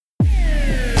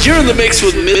You're in the mix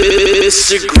with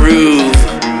Mr. Groove.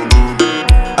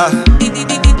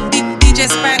 DJ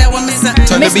Spider,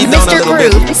 turn the beat down a little bit.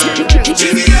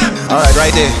 Alright, right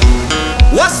there.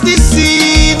 What's the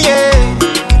scene, yeah?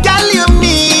 Girl, you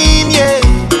mean, yeah?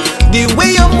 The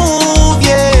way you move,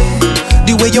 yeah.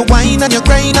 The way you whine and you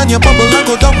grind and you bubble and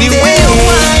go down. The way you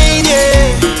whine,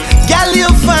 yeah. Girl,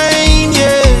 you fine,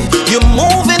 yeah. You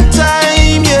move in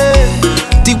time, yeah.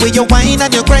 The way you whine and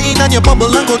you grind and you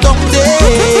bubble and go down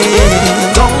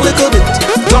there. Down little bit,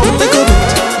 down little bit.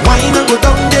 Whine and go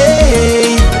down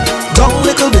there. Down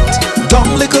little bit,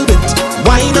 down little bit.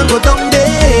 Whine and go down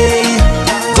there.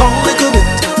 Down little bit,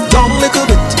 down little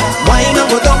bit. Whine and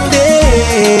go down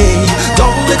there.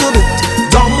 Down little bit,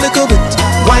 down little bit.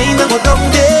 Whine and go down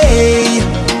there.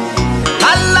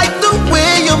 I like the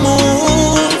way you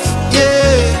move,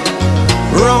 yeah.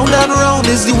 Round and round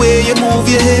is the way you move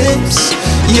your hips,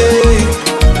 yeah.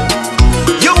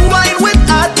 You whine with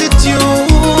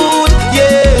attitude,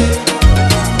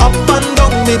 yeah. Up and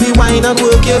down, baby, whine and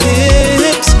work your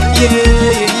hips, yeah,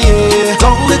 yeah.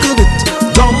 Down little bit,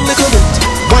 down little bit.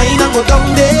 Whine and go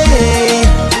down there.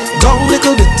 Down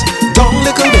little bit, down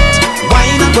little bit.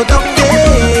 Whine and go down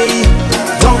there.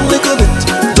 Down little bit,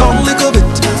 down little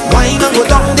bit. Whine and go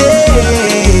down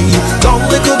there. Down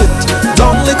little bit,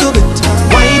 down little bit.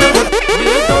 Whine and go.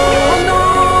 You don't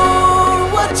know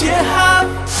what you have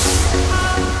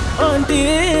until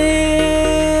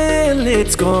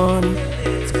it's gone.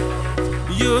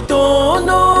 You don't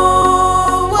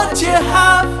know what you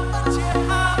have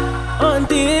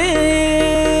until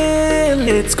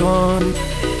it's gone.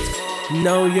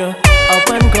 Now you're up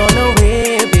and gone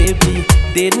away, baby.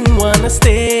 Didn't wanna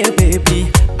stay, baby.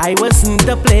 I wasn't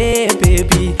to play,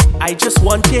 baby. I just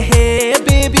want you here,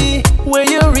 baby. Where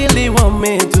you really want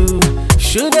me to.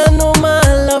 Should I know my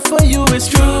love for you is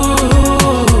true?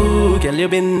 Girl, you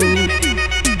been telling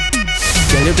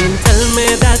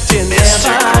me that you're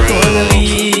never gonna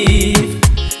leave.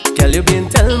 Girl, you been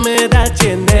telling me that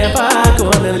you're never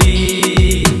gonna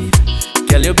leave.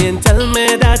 Girl, you been telling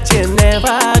me that you're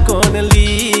never gonna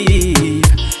leave.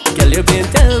 Girl, you been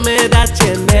telling me that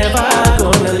you're never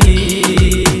gonna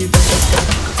leave.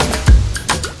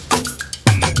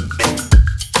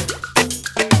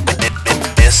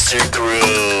 Mr.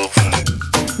 Groove.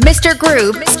 Mr.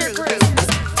 Groove.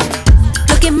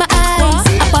 Look in my eyes,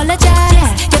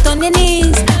 apologize. Get on your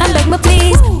knees and beg me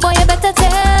please. Boy, you better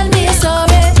tell me you're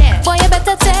sorry. Boy, you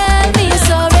better tell me you're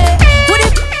sorry. Would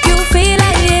it you feel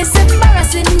like it's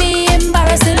embarrassing me?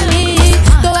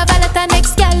 Don't ever let the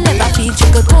next girl ever feel she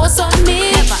could force on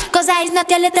me. Cause I's not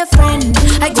your little friend.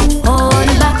 I go on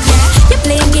back. You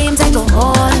playing games, I go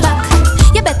on back.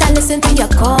 You better listen to your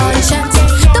conscience.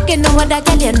 Don't get no other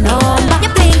girl your number. You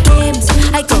playing games,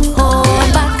 I go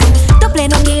on back. Don't play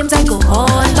no games, I go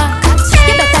on back.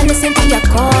 You better listen to your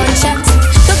conscience.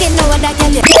 Don't get no other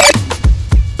girl your.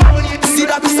 See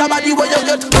that be somebody where you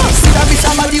get. See that be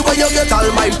somebody where you get.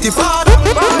 Almighty Father,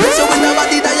 bless you with the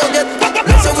body that you get.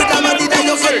 Bless you with the body that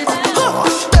you get.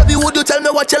 Baby, would you tell me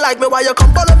what you like me? Why you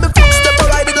come follow me footstep or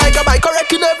ride it like a bike,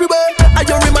 correcting everywhere? And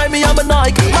you remind me I'm a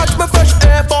Nike. Match me fresh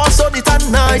Air Force on it at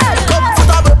night.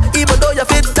 Comfortable, even though you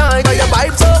fit tight. And your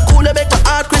vibe so cool, you make my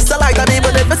heart crystalline. And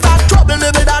even if it start trouble,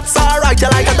 maybe that's alright. You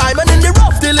like a diamond in the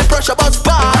rough, till the pressure buzz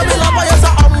by. I will love how you're so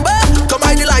humble. Come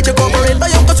ride the light, you cover it, but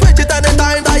you can switch it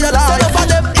anytime that you like. So for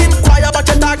them inquire, but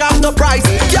you tag have no price.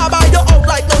 Can't buy you out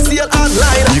like no sale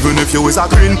online. Even if you is a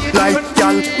green light,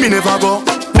 y'all, me never go.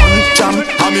 Jam,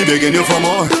 and me begging you for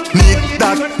more. Need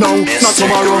that now, not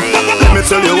tomorrow. Let me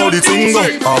tell you how the thing go.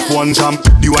 Off one jam,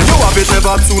 the one you have it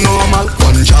never too normal.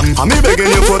 One jam, and me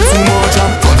begging you for two more jam.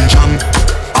 One jam,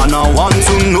 and I want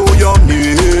to know your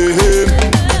name.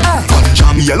 One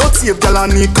jam, yellow tape, girl, I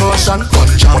need caution.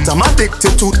 One jam, but I'm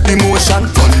addicted to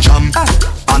emotion. One jam,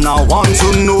 and I want to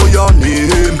know your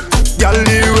name. Girl,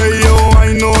 the way you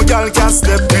I know, girl, can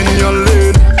step in your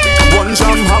lane. One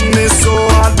jam have me so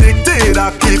addicted,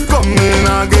 I keep coming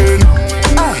again.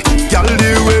 Girl,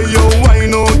 the way you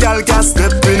whine, oh, girl, can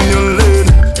step in your lane.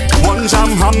 One jam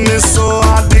have me so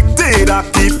addicted, I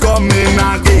keep coming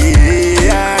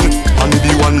again. And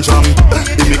the one jam,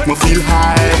 it make me feel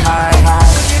high.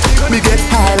 Me get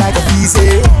high like a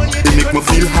easy. It make me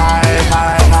feel high.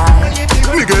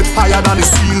 Me get higher than the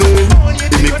ceiling.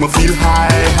 It make me feel high.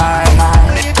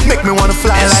 Make me wanna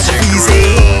fly like a easy.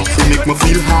 It make me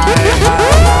feel high.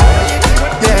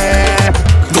 Yeah.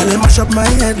 Girl, you mash up my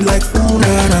head like ooh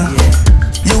na na.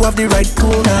 You have the right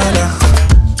ooh na na.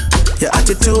 Your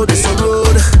attitude is so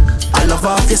rude. I love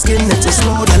off your skin, it's so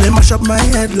smooth. Girl, you mash up my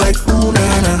head like ooh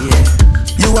na na.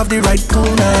 You have the right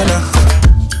ooh na na.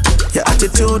 Your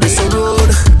attitude is so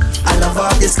rude. I love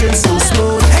how your skin so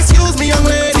smooth. young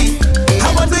lady.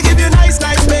 I want to give you nice,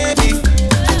 nice baby.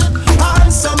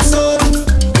 Handsome soul.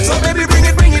 So baby, bring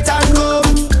it and come.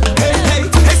 Hey, hey,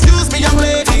 excuse me, young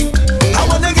lady. I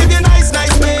want to give you nice,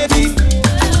 nice baby.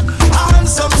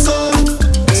 Handsome soul.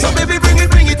 So baby, bring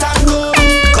it and come.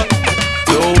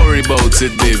 Don't worry about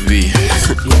it, baby.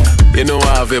 You know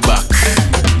I have your back.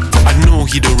 I know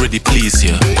he'd already please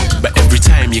you, but every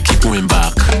time you keep going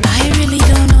back. I really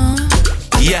don't know.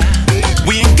 Yeah,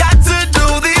 we ain't got to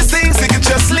do these things, you can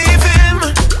just leave him.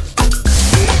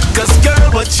 Cause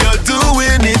girl, what you're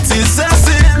doing, it is a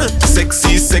sin.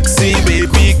 Sexy, sexy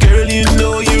baby girl, you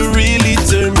know you really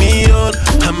turn me on.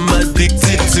 I'm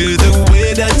addicted to the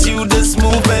way that you just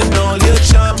move and all your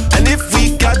charm. And if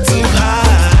we got to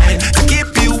hide to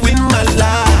keep you in my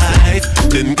life,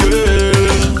 then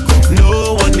girl,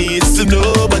 no one needs to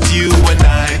know but you and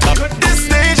I. This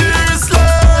dangerous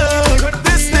love,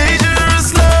 this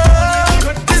dangerous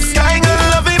love. This kind of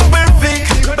love ain't perfect,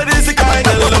 but it's the kind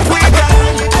of love we got.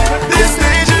 This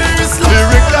dangerous love,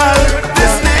 Lyrical.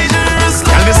 this dangerous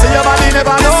love. And they say your body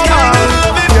never This kind normal. of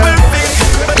love ain't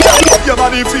perfect. Your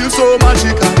body feels so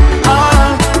magical.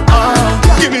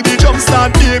 Give me the jump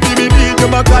start, baby, me need your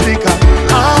mechanical.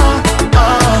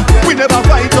 We never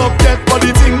fight up yet, but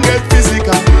the thing get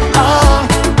physical.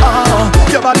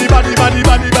 Your body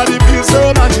feels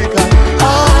so magical.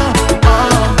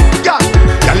 Yeah,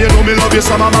 girl, you know me love you,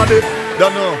 some of my day.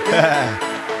 Don't know.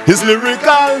 It's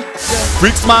lyrical.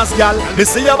 Freaks mass, girl. They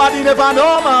say your body never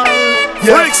normal.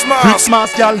 Yeah. Freaks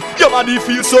mass, girl. Your body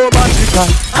feels so magical.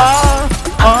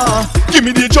 Give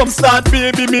me the jump start,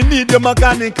 baby. Me need your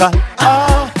mechanical.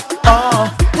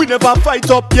 We never fight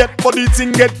up yet, but the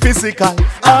thing get physical.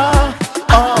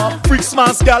 Freaks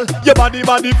mass, girl. Your body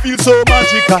feels so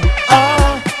magical.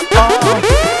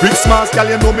 Freaks mass, girl.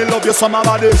 You know me love you, summer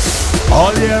body.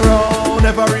 All year round,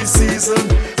 every season,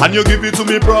 and you give it to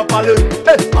me properly.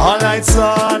 Hey. All night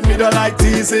sun, me don't like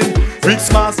teasing.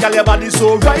 Freaks mask, girl, your body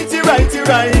so righty.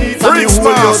 And me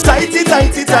hold you tighty.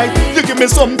 You give me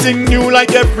something new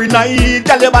like every night.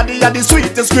 Girl, your body are the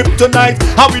sweetest kryptonite,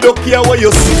 and we don't care what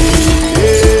you see.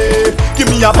 Yeah. Give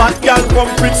me a bad girl from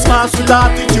Freaks mask with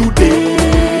attitude.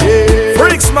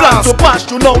 Freaks mask, plan to pass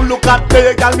you now. Look at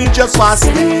me, girl, me just fast.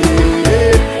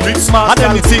 Freaks mask,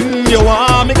 and anything you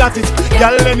want, me got it.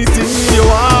 Girl, anything you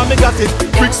want, me got it.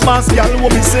 Freaks mask, girl,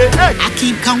 what me say? Hey. I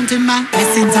keep counting my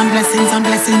blessings on blessings on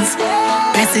blessings.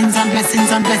 Blessings on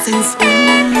blessings on blessings.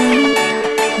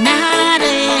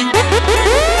 Naughty.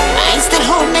 I still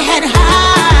hold my head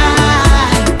high.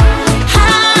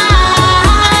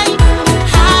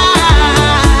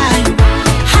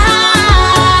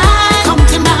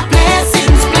 Counting my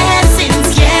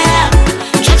blessings, yeah.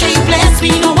 Judge, you bless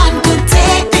me, no one could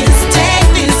take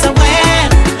this away.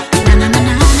 Na.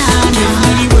 Give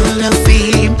me the world of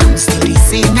fame, I'm still the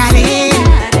same, not it.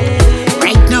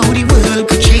 Right now the world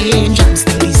could change, I'm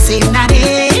still the same, not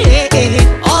it.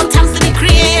 All thanks to the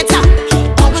creator,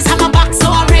 always have my back so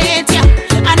I rate ya.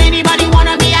 And anybody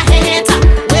wanna be a hater,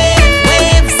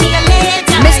 wave, see you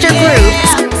later. Mr. Groove.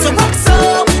 So rock so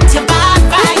with your bad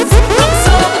vibes, rock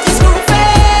so with your screw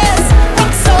face,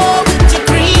 rock so with your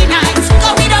green eyes. Go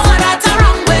we don't want that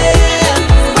wrong way.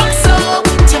 Rock so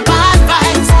with your bad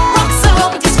vibes, rock so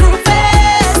with your screw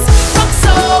face, rock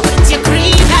so with your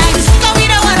green eyes. Go we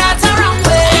don't want that wrong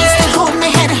way. I still hold my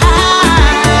head high.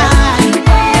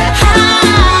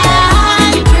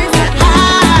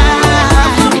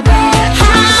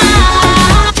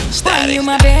 You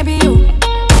my baby,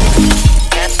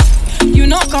 you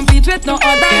no compete with no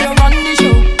other, you run the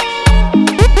show.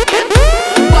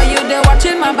 Boy, you there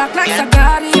watching my back like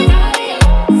Sicario.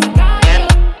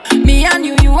 Me and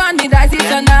you and the dicey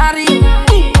scenario.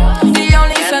 The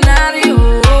only scenario.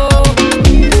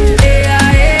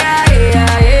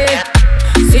 Yeah.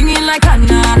 Singing like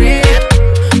canary.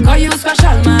 Call you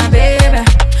special, my baby.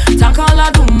 Talk all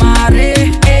I do, Mare.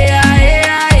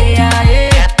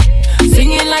 Yeah.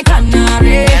 Singing like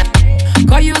canary.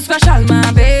 Call you special,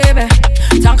 my baby.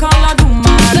 Talk all I do,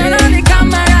 Mare. Turn on the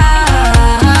camera.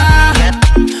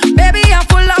 Baby, I'm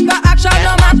full of action,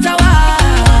 no matter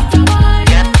what.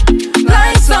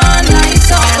 Lights on.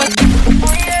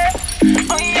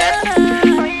 Oh yeah.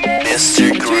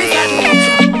 Mr. Groove.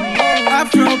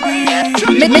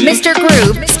 Mr.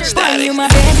 Groove. Boy, you my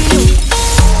baby,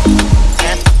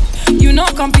 you no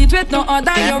compete with no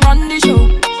other, you run the show.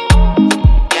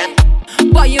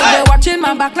 Boy, you there watching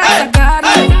my back like a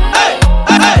guardian.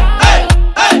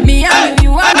 Me and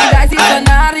you and the dicey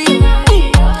scenario.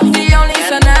 The only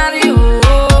scenario.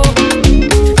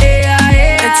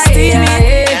 Yeah.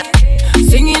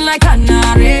 Singing like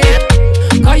canary.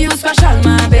 Call you special,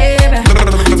 my baby.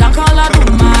 Talk all I do,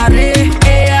 Mare.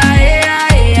 Yeah.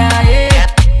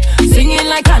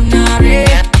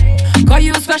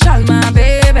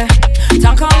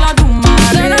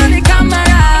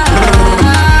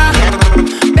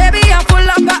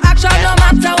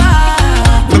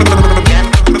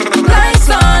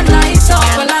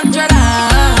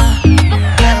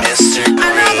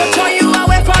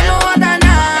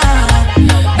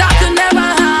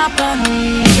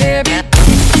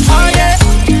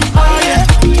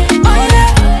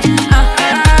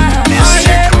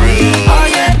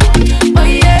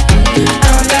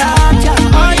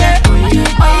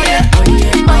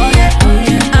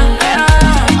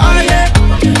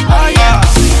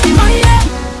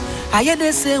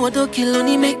 what to kill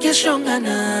only make you stronger,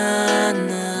 nah,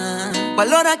 nah. But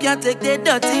Lord, I can't take the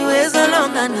dirty ways no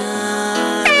longer,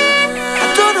 nah.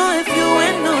 I don't know if you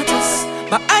ain't noticed,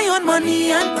 but I want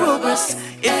money and progress.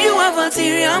 If you have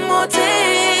ulterior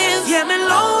motives, hear me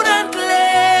loud and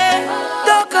clear.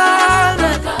 Don't call me.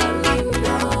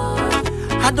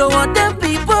 I don't want them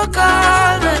people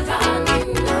call me.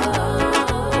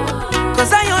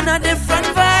 Cause I own a different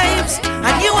vibes,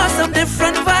 and you have some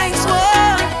different vibes.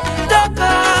 Whoa, don't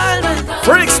call me.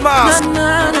 Freaks Mask.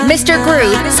 Mr.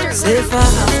 Groove. Say if I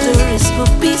have to risk my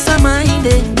peace of mind,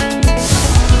 eh?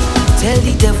 Tell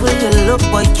the devil you look,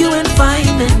 boy, you ain't find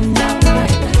me.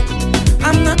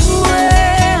 I'm not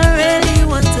where I really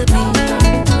want to be.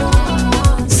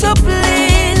 So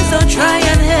please don't try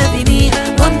and heavy me.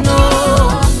 But no,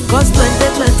 cause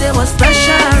 2020 was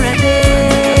pressure already.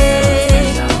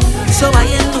 So I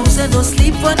ain't losing no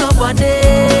sleep for nobody.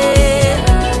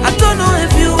 I don't know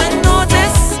if you ain't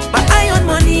noticed, but I own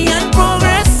money and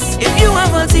progress. If you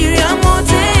have ulterior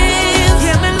motives,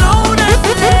 hear me loud and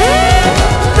clear.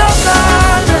 Don't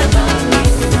call me.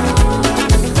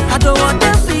 I don't want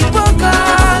them people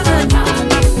call me.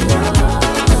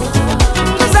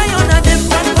 Cause I own a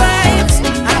different vibes,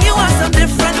 and you have some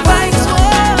different vibes.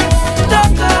 Whoa,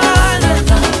 don't call me.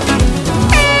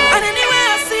 And anyway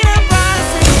I see them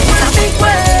passing, it's a big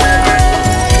way.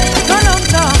 No long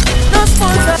talk, no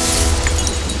sponsor.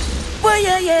 Boy,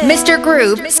 yeah, yeah. Mr.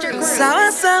 Groove.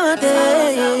 Sour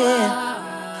day, oh yeah.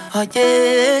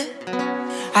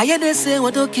 I hear they say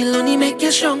what to kill only make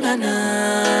you stronger,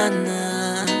 nah,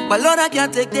 nah. But Lord, I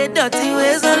can't take the dirty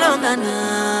ways no longer,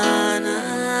 nah,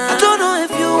 nah. I don't know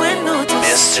if you ain't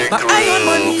noticed, Mr. but I want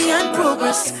money and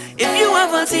progress. If you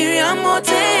have ulterior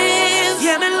motives,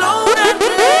 hear me loud and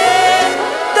clear.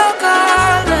 Don't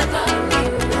call me.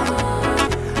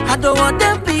 I don't want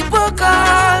them people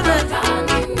call me.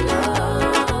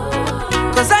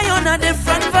 Cause I own a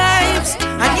different vibes,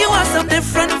 and you have some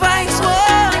different vibes.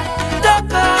 Whoa, don't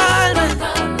call me.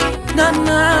 No,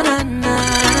 no, no, no.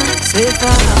 Say if I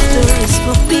have to risk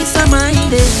my peace of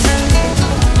mind, eh?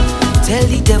 Tell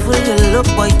the devil you look,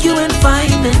 boy, you ain't find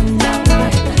me.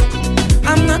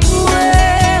 I'm not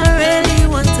where I really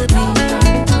want to be.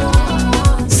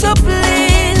 So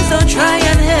please don't try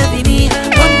and heavy me.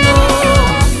 Oh no,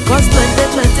 cause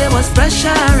 2020 was pressure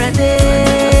already.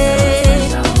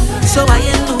 So I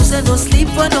ain't losing no sleep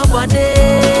for nobody.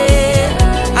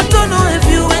 I don't know if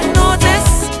you ain't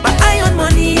noticed, but I own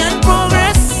money and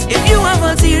progress. If you have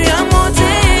ulterior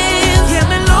motives, hear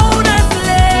me loud and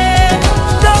clear.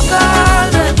 Don't call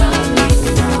me.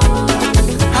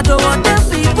 I don't want them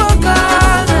people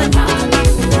call me.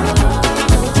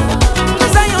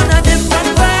 Cause I own a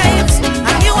different vibes,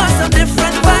 and you have some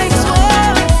different vibes.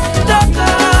 Whoa, don't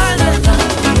call me.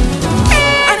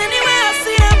 And anyway I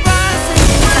see them passing,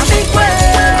 it's a big way.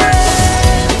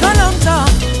 No long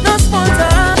talk, no sponsor,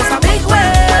 it's a big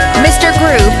way. Mr.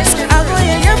 Groove. I'll go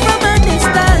here from a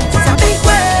distance, it's a big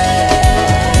way.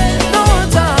 No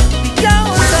talk, we can't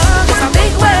talk, it's a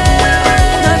big way.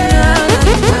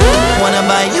 Wanna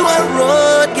buy you a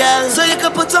road, girl, so you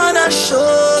can put on a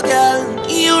show, girl.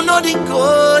 You know the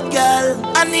code, girl.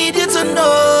 I need you to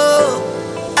know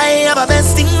I have a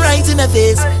best thing right in the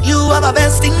face. You have a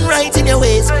best thing right in your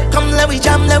waist. Come, let we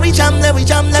jam, let we jam, let we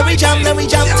jam, let we jam, let we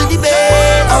jam to the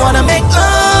bass. I wanna make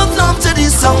love to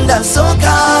this song that's so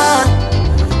calm.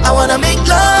 I wanna make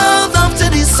love to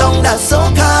this song that's so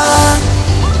calm.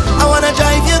 I wanna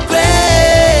drive you crazy.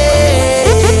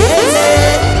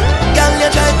 Girl, you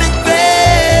drive me crazy.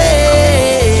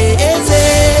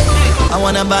 I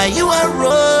wanna buy you a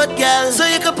road, girl, so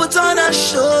you can put on a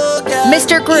show, girl.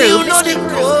 Mr. Groove. You know the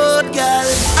code, girl.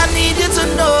 I need you to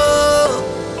know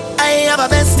I have a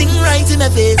best thing right in the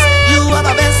face. You have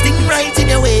a best thing right in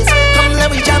your waist. Come, let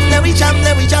we jam, let we jam,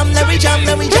 let we jam, let we jam,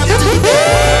 let we jam to the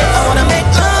bass. I wanna make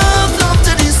love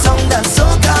to this song that's so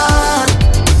calm.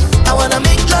 I wanna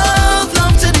make love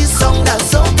to this song that's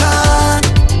so calm.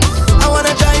 I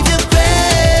wanna drive you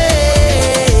crazy.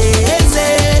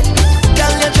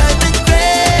 Girl, you drive me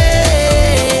crazy.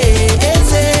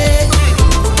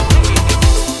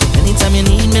 Anytime you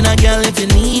need me, now, girl, if you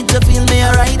need to feel me,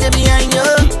 I'll ride it behind you.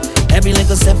 Every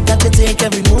little step that you take,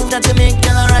 every move that you make,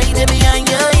 girl, I'll ride it behind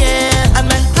you, yeah. And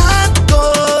my heart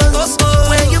goes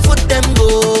where you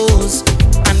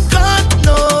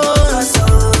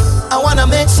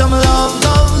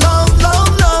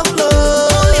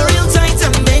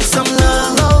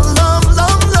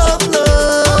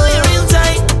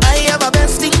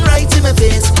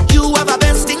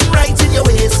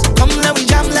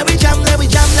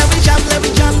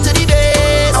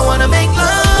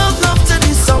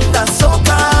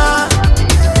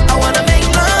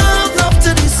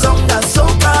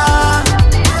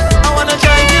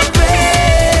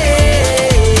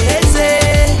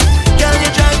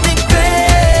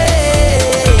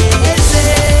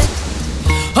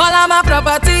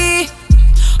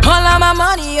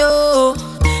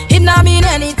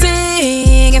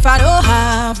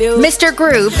love you. Mr.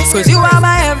 Groove. Cause you are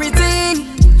my everything,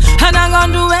 and I'm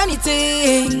gonna do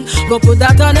anything. Go put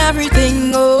that on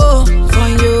everything, oh, for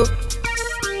you.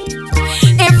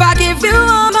 If I give you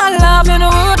all my love, then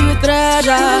would you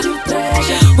treasure?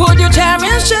 Would you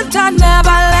cherish it and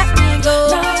never let me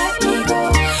go?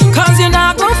 Cause you're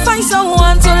not gonna find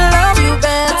someone to love you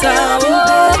better,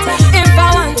 oh. If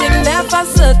I want him there for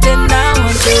certain, I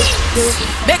want to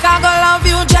make I go love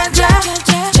you, Jaja,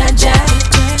 Jaja,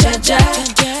 Jaja.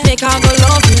 Make I go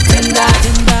love you, tender,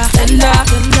 tender,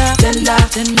 tender,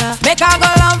 tender. Make I go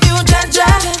love you, Jaja,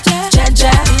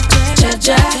 Jaja,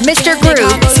 Jaja. Mr. Make I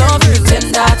Groove. go love you,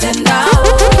 tender, tender, oh,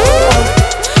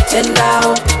 tender,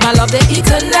 oh. My love the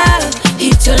eternal,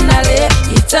 eternally,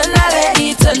 eternally,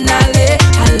 eternally.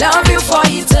 I love you for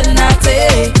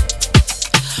eternity.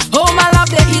 Oh, my love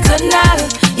the eternal,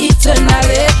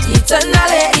 eternally,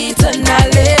 eternally,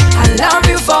 eternally. I love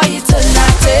you for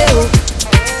eternity.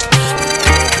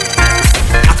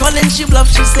 I call and she bluff,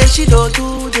 she say she don't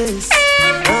do this.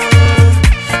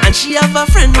 And she have a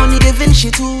friend only giving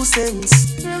she 2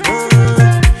 cents.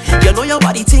 You know your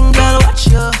body thing, girl, watch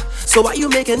ya. So why you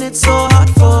making it so hard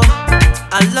for?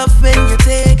 I love when you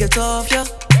take it off, yeah.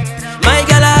 My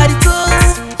girl, I had the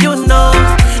tools, you know.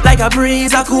 Like a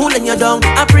breeze, I cool and you down.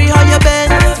 I pray how you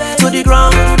bend to the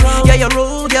ground. Yeah, you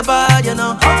roll your body, you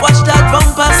know. Watch that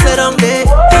bumper sit on there.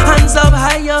 Hands up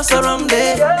high, you're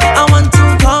surrounded. I want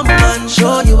to come and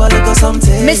show you a little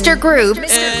something. Mr. Groove.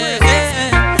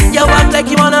 You walk like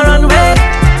you wanna run away.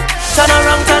 Turn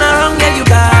around, yeah, you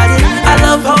got it. I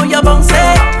love how you bounce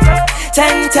it.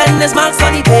 10 is marks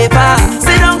on the paper.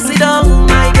 Sit down,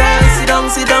 my girl. Sit down,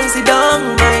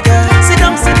 my girl. Sit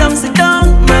down,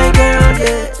 my girl.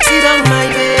 Yeah, sit down, my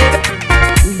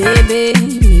baby. Baby,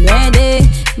 me ready.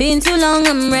 Been too long,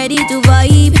 I'm ready to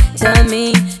vibe. Tell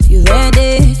me, you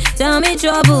ready? Tell me,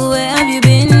 trouble, where have you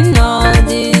been all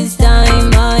this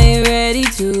time? I ready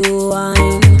to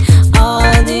wine.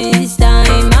 All this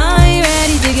time, I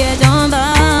ready to get on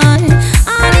by.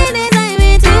 All the days I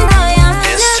waiting for ya.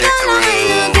 Never lie,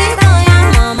 looking for ya.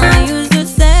 Mama used to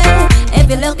say, if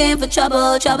you're looking for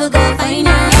trouble, trouble go find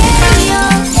ya.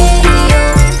 Hey yo,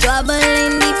 trouble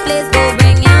in the place, go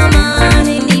bring your man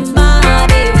in the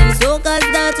party. When soca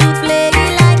start to play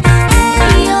like,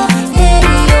 hey yo,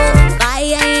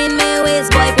 fire in my waist,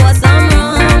 boy, pour some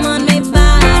rum on my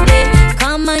body.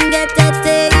 Come and get a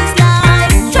taste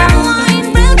like trouble wine,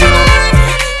 real trouble wine,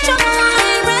 trouble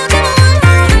wine, real trouble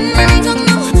wine. And then you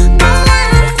go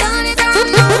wine, turn it around,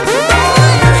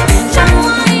 trouble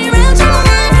wine, real trouble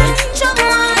wine, trouble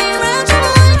wine, real trouble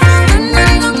wine. And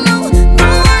then you go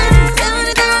wine, turn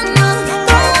it around, go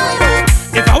wine.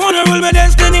 If I wanna rule my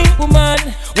destiny,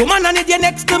 woman, I need you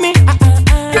next to me.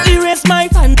 You erase my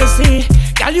fantasy,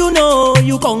 girl. You know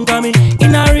you conquer me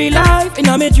in a real life, in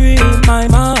a me dream, my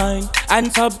mind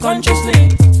and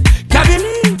subconsciously. Can't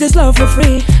believe this love for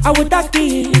free. I would have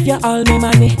give you all my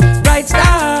money. Bright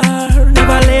star,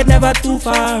 never late, never too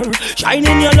far.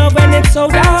 Shining your love when it's so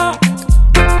dark,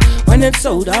 when it's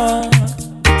so dark.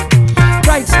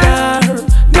 Bright star,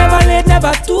 never late,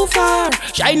 never too far.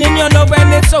 Shining your love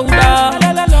when it's so dark.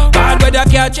 Bad weather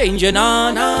can't change you,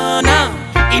 nah.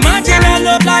 Imagine a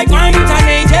love like mine with an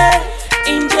angel.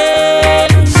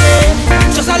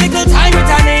 Just a little time with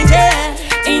an angel.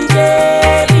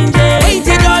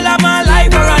 Waited all of my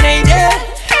life for an angel.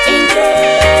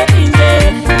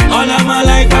 All of my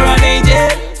life for an angel.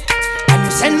 And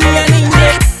you send me an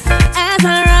angel. As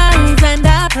I rise and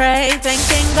I pray,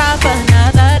 thanking God for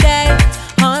another day.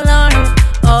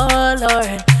 Oh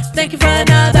Lord, thank you for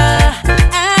another.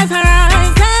 As I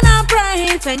rise and I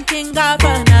pray, thanking God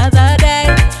for another day.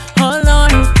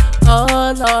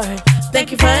 Oh Lord,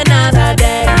 thank you for another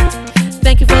day.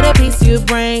 Thank you for the peace you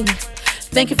bring.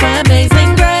 Thank you for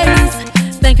amazing grace.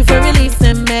 Thank you for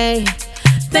releasing me.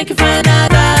 Thank you for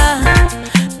another.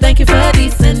 Thank you for a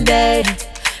decent day.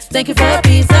 Thank you for a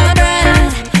piece of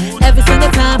bread. Every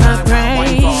single time I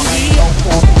pray.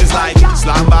 It's like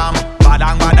slam bam,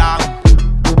 badang badang.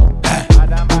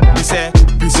 We say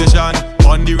precision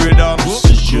on the rhythm.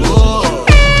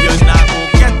 You're not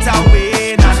gonna get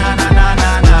away, na.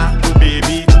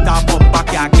 Baby, tap up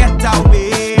back, yeah, get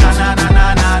away, na.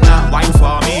 Wine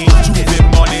for me, choosing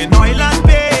money, oil and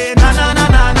pay,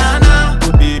 na.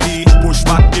 Baby, push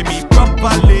back, give me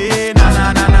properly, na.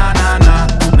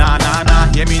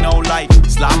 Hear me now like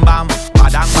slam bam,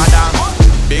 badang badang.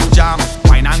 Big jam,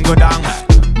 wine and go down.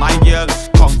 My girl,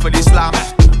 come for the slam.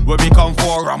 Where we come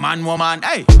for rum and woman.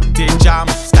 Hey, take jam,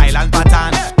 style and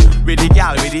pattern. With the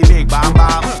gal, with the big bam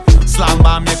bam. Slam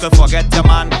bam, you can forget your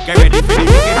man. Get ready for the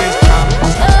biggest jam.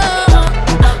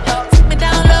 Take me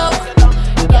down low,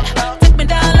 yeah. Take me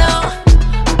down low.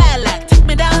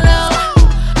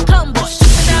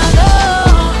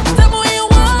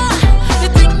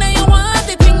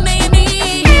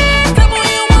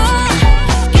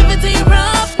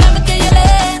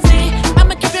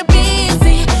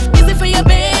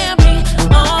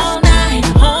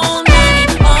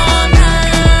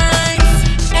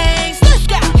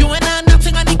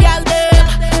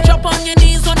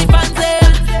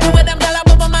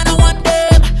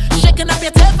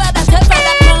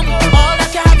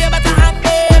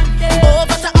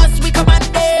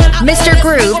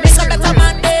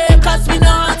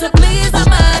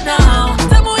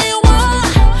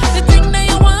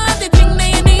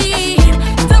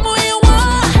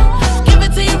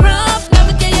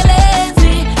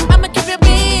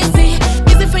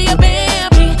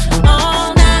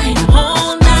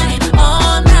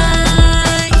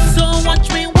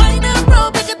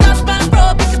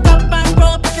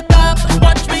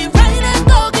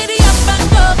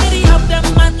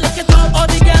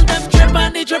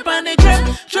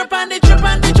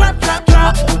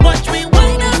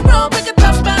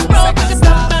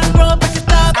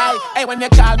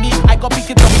 I go pick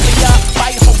it up for ya.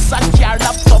 Buy house and car,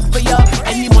 laptop for ya.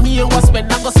 Any money you want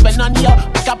spend, I go spend on ya.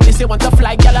 Pick a place you want to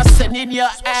fly, girl, I send in ya.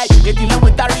 Hey, you dealing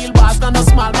with a real boss, not a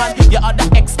small man. Your other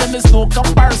ex, them is no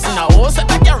comparison. I always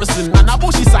set a garrison and a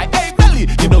bushy side. Hey, belly,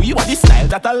 you know you want the style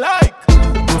that I like.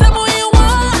 Tell me what you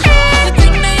want, the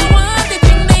thing that you want, the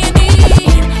thing that you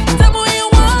need. Tell me what you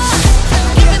want,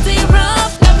 give it to you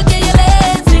rough, never get you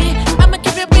lazy. I'ma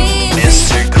keep you busy,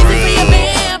 Mr. busy for you,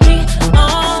 baby,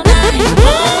 all night,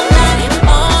 all night,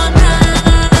 all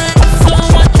night. So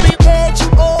watch me.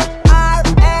 H-O-R-N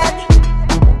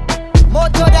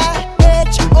Moto that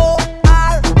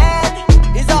H-O-R-N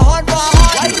is a horn for horn.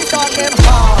 Why this song name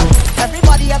hard?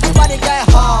 Everybody get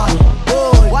hard.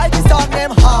 Why this song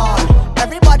name hard?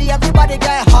 Everybody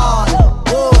get hard.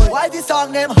 Why this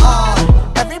song name hard?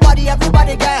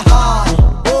 Everybody get hard.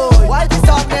 Why this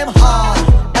song name hard?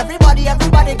 Everybody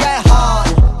get hard.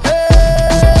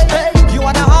 Hey, hey, you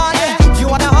wanna horn? You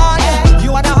wanna horn?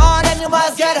 You wanna horn and you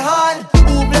must get horn.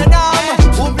 Ouble nam,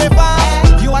 ouble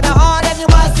fam. You wanna horn and you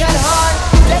must get horn.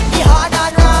 Take the horn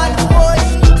and run, boy.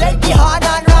 Take the horn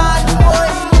and run, boy.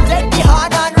 Take the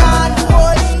horn and run,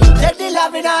 boy. Take the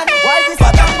loving on. Why this?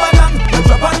 Badang, badang,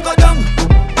 drop and go down.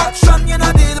 Action you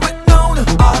not deal with now.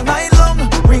 All night long,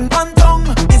 ring on tongue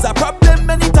is a problem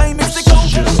anytime it's the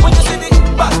count. When you see me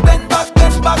back bend, back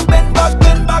bend, back bend, back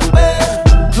bend, back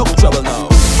bend. Look trouble now.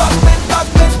 Back bend, back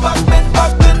bend, back bend,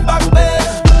 back bend, back bend.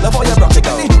 Love how you rock it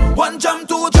down. One jump,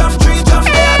 two jump, three jump,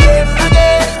 again,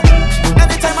 again.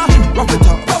 Anytime I rough it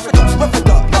up, rough it up, rough it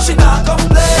up. No she not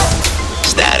complain.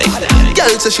 Static.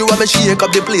 Girl say she want me shake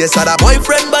up the place. And a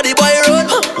boyfriend body boy run.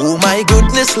 Oh my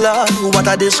goodness Lord, what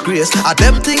a disgrace. A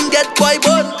them thing get boy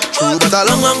bun. True but a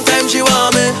long time she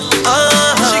want me.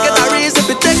 She get a reason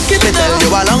to take it. Me tell you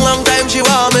a long time she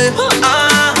want me.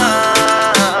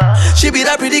 She be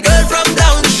that pretty girl from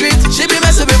down the street. She be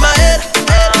messing with my head.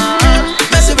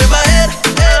 Messing with my head.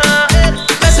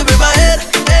 Messing with my head.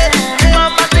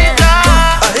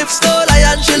 A hip stole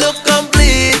and she look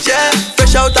complete, yeah.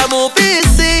 Fresh out a movie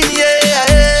scene,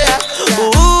 yeah.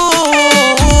 Ooh,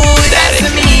 dance to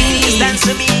me, dance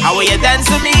to me. How will you dance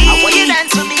to me? How will you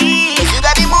dance to me? You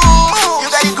got the move, you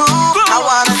got the groove. I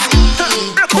wanna see.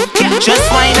 Just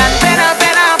wine and bend up,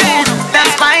 boom.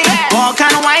 That's fine. Walk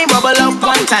and wine, bubble up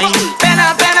one time. Bend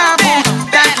up, boom.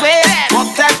 That way, walk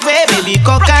that way, baby.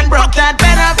 Cock and broke that.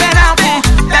 Bend up, boom.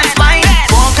 That's fine.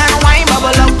 Walk and wine,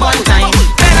 bubble up one time.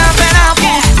 Bend up,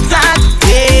 boom. That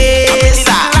way,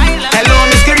 sir. Hello,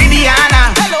 Miss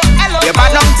Caribbeana. You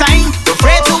bad long time.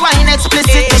 Afraid to wine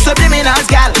explicit to subliminals,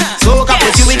 gal. So come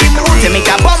put you in the mood to make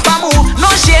a bumper move. No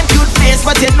shame, cute face,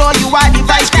 but you know you are the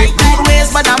vice grip. Good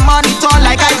ways, but I'm on it all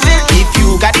like I feel. If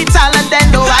you got the talent,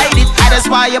 then don't hide it. That's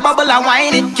why you bubble and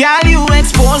whine it. Girl, you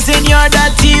exposing your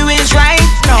dirty ways right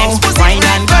now. Wine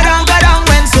and go down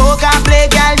when soca play,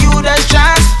 girl, you just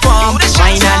transform.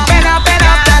 Wine and bend up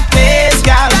that place,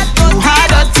 girl. You had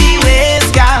dirty ways,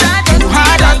 girl. You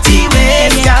had dirty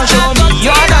ways, girl. Show me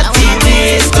your dirty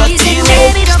ways, dirty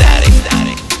ways. Static.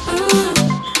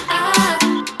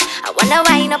 I wanna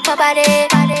wind up her body.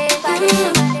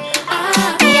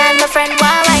 Me and my friend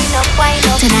wanna wind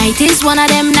up. Tonight is one of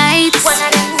them nights.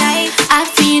 I'm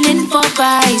feeling for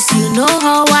vibes. You know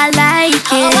how I like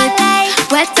it.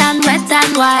 Wet and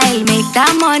wild. Make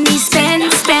that money spend.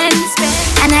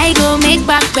 And I go make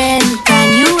back bend. Can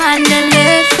you handle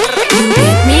it? You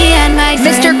get me and my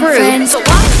Mr. Groove. friends.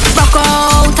 Rock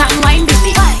out and wine with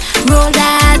me. Roll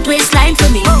that waistline for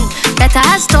me. Better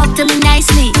talk to me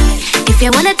nicely. If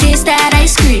you wanna taste that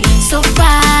ice cream, so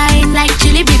fine like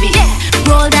chili baby.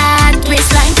 Roll that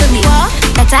waistline for me.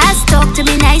 Better talk to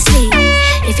me nicely.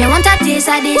 If you want a taste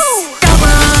of this,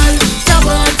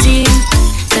 double team.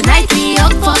 Tonight we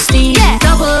up for steam.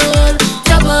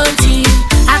 Double team.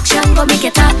 Action go make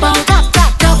it tap out.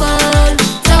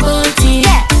 Double team.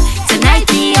 Tonight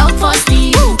we up for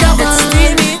steam.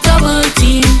 Double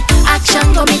team.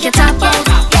 Action go make it tap out.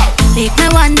 Make me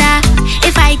wonder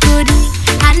if I could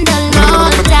handle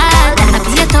all that. I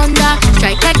be a thunder,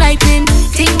 strike like lightning.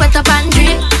 Ting wet up and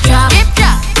drip drop.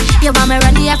 You want me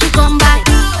run the have to come back.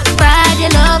 Bad, you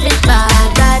love it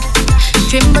bad.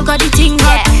 Trimble got the thing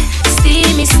hot.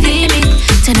 Steamy.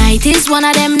 Tonight is one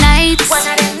of them nights.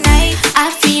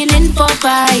 I'm feeling for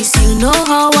vibes. You know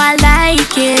how I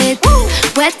like it.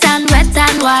 Wet and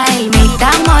wild. Make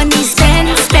that money spend.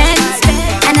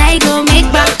 And I go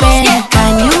make back bend.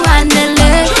 Can you handle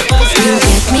it? You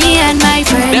get me and my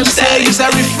friends. Them say you's a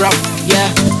riff-raff, yeah.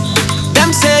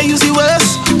 Them say you's the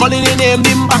worst. Calling the name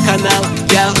them bacchanal,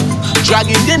 yeah.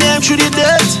 Dragging the name through the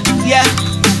dirt, yeah.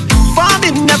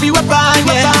 Farming every weapon,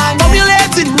 yeah.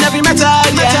 Formulating every metal,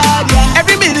 yeah.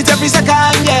 Every need it every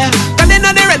second, yeah. And they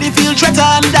know they really feel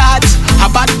threatened that a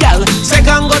bad girl,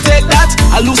 second go take that.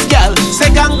 A loose girl,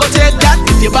 second go take that.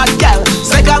 If you bad girl,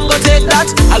 second go take that.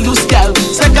 A loose girl,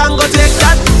 second go take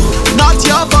that. Not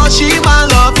your fault, she man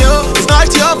love you. It's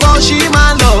not your fault, she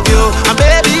man love you. And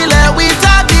baby, let we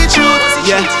talk the truth,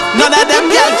 yeah. None of them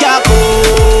girl can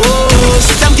coast.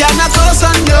 Them cannot coast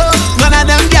on you. None of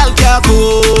them girl can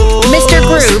coast. Mr.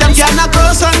 Groove. Them cannot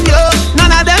coast on you.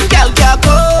 None of them girl can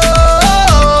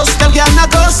coast. Them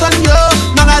cannot coast on you.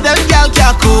 None of them girl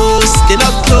can coast. They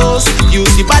not close. You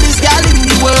see baddest girl in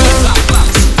the world.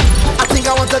 I think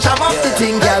I want to jam up the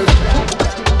thing, girl.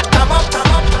 Jam up,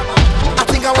 jam up, jam up. I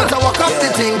think I want to walk up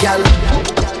the thing, girl.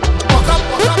 Walk up,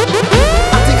 walk up.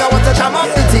 I think I want to jam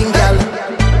up the thing, girl.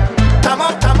 Jam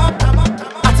up, jam up, jam up.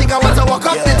 I think I want to walk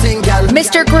up the thing, girl.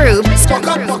 Mr. Groove. Walk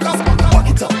up, walk up, walk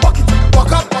it up, walk it up,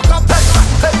 walk up, walk up, back,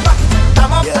 back, back.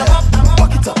 Jam up, jam up, jam up.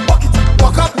 Walk it up, walk it up,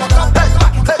 walk up, walk up, back,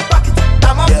 back, back.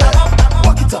 Jam up, jam up, jam up.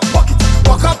 Walk it up, walk it up,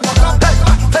 walk up, walk up, back,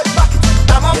 back, back.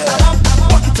 Jam up, jam up, jam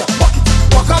up. Walk it up, walk it up,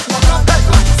 walk up, walk up, back,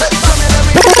 back.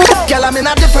 Girl, I'm in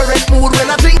a different mood when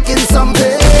I'm drinking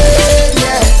something,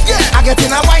 yeah. I get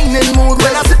in a whining mood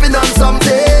when I'm sipping on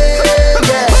something,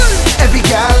 yeah. Every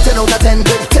girl, 10 out of 10,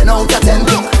 10 out of 10,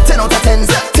 10 out of 10,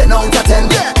 10 out of 10,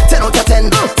 10 out of 10,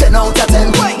 10 out of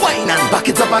 10. Wine and back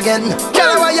it up again.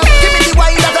 Girl, why you give me the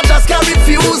wine that I just can't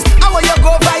refuse? How you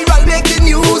go viral, make the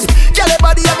news? Girl, your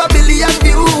body have a billion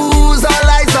views. All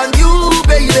eyes on you,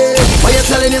 baby. Why you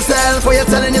telling yourself? Why you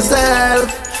telling yourself?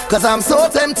 Cause I'm so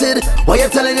tempted. Why you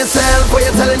telling yourself? Why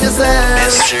you telling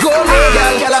yourself? Go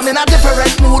girl, girl, I'm in a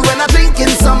different mood when I'm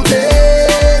drinking something,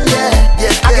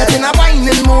 yeah. I get in a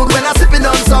whining mood when I'm sipping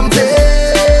on something,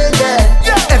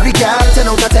 yeah. Every girl,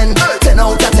 10 out of 10, 10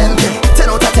 out of 10, 10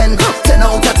 out of 10, 10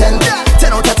 out of 10,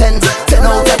 10 out of 10, 10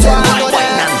 out of 10.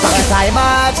 Pocket time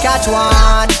out, catch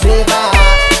one. Flavor,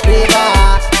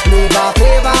 flavor, flavor,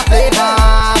 flavor, flavor,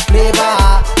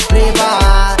 flavor,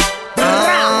 flavor.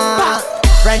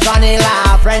 French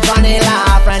vanilla, French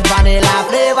vanilla, French vanilla,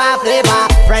 flavor, flavor.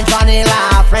 French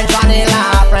vanilla, French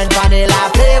vanilla, French vanilla,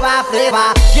 flavor,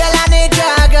 flavor. Girl, I need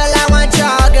you, girl, I want you,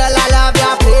 girl, I love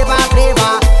your flavor,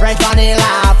 flavor. French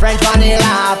vanilla, French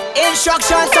vanilla.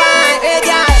 Instruction time, hey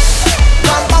girl,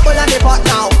 come bubble on the pot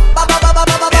now, bubble on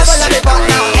the pot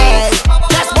now, hey.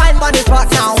 Just wine on the pot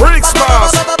now,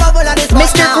 bubble on the pot now.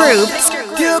 Mr. Groove.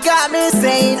 You got me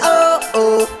saying, oh,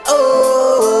 oh,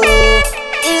 oh.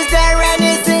 Is there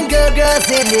any single girls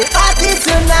in the party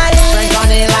tonight? French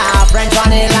vanilla, French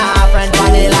vanilla, French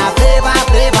vanilla, flavor,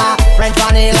 flavor. French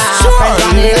vanilla, French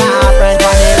vanilla, French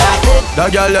vanilla. The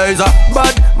girl is a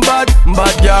bad, bad,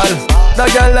 bad girl. The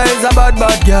girl is a bad,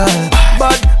 bad girl.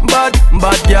 Bad, bad,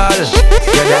 bad girl.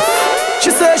 Yeah, that. She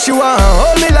says she want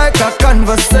hold me like a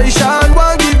conversation.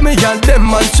 Want give me a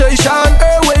demonstration.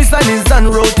 Her waistline is on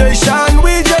rotation.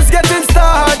 We just getting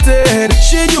started.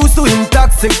 She used to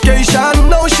intoxication.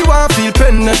 Now she want feel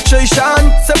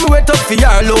penetration. Send me wait up for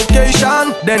your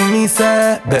location. Then me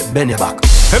say, bend your back.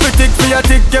 Every tick for your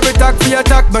tick, every tack for your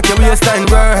tack. Make your waistline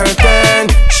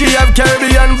working. She have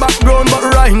Caribbean background, but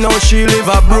right now she live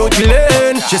a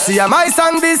Brooklyn. She see my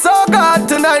song be so good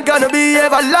tonight, gonna be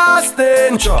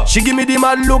everlasting. She give me the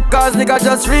mad look cause nigga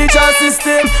just reach her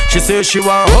system. She say she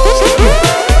want hold me,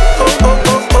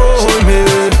 hold me.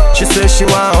 She say she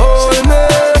want hold me,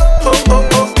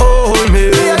 hold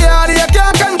me. Yeah, you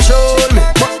can't control me,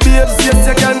 but babes, yes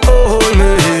you can hold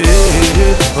me.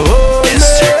 Hold me,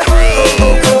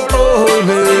 hold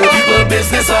me. People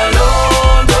business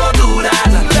alone, don't do that.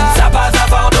 Zappa,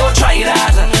 zappa, don't try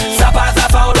that. Zappa,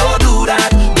 zappa, don't do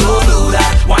that. Don't do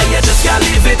that. Why you just can't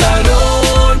leave it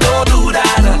alone? Don't do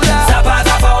that. Zappa,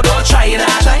 zappa, don't try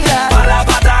that. Pata,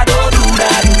 pata, don't do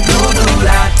that. Don't do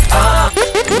that.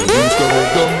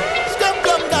 Scrub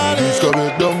down, darling. Scrub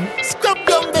down, scrub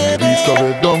down, baby.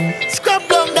 Scrub down, scrub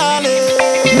down, darling.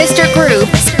 Mr. Groove.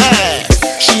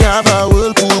 She have a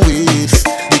whirlpool waist,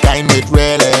 the kind with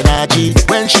real energy.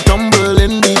 When she tumble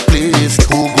in the place,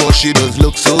 oh gosh, she does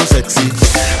look so sexy.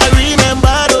 I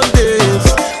remember those days,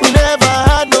 we never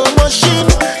had no machine.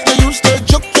 You used to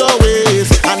juke your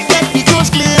waist and get the clothes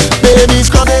clean. Baby,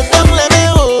 scrub it down, let me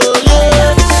hold you.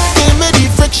 Give me the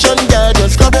friction, girl,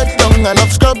 just scrub it down. I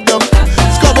love scrub down,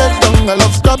 scrub it down, I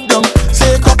love scrub down.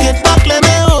 Say cock it back, let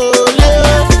me hold you.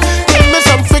 Give me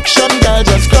some friction, girl,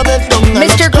 just scrub it down.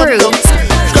 Mr. Groove.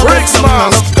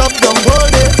 Scrub down,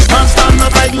 hold it. Man stand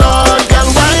up like Lord, girl,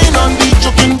 wine on the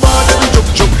choking board, every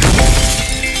choke.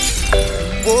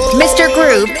 Mr.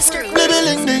 Groove. Mr. Groove.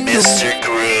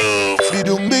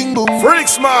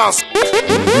 Freaks Mask.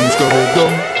 Scrub it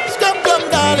down. Scrub down,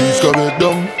 darling. Scrub it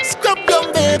down. Scrub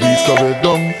down, baby. Scrub it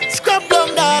down. Scrub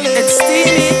down, darling. It's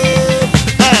Stevie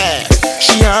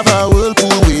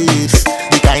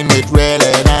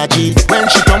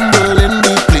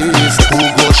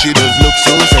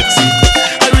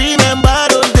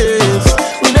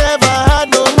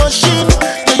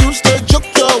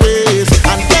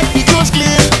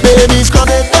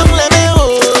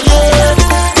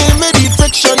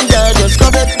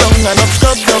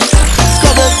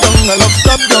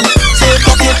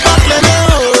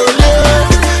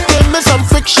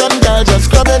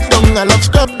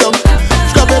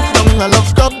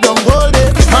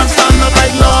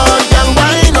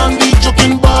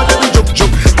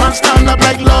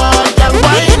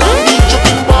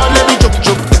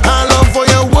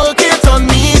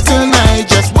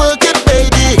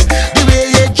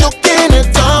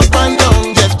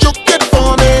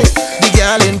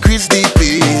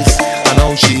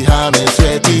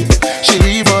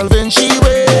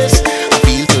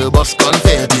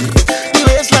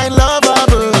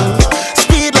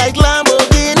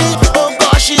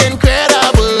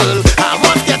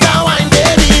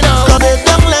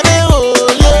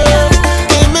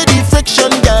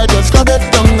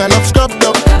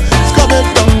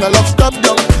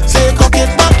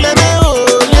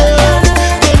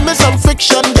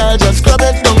action, girl, just scrub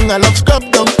it down. I love scrub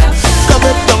down. Scrub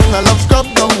it down, I love scrub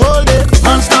down. Hold it.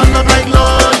 Man stand up like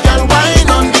Lord, girl, wine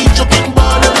on the juking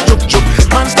ball, let me juk juk.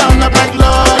 Man stand up like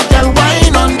Lord, girl,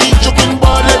 wine on the juking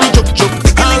ball, let me juk juk.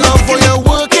 I love for you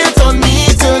work it on me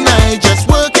tonight, just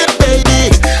work it,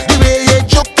 baby. The way you're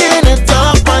juking it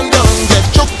up and down,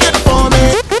 just juk it for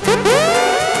me.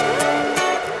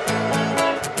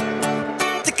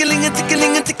 Tickling it,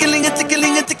 tickling it, tickling it,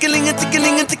 tickling it, tickling it,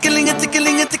 tickling it, tickling it,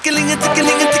 tickling it, tickling it,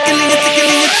 tickling it, tickling it,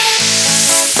 tickling it.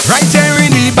 Right here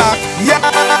in the back, yeah,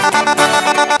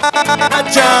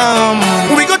 jam.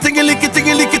 We go tingy-licky,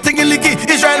 tingy-licky, tingy-licky.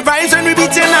 Israel vibes when we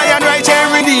beat your lion. Right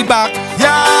here in the back,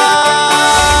 yeah,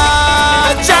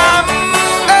 jam.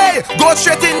 Hey, go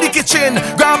straight in the kitchen,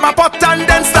 grab my pot and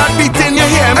then start beating. You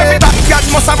hear me? Every backyard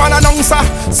must have an announcer,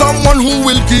 someone who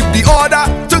will keep the order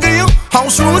to give you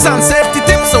house rules and safety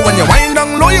tips. So when you wind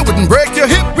down low, you wouldn't break your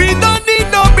hip. We don't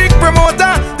need no big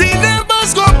promoter. The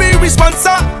neighbors go be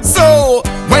responsible. So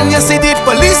when you see the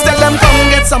police, tell them come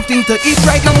get something to eat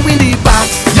right now in the back.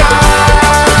 Yeah,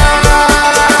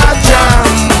 jam.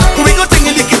 We go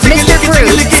tingy-licky, tingy-licky,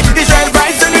 tingy-licky. Israel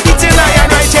vibes and we beat your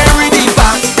lion right here in the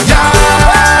back. Yeah,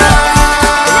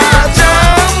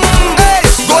 jam. Hey,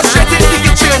 go straight in the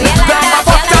kitchen, grab my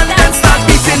pot and then start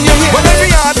beating your head. Well, every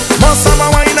yard must have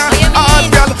a whiner, hard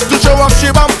girl to show off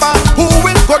she bumper. Who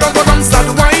will go down,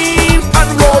 start wine and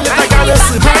roll it like a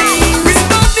lesson. We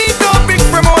don't need no big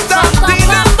promoter. The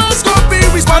numbers go be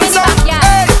responsible.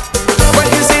 Hey, when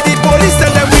you see the police,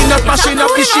 tell them we not mashing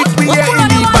up the shit. We are in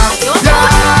the back. Yeah,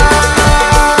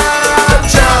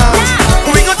 jam.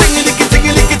 We go tingy-licky,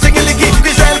 tingy-licky, tingy-licky.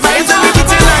 Israel vibes and we beat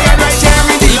the lion right here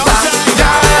in the back.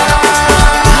 Yeah,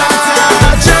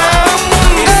 jam.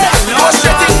 Hey, go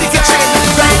straight in the kitchen,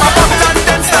 grab a pot and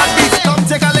then start beating. Come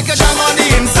take a lick of jam on the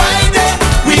inside.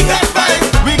 We got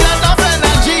vibes, we got enough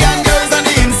energy and girls on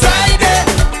the inside.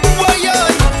 Boy, yo.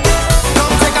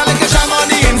 Come take a lick of jam on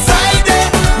the inside.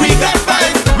 We got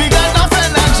vibes, we got enough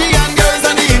energy and girls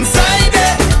on the inside.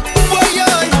 Boy, yo.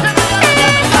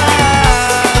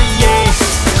 Yeah,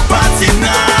 party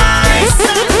nice.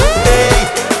 Hey,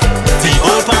 the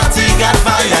whole party got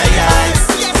fire, yes.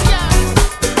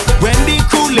 When the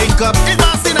crew link up, it's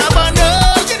us in a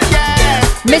bundle. Yeah.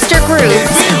 Mr. Groove.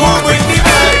 It's me who bring the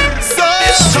vibe. So,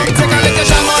 come take a lick of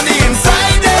jam on the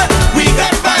inside. We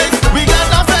got vibes, we got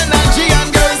enough energy and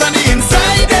girls on the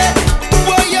inside.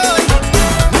 Boy, yo.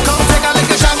 Come take a lick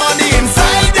of jam on the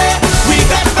inside. We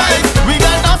got vibes, we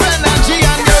got enough energy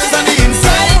and girls on the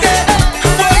inside.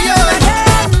 Boy, yo.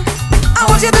 I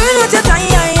want you doing with your time.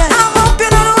 I'm up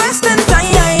in on the western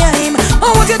time.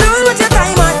 Oh, what you doing with your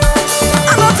time, man?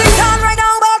 I'm not in town right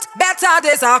now, but better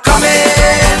days are coming,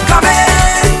 coming.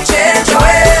 Change your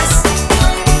ways.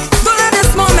 Don't let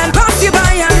this moment pass you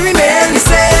by and remain the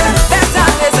same. Better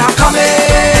days are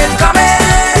coming,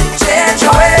 coming. Change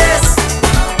your ways.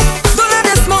 Don't let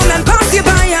this moment pass you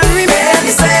by and remain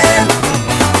the same.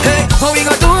 Hey, what we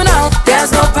gonna do now?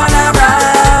 There's no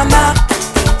panorama.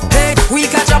 Hey, we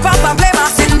can jump up and play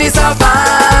mass in the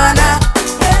savannah.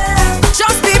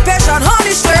 Just be patient, hold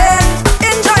it straight.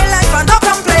 Enjoy life and don't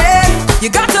complain. You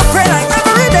got to pray like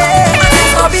every day. And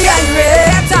things will be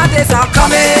irate. Better days are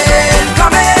coming,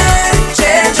 coming.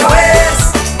 Change your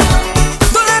ways.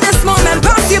 Don't let this moment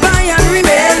pass you by and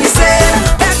remain the same.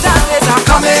 Better days are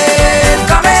coming,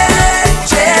 coming.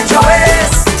 Change your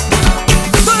ways.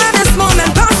 Don't let this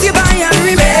moment pass you by and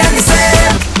remain the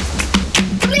same.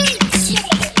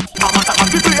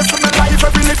 Happy place in my life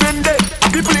every living day.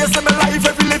 Happy place in my life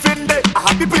every living day. A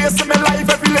happy place in my life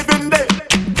every living day.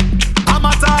 I'm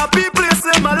at a happy place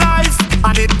in my life,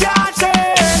 and it can't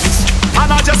change.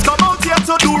 And I just come out here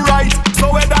to do right.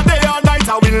 So whether day or night,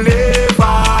 I will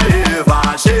never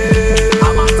ever change.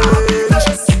 I'm at a happy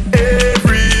place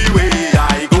everywhere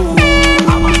I go.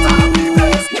 I'm at a happy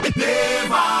place,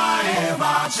 never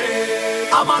ever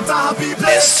change. I'm at a happy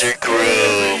place. Mr.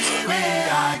 Groove. Everywhere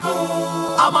I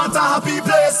go, I'm at a happy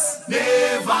place,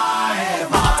 never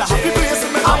ever change.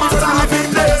 I'm at a happy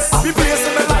place, happy place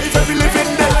in my life every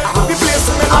living day. Happy place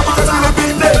in my life every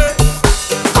living day.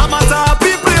 I'm at a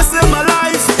happy place in my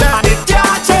life, and it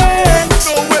can't change.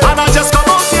 And I just come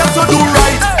out here to do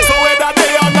right. So whether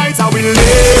day or night, I will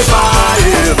never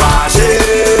ever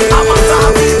change. I'm at a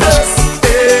happy place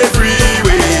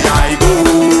everywhere I go.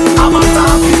 I'm at a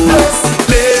happy place,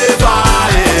 never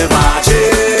ever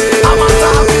change. I'm at a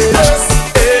happy place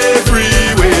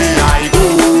everywhere I go.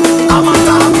 I'm at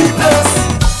a happy place.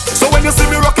 So when you see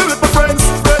me rocking with my friends,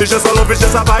 it's just a love, it's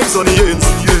just a vibes on the ends.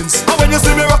 And when you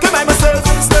see me rocking by myself,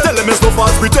 tell them it's no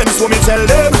false pretense, so me tell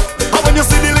them. And when you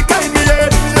see the liquor in me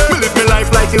head, me live my life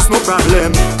like it's no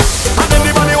problem. And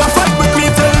anybody who fight with me,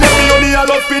 tell them me only alone.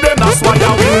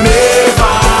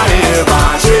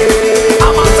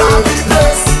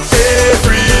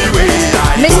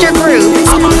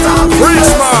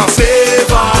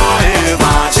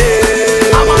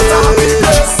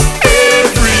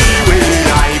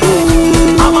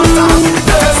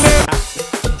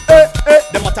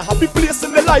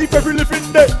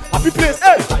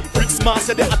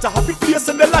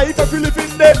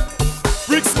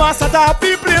 that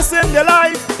happy place in their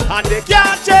life, and they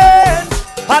can't change,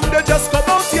 and they just come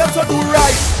out here to do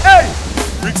right. Hey,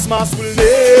 Brixmas will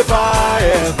never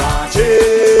ever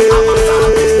change.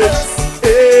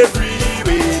 Every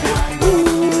way they go,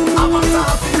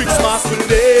 Brixmas will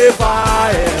never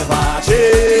ever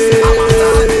change.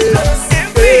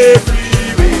 Every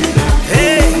way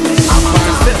they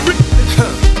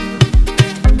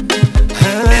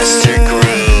Mr.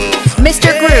 Groove.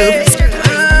 Mr. Groove.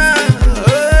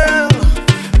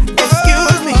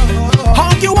 Excuse me, how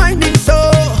you whining so?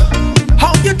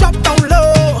 How you drop down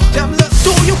low?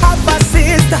 Do you have a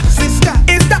sister?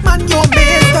 Is that man your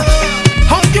mister?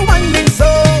 How you whining so?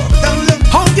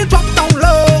 How you drop down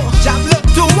low?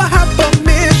 Do I have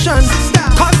permission?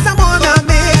 Cause I'm on a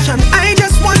mission. I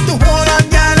just want to hold on,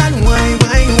 y'all, and wine.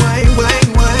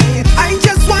 I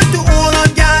just want to hold on,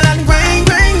 y'all, and grind.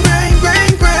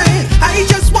 I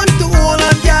just want to hold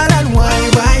on, y'all, and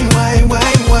wine.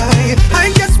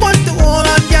 I just want to hold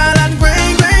on, y'all, and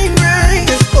grind.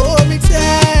 Just hold me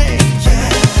tight.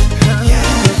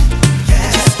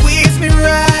 Just squeeze me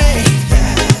right.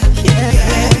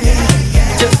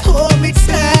 Just hold me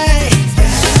tight.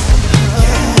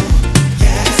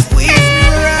 Just squeeze me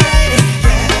right.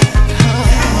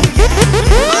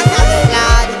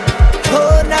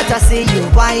 Oh, not to see you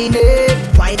whining,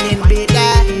 baby.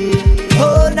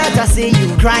 Oh, not to see you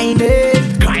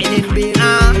grinding, baby.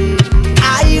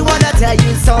 I wanna tell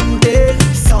you something,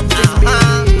 baby.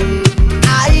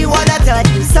 I wanna tell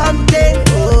you something,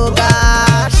 oh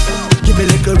gosh. Give me a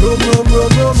little room.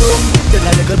 Then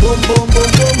a little boom.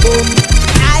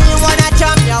 I wanna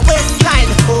jump your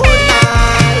waistline all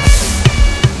night.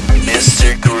 Mr.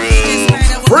 Groove.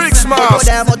 Brixmas.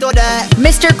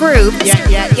 Mr. Groove.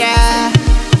 Yeah.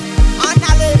 On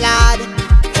a little lad.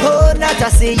 Oh, not to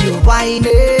see you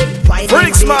whining,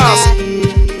 Brixmas.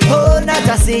 baby. Oh, not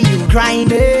to see you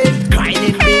grinding,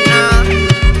 baby.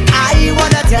 I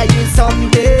wanna tell you something,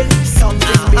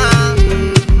 baby.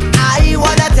 I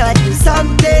wanna tell you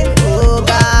something, oh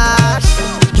gosh.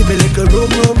 Give me a little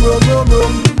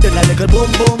room. Then a little boom.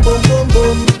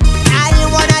 I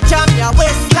wanna jump your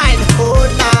waistline all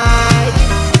night.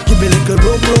 Give me a little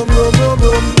room.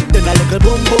 Then a little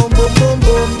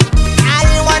boom. I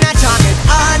wanna jump it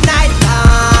all night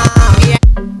long. Yeah.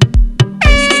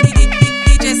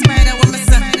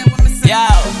 Yo,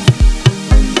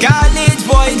 college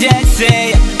boy just say,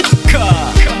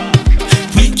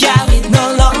 we can't wait no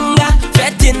longer.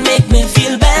 Fretting make me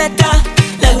feel better.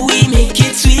 Now we make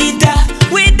it sweeter.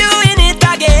 We doing it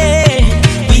again.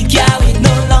 We can't wait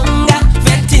no longer.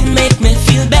 Fretting make me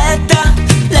feel better.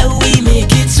 Now we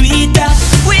make it sweeter.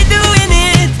 We doing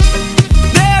it.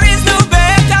 There is no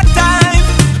better time.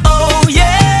 Oh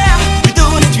yeah. We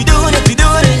doing it. We doing it. We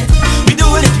doing it. We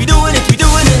doing it. We doing it. We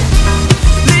doing it.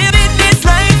 Living this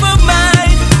life of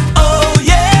mine. Oh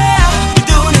yeah. We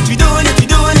doing it. We doing it. We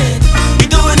doing it. We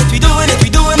doing it. We doing it. We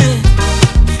doing it.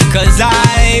 'Cause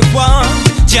I want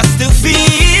just to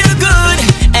feel good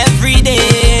every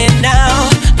day now.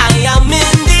 I am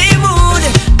in the mood,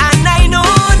 and I know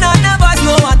none of us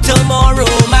know what tomorrow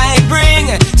might bring.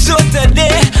 So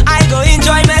today I go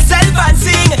enjoy myself and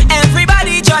sing.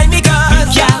 Everybody join me, 'cause we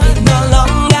can't wait no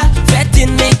longer.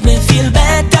 Fretting make me feel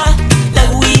better. Now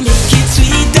we make it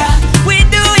sweeter. We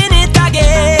doing it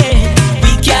again.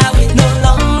 We can't wait no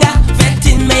longer.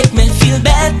 Fretting make me feel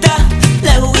better.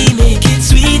 Now we make it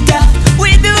sweeter. We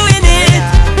doing it.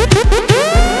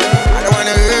 I don't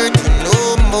wanna hurt you no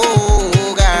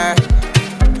more, girl.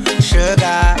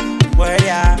 Sugar, where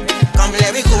ya? Come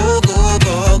let me go,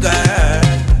 girl.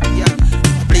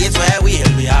 A place where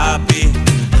we'll be happy.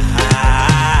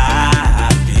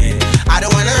 I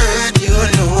don't wanna hurt you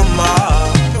no more.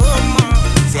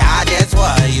 See, I just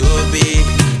want you be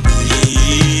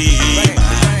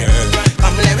my girl.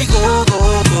 Come let me go,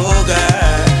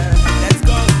 girl. Let's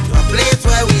go to a place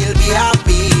where we'll be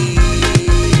happy.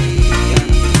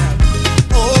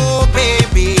 Oh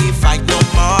baby, fight no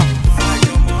more.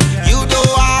 You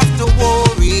don't have to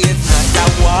worry, it's not a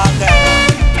walker.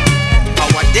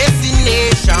 Our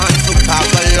destination to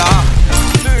Kabbalah.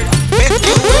 Make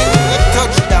you win, you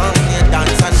touchdown, you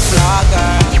dance and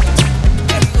flogger.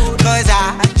 'Cause I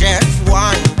just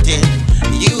wanted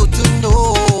you to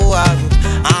know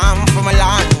I'm from a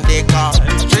land they call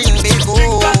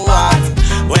Trinbago,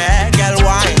 where girl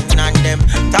wine and them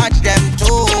touch them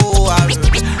too.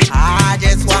 I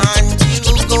just want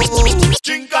you to go.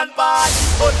 drink and buy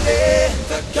only.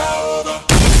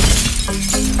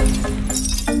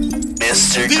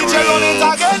 Mr. DJ run it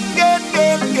Groove.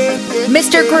 again.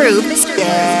 Mr. Groove.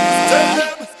 Yeah.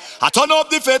 I turn up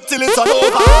the fed till it's all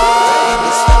over.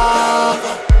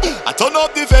 I turn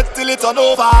up the vet till it turn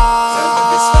over.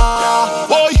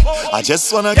 Boy, I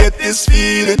just wanna get this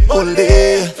feeling all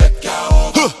day.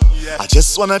 I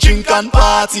just wanna drink and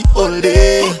party all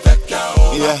day.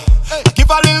 Yeah, I give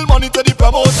a little money to the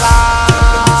promoter.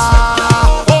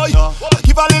 Boy, I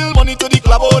give a little money to the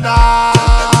club owner.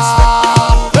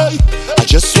 Hey, I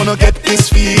just wanna get this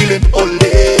feeling all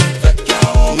day.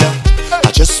 Yeah,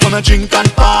 I just wanna drink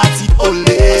and party all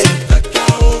day.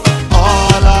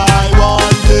 All I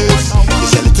want is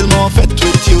a little more fat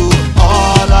with you.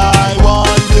 All I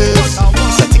want is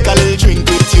a take a little drink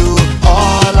with you.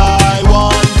 All I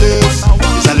want is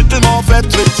a little more fat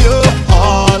with you.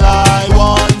 All I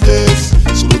want is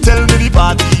so tell me the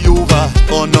party over.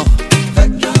 Oh no,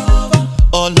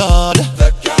 oh Lord,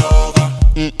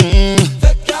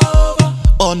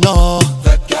 oh no,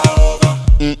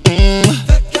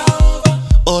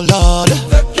 oh Lord,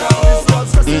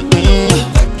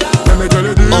 Let me tell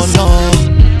you this. oh no.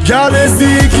 Girl, it's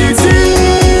the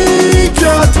kitty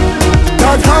cat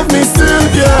that have me still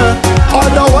here.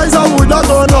 Otherwise I would have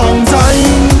gone long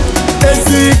time. It's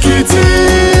the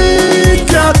kitty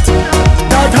cat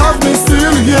that have me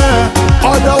still here.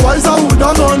 Otherwise I would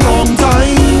have gone long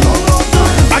time.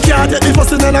 I can't take the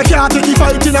fussing and I can't take the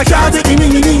fighting. I can't take the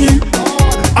ningy.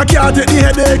 I can't take the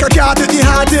headache, I can't take the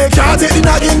heartache, can't take the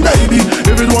nagging, baby.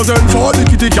 If it wasn't for the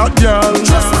kitty cat girl,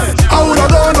 I would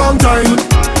have gone long time.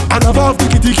 And above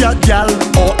the kitty cat gal,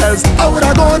 or else I would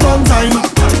have gone long time.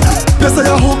 They say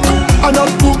I hook and not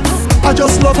hook. I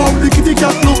just love how the kitty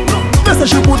cat look. They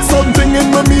say she put something in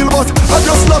my meal, but I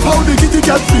just love how the kitty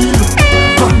cat feel.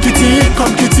 Come kitty,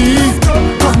 come kitty,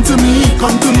 come to me,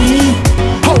 come to me.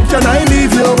 How can I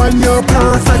leave you when you're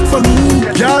perfect for me?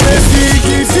 Girl, it's the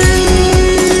kitty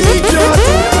cat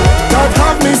that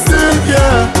have me still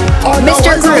here.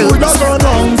 Mr. Otherwise I would Grooves. have gone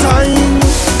long time.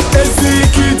 It's the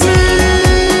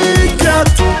kitty cat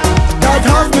that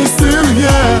have me still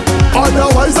here.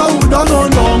 Otherwise I would have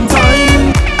gone long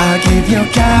time. I give you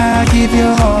car, give you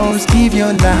house, give you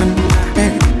land,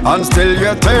 and still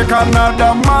you take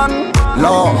another man.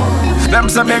 Lord, them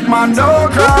say big man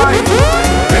don't cry,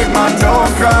 big man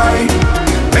don't cry,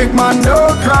 big man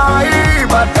don't cry.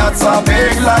 But that's a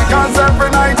big lie, 'cause every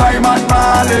night I'm at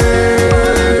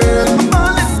Marlin.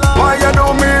 Why you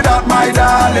do me that, my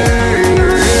darling?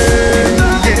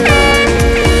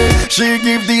 Yeah. She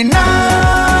give the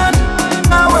nod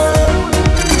away.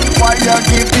 Why you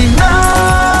give the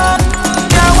nod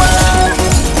away?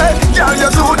 Hey, girl,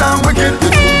 you're too damn wicked.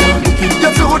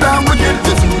 You're too damn wicked.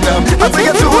 I think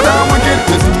you're too damn wicked.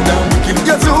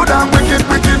 You're too damn wicked,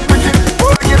 wicked, wicked.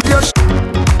 Give your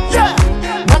Yeah,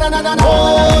 na.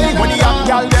 Boy, when the young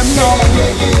gal them know,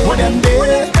 when them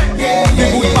there, the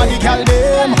good body gal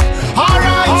them.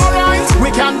 Alright, we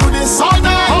can do this all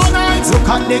night. Look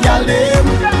at the gal them,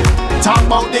 talk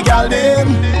about the gal them,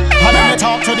 and then we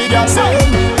talk to the gal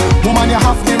them. Woman, you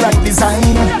have the right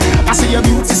design. I see your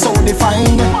beauty so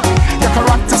defined, your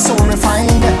character so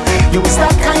refined. You is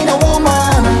that kind of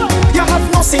woman. You have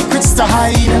no secrets to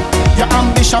hide. Your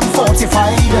ambition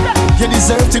fortified. You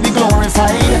deserve to be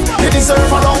glorified. You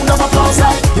deserve a round of applause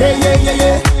like yeah, yeah, yeah,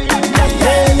 yeah.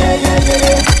 Yeah, yeah, yeah, yeah,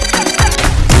 yeah.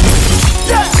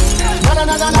 Yeah.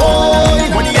 Na. Boy,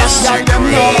 when the ass like them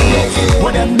know,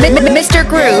 when them Mr.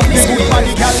 Grooves.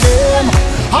 everybody can them.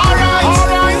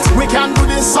 Alright, we can do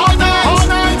this all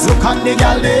night. Look at the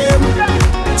gal them,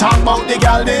 talk about the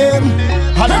gal them,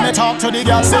 and then we talk to the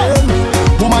gal them.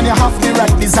 Woman, you have the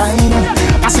right design.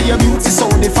 I see your beauty so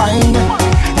defined,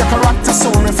 your character so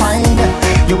refined.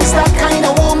 You is that kind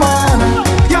of woman.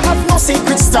 You have no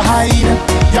secrets to hide.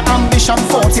 Your ambition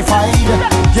fortified.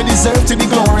 You deserve to be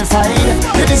glorified.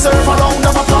 You deserve a round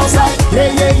of applause like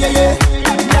yeah, yeah, yeah, yeah.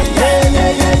 Yeah,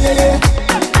 yeah, yeah, yeah, yeah.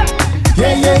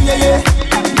 Yeah, yeah, yeah, yeah.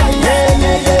 Yeah,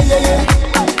 yeah, yeah, yeah, yeah.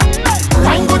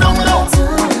 Time go down low,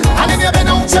 and if you bend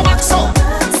out your back so,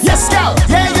 yes, girl.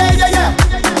 Yeah, yeah, yeah, yeah.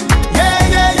 Yeah,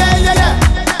 yeah, yeah, yeah, yeah.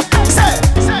 Say,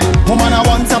 woman, I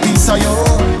want a piece of you.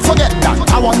 Forget that,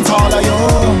 I want all of you.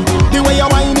 The way you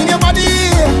whine in your body,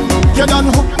 you done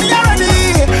hook me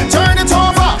already. Turn it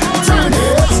over, turn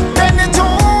it, bend it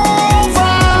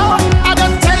over. I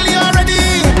done tell you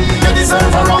already. You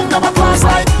deserve a round of applause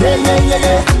like yeah, yeah, yeah,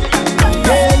 yeah.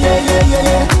 Yeah, yeah, yeah, yeah,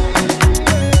 yeah.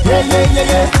 Yeah,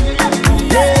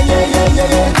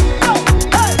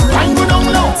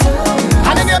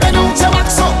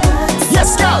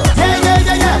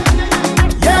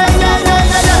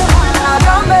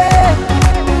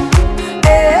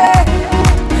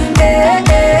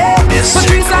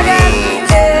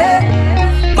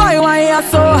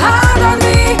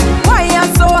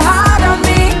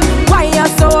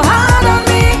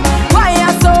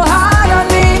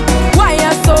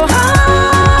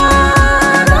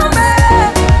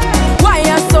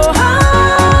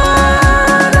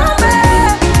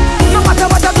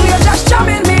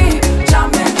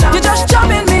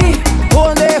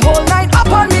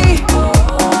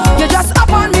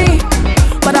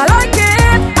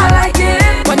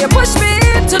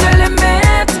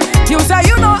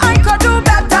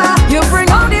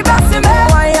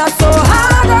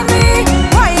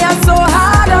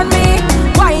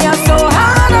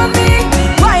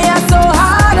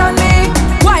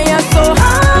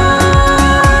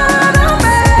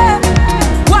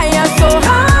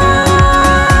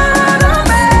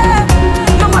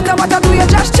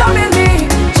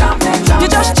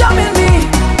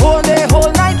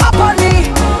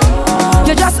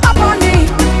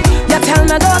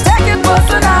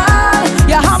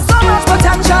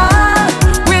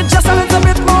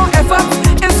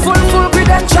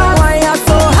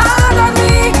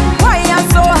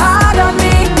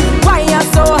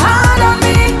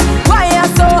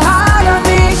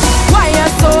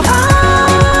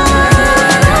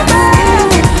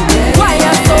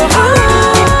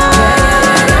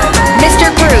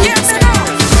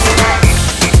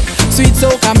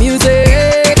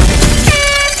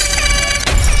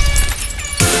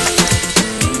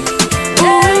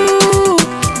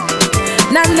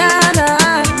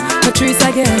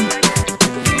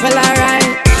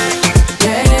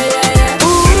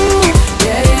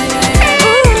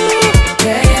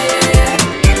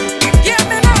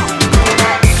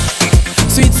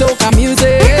 soca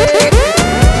music.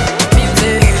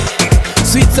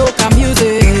 Sweet soca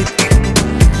music.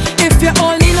 If you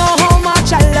only know how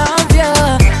much I love you.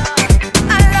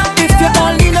 If you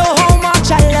only know how much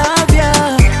I love you.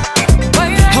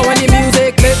 How when the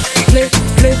music play, play,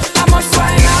 play, I must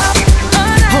wind up.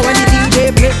 How when the DJ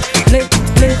play, play,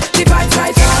 play, the vibes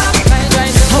right up.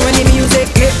 How when the music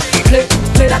play, play,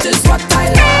 play, that is what I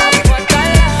love.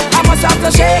 I must have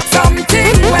to shake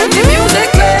something when the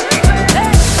music play.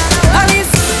 And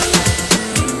it's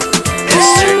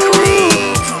Mr. Groove.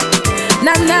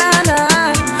 na na na,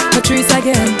 Patrice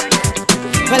again.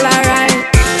 Well, alright.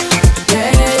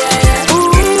 Yeah, yeah, yeah, yeah.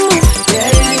 Ooh, yeah,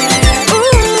 yeah, yeah, yeah.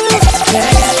 Ooh, yeah,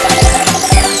 yeah, yeah,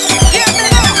 yeah.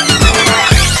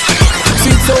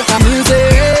 Sweet soca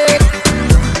music,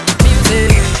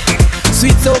 music.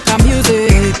 Sweet soca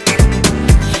music.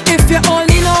 If you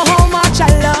only know how much I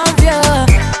love you.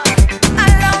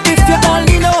 If you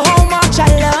only know how much I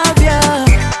love you.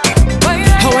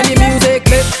 How when the music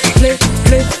play, play,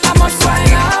 play, I must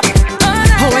wind up.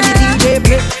 How when the DJ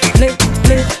play, play,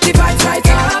 play, the vibes right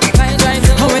up.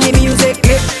 How when the music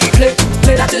play, play,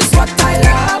 play, that is what I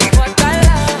love.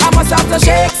 I must have to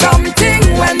shake something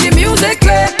when the music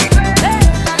play.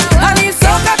 I need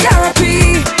soca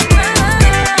therapy.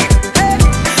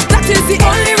 That is the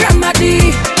only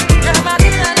remedy.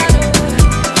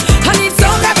 I need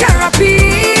soca therapy.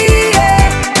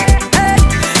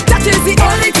 That is the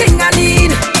only thing I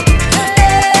need.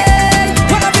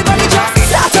 Well, everybody just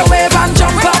start a wave and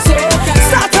jump up.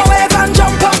 Start a wave and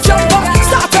jump up, jump up.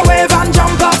 Start a wave and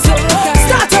jump up.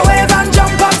 Start a wave and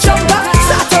jump up, jump up.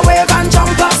 Start a wave and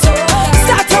jump up.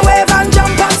 Start a wave and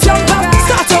jump up, jump up.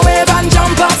 Start a wave and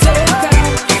jump up.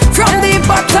 From the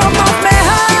bottom of my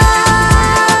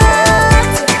heart,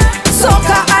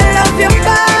 soca, I love you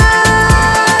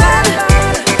bad.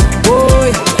 Boy,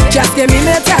 just give me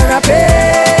my therapy.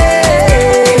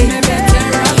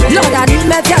 Lord, I need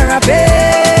my therapy.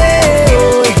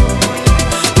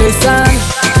 Listen,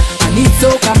 I need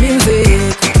soca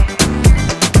music.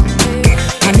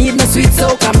 I need my sweet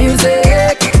soca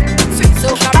music.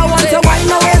 I want to wind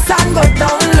my waist and go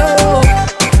down low.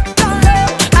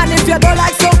 And if you don't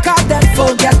like soca, then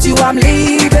forget you, I'm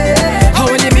leaving. How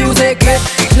when the music play,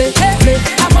 play, play,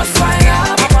 I must wind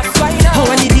up. How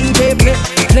when the DJ play,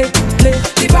 play, play,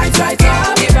 the vibes right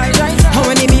up. How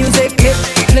when the music play,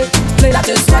 play, play, that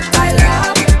is what I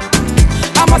love.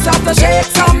 I must have to shake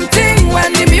something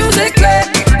when the music play.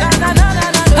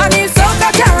 I need soca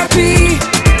therapy.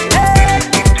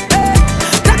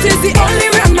 That is the only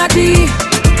remedy.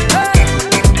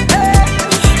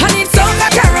 I need soca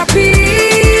therapy.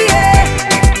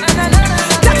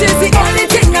 That is the only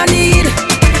thing I need.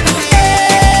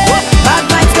 Bad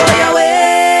vibes go your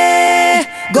way,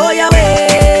 go your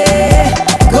way,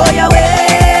 go your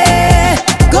way,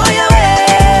 go your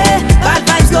way. Bad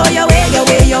vibes go your way, your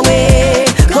way, your way.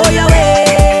 Go your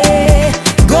way,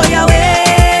 go your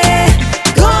way,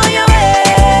 go your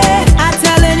way. I'm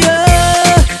telling you,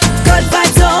 good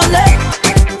vibes only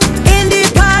in the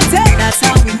party. That's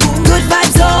how we move. Good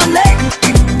vibes only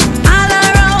all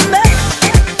around me.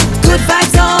 Good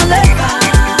vibes only.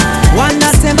 One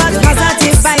nothing but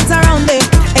positive vibes around me.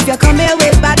 If you come here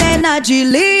with bad energy,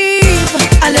 leave.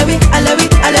 I love it, I love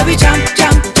it, I love it. Jump,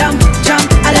 jump, jump, jump.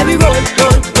 I love it, roll,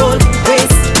 roll, roll,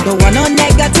 waist. Don't want no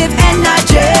negative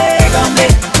energy around me.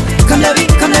 Come love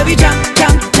it, jump,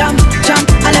 jump, jump, jump.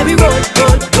 I love it, roll,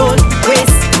 roll, roll,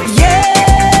 waist.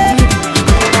 Yeah.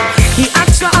 He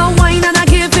asked for a wine and I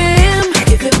give him. I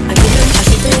give him, I give him, I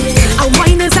give him. A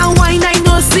wine is a wine, I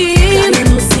no see. I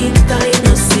no see, I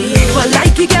no see. But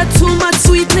like he get too much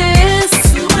sweetness.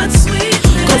 Too much sweetness.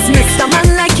 Cause Mr.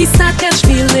 Man like he start catch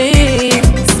feelings.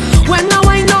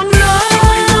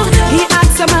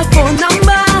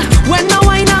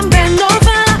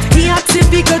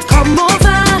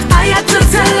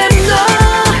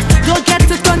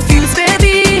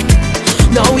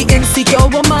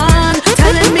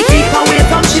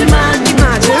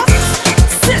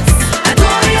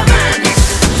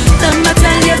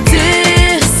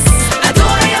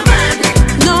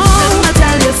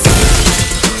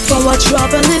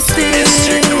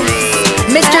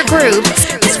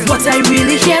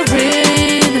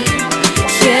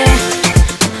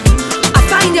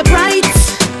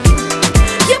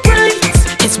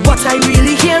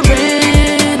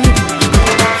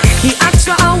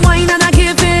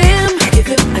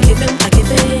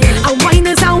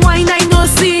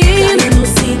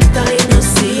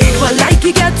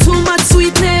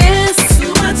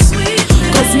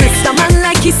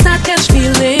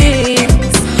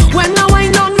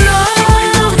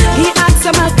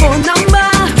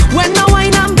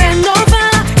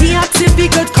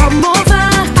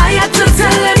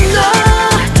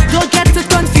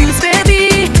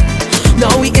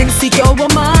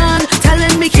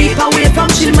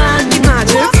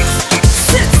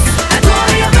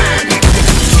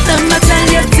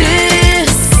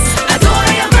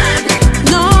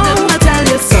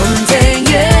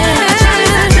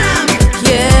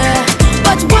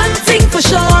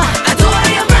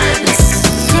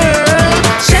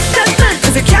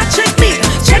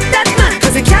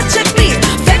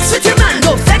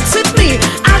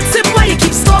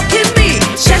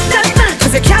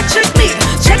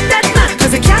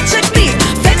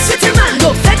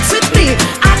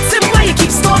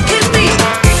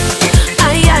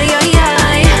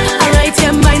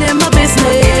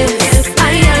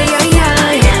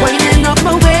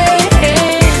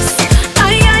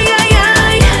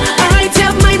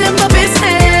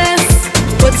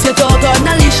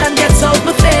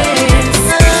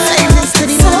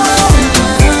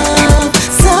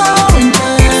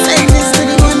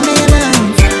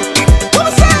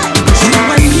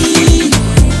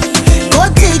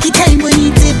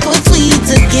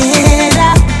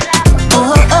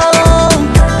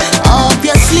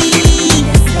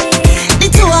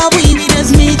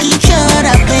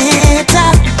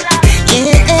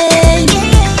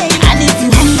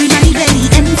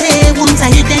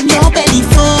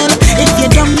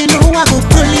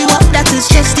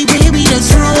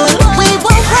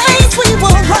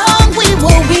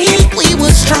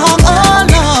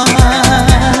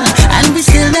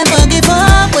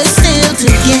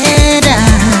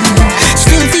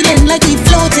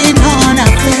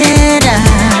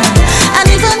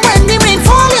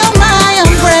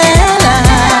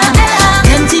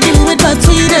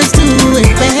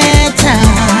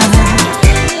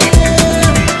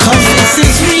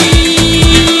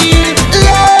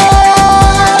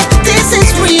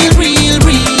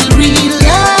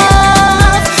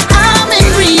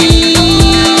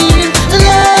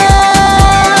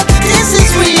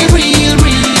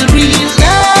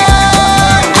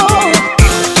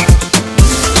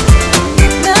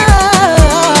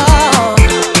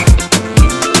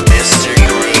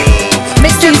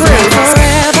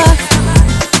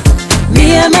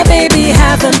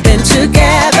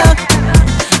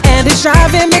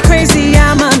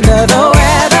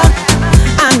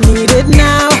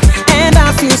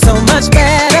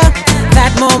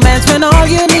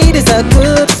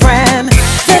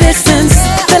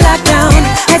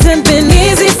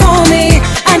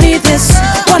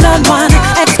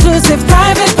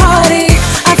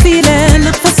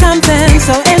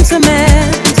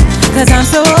 argument, 'cause I'm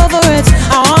so over it.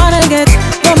 I wanna get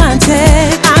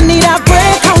romantic. I need a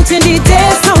break, counting the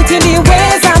days, counting the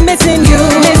ways I'm missing you.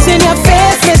 Missing your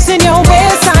face, missing your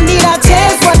waist. I need a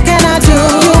taste, what can I do?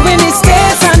 You in the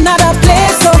States, another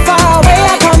place so far away.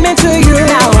 I come into you.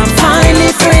 Now I'm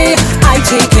finally free. I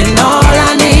taking all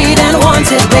I need and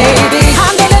want it, baby.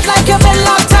 Handle it like you've been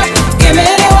locked up. Give me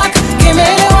the walk, give me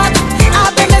the walk.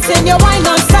 I've been missing your wine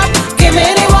non-stop. Give me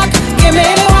the walk, give me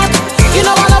the walk. You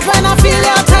know I love when I feel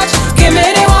your touch. Give me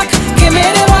the walk, give me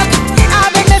the walk.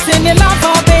 I've been missing your love,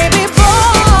 oh baby,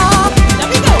 boom. Let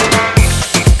me go.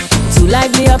 To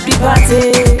lively up the party.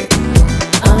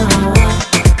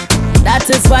 That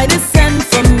is why they send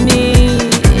for me,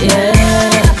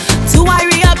 yeah. To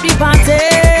hurry up the party.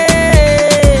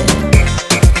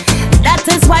 That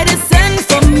is why they send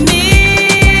for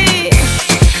me.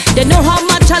 They know how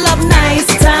much I love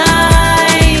nice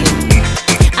time,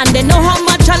 and they know how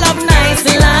much I love nice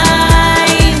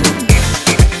line.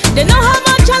 They know how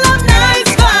much I love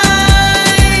nice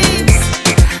vibes.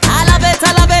 I love it,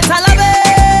 I love it, I love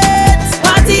it.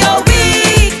 Party all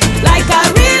week like a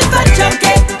real fat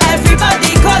junkie.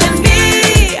 Everybody calling me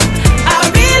a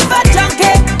real fat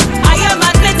junkie. I am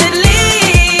admittedly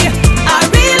a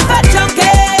real fat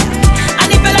junkie. And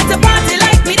if you like to party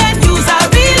like me, then use a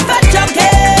real fat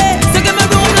junkie. So give me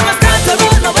room, let me start to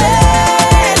roll my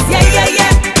waist. Yeah, yeah,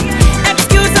 yeah.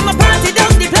 Excuse me, my party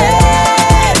down the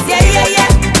place. Yeah, yeah, yeah.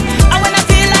 And when I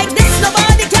feel like this,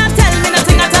 nobody can tell me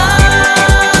nothing at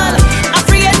all. I'm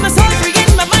free in my soul, free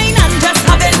in my mind, and just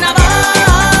having a ball.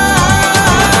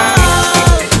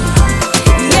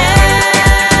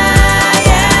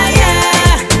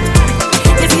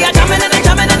 You see, I'm jamming and I'm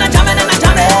jamming and I'm jamming and I'm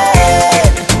jamming.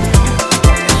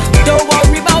 Don't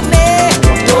worry about me,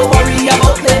 don't worry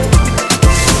about me.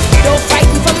 Don't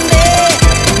frighten for me.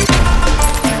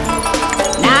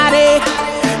 Naughty.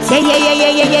 Yeah, yeah, yeah,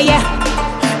 yeah, yeah, yeah, yeah.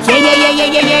 Yeah, yeah, yeah, yeah,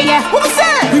 yeah, yeah, yeah. What was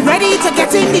that? We ready to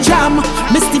get in the jam.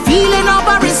 Miss the feeling of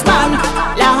a wristband.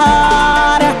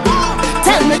 Lord,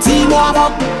 tell me team warm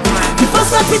up. The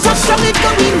first that we touch down, it go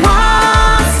be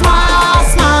mass,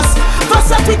 mass, mass. First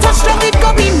that we touch down, it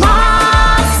go be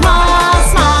mass, mass,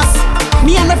 mass.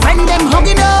 Me and my friend them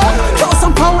hugging up. Throw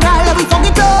some powder, let we fuck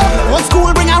it up. Old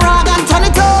school, bring a rag and turn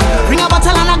it up. Bring a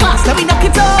bottle and a glass, let we knock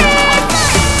it up.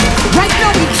 Right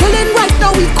now we chillin', right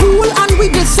now we cool, and we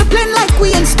discipline like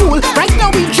we in school. Right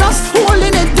now we just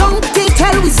holding it down. They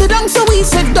tell we sit down, so we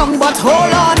sit down. But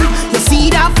hold on, you see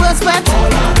that first bet?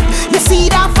 You see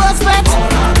that first bet?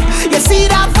 You see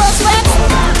that first bet?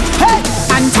 Hey,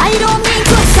 and I don't mean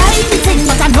to excite the thing,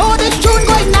 but I know this tune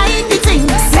go ignite the thing.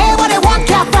 Say what they want,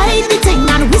 can't fight the thing,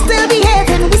 and we still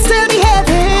behaving, we still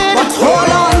behaving. But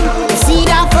hold on, you see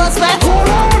that first bet?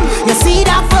 You see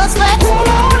that first bet?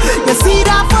 You see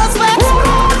that first bet?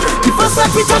 The first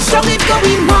that we touch down, it go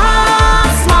be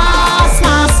mass, mass,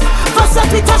 mass. First that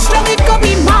we touch down, it go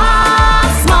be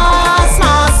mass, mass,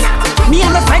 mass. Me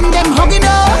and my friend them hugging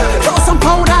up. Throw some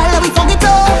powder, let we fuck it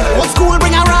up. Old school,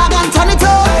 bring a rag and turn it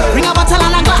up. Bring a bottle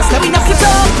and a glass, let we knock it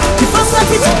up. The first that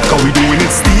we touch. Cause we doing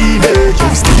it steamy, you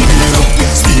steamy, you know.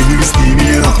 Steamy, we steamy,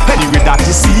 you know. Anyway that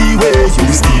you see where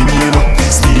you steamy, you know.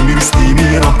 Steamy, we steamy,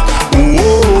 you know.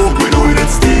 Oh, we doing it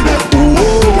steamy.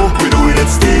 Oh, we doing it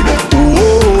steamy.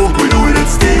 Oh, we doing it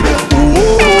steamy.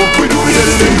 Oh, we doing it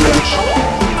steamy.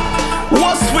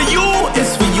 What's for you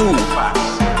is for you.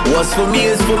 What's for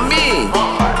me is for me.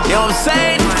 You know what I'm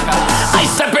saying? I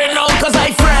step in now cause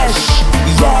I fresh.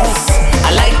 Yes,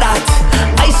 I like that.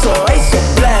 I so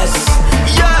blessed.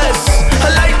 Yes, I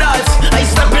like that. I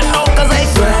step in now cause I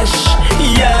fresh.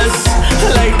 Yes, I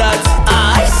like that.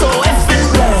 I so effing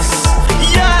blessed.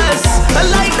 Yes, I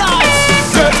like that.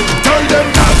 Tell them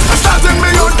that I'm starting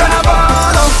me own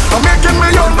carnival. I'm making me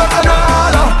own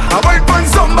bacchanal. I wait for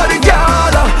somebody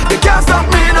gala. They can't stop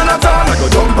me none at all. I go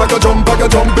jump, I go jump, I go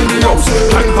jump in the house.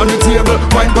 Hand on the table,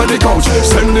 wine on the couch.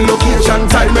 Send the location,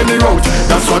 time and the route.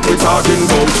 That's what we're talking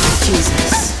about.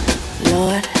 Jesus,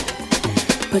 Lord,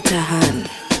 put a hand.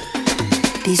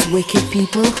 These wicked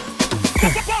people.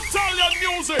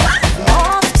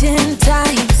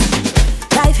 Oftentimes,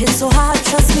 life hits so hard,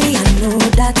 trust me, I know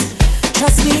that.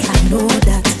 Trust me, I know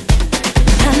that.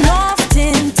 And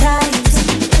oftentimes,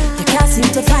 you can't seem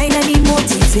to find any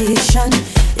motivation.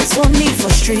 It's only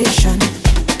frustration.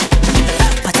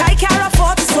 But I can't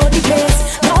afford to slow the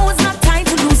pace. No, it's not time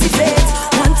to lose the faith.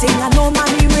 One thing I know,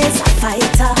 mommy race a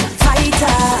fighter,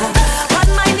 fighter. But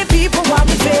mind the people want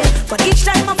me fail. But each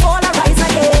time I fall, I rise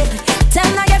again. Tell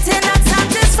me getting that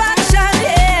satisfaction,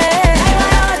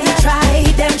 yeah. They try,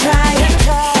 them try.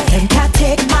 Them can't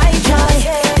take my joy.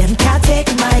 Them can't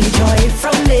take my joy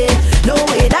from me. No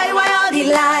way, that why all the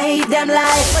lie, them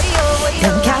lie.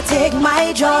 Them can't take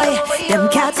my joy. Them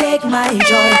can't take my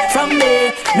joy from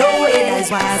me. No way, that's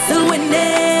why I still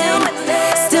winning.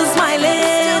 Still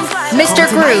smiling. Mr.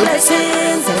 Counting my Groove.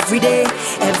 blessings every day,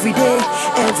 every day,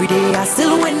 every day. I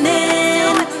still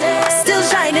winning. Still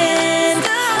shining.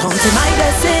 Counting my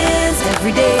blessings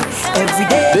every day, every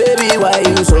day. Baby, why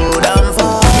you so damn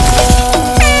far?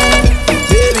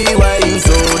 Baby, why you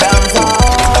so damn far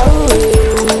away?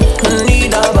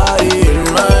 Need a body in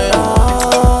my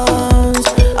arms.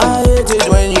 I hate it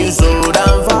when you so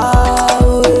damn far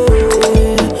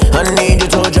away. I need you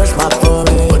to just pop for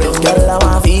me. Girl, I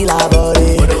wanna feel our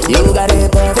body. You got the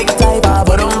perfect type of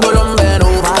ba-dum, bend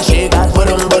over, shake that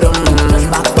ba-dum. Just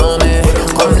pop for me.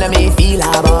 Come let me feel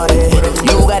our body.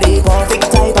 You got the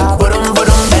perfect type of ba-dum,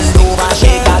 bend over,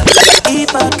 shake that.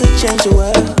 If I could change the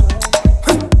world,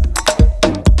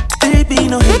 baby,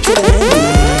 no hatred and envy.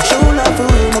 Show love for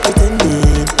real, no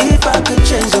pretending. If I could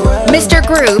change the world, Mr.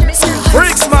 Groove.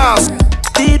 Freaks Mask.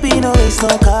 Baby, no it's no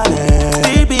color.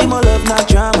 Baby, more love, not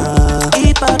drama.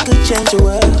 If I could change the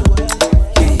world,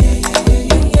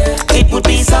 it would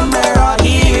be somewhere out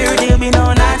here. There'll be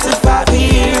no 9 to 5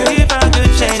 here. If I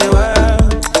could change the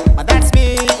world, But that's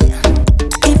me.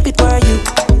 if it were you,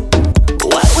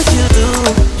 what would you do?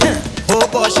 Oh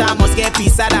gosh, I must get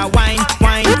piece of that wine.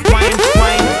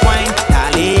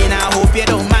 Darling, I hope you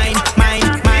don't mind.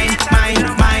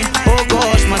 Oh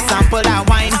gosh, must sample that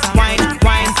wine.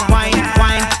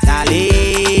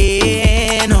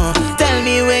 Darling, tell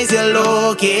me where's your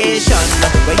location?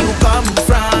 Where you come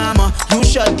from? You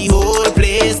shut the whole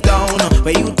place down.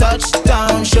 Where you touch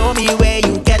down? Show me where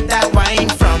you get that wine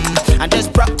from. And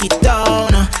just broke it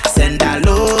down. Send that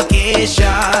location.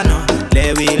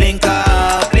 Let we link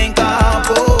up.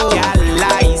 Oh, yeah,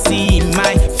 I see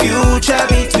my future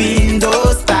between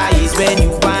those thighs. When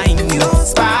you wine, you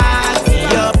spark me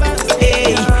up.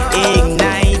 Hey,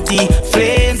 ignite the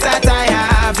flames that I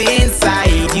have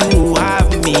inside. You have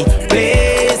me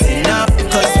blazing up.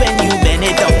 Cause when you bend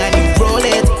it down and you roll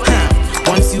it,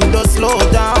 once you don't slow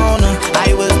down,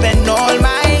 I will spend all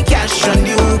my cash on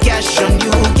you,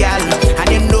 gal. And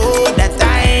you know that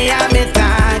I am a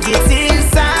target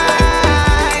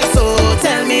inside. So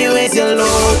tell me where's your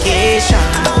location?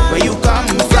 Where you come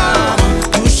from?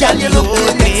 You shall the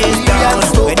whole place down.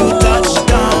 When you touch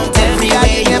down, tell me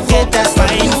where you get that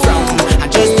fine from. I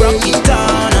just broke it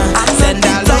down. Send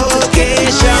that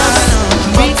location.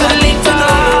 We could link to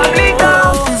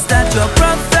know. Is that your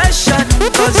profession?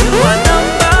 Cause you are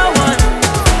number one.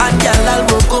 And girl, I'll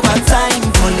work overtime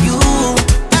for you.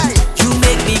 You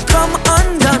make me come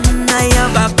undone. I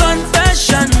have a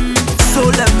confession, so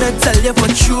let me tell you for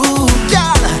true.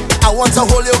 Girl, I want to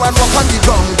hold you and walk on the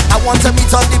ground. I want to meet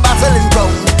on the battling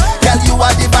ground. Girl, you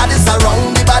are the baddest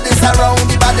around.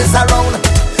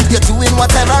 You're doing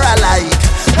whatever I like,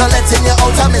 not letting you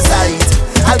out of my sight.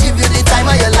 I'll give you the time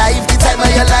of your life, the time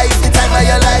of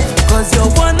your life. Cause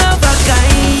you're one of a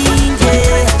kind,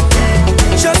 yeah.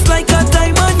 Just like a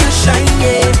diamond you shine,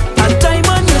 yeah. A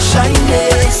diamond you shine,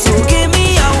 yeah. So give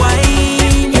me a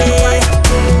wine, yeah.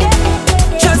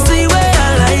 Just the way I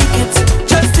like it,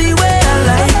 just the way I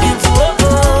like it. Oh,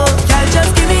 oh. Girl,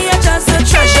 just give me a chance to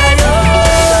treasure you.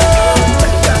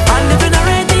 And if you're not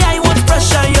ready, I won't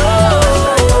pressure you.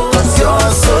 Cause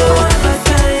you're so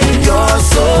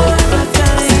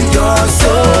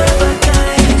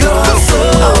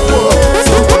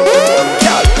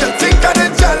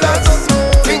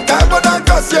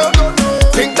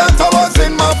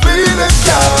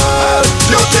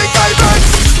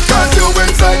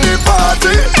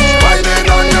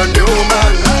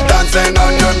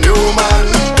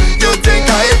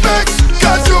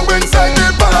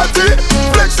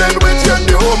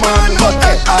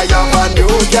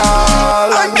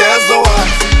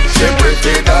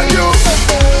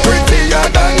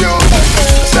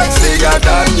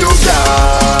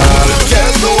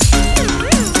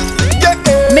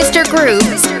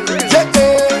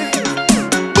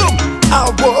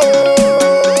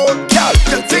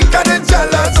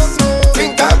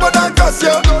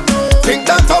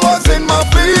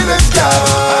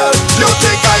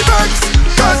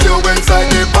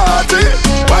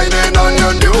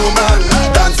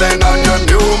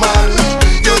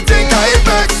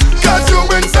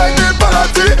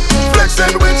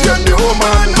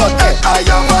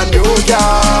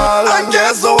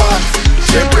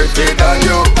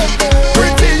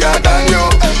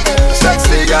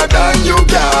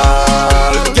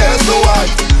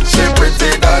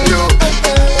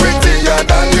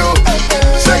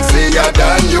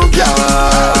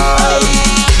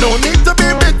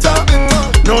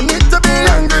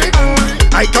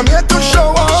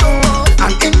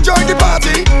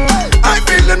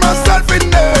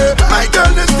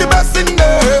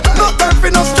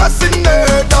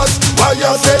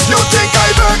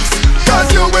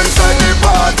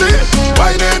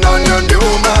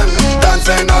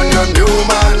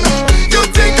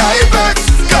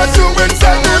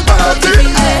inside the party,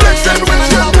 flexing with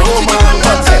your new man.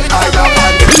 But say I am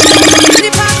on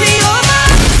the party over,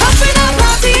 up in a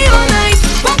party all night,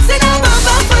 boxing a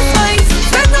bamba for fight.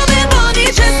 Spend all my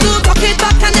money just to rock it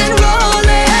back and then roll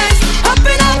it. Up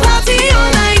in a party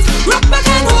all night, rock back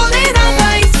and hold it and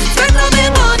fight. Spend all my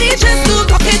money just to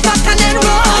rock it back and then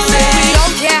roll it. We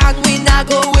don't care and we not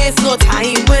go waste no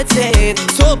time with it.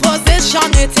 So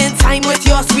position it in time with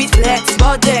your sweet flex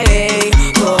body.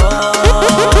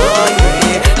 Oh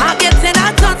yeah, I'm getting a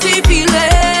touchy feeling,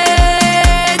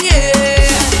 yeah.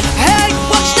 Hey,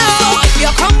 watch now, if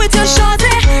you come with your shorty,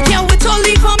 yeah, we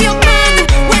totally from your man.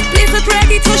 When place is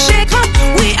ready to shake up,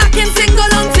 we acting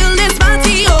single until this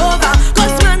party over.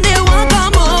 Cause man, they won't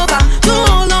come over to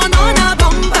hold on a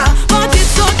bumper. But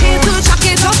it's okay to chuck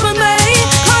it up for me.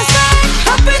 Cause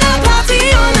I up in a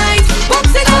party all night,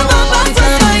 boxing a bumper for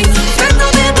fight. Spend all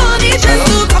my money just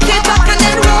to rock it back and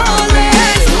then roll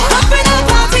it. Up in a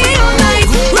party all night,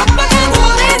 rock back and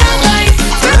hold it and fight.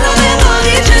 Spend all my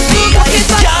money just to rock it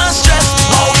back. Can't stress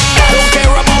out, I don't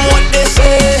care about what they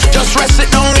say. Just rest it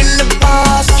down in the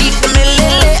past, keep the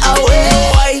millilly away.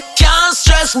 I can't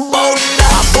stress about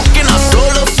that. I'm booking a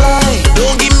solo flight,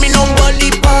 don't give me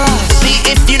nobody pass. See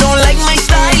if you don't like my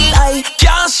style, I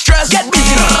can't stress. Get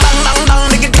busy, dang dang dang,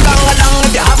 nigga dang dang.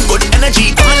 If you have good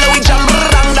energy, come and let we jam.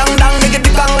 Dang dang dang, nigga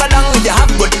dang dang. If you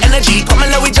have good energy, come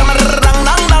and let we jam. Dang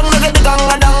dang dang, nigga dang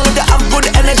dang. If you have good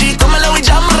energy, come and let we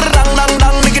jam. Dang dang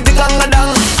dang, nigga dang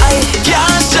dang. I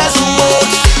can't stress about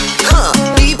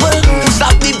people.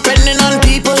 Stop depending on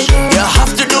people. You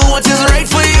have to do what is right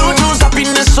for you. Choose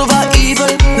happiness over evil.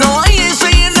 No, I ain't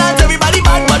saying that everybody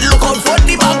bad, but look out for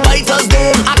the backbiters.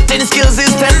 Them acting skills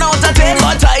is 10 out of 10,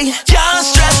 but I can't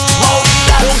stress about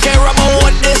that. Don't care about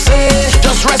what they say.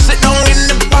 Just rest it down in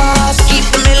the past, keep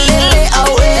the millilly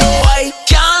away. I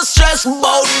can't stress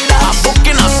about that. I'm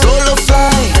booking a solo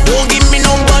flight, don't give me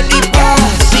nobody pass.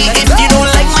 See if you don't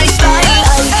like my style,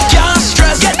 I can't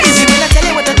stress. Get busy. When I tell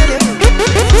you what I tell you,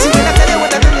 see when I tell you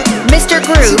what I tell you, Mr.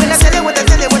 Groove. when I tell you what I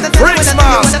tell you, what I tell you, what I tell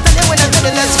you, what I tell you, what I tell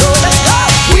you, let's go, let's go.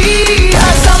 We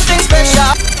have something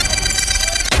special.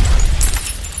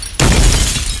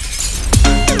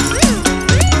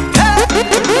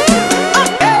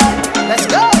 Let's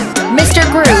go. Mr.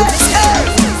 Groove.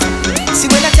 See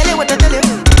when I tell you what I tell you,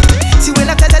 see when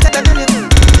I tell you what I tell you,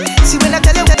 see when I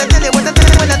tell you what I tell you, what I tell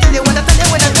you, what I tell you, what I tell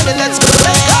you, what I tell you, let's go,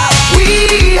 let's go.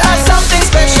 We have something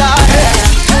special,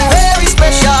 very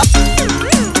special.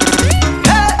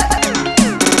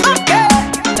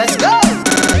 Let's go.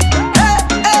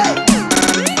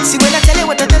 See when I tell you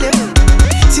what I tell you,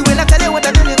 see when I tell you what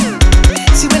I tell you,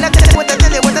 see when I tell you what I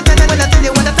tell you, what I tell you, what I tell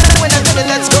you, what I tell you, what I tell you,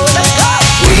 let's go, let's go.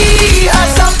 We have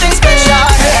something special,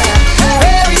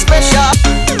 very special.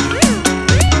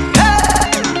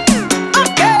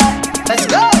 Let's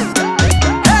go.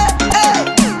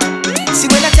 See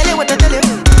when I tell you what I tell you,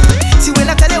 see when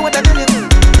I tell you what I tell you,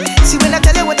 see when I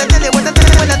tell you what I tell you, what I tell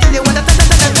you, what I tell you, what I tell you,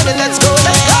 what I tell you, let's go,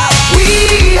 let's go.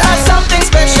 We have something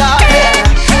special,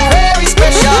 very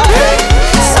special,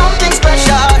 something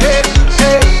special.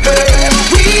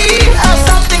 We have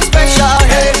something special,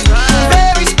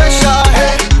 very special,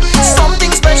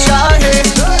 something special.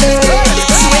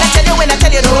 See when I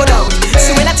tell you no doubt.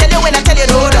 See when I tell you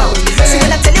no doubt. See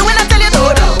when I tell you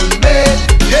no doubt.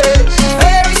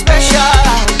 Very special,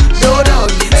 no doubt.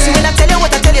 See when I tell you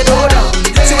what I tell you no doubt.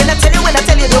 See when I tell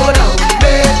you no doubt.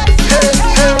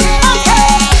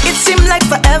 It seemed like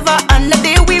forever and a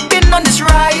day we've been on this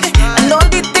ride, and all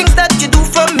the things that you do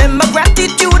for me, my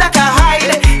gratitude I can't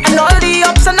hide, and all the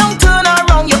ups and downs turn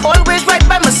around, you're always right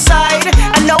by my side.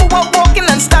 And now I'm walking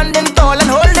and standing tall and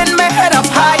holding my head up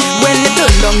high. When you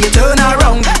turn down, you turn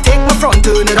around. Take my front,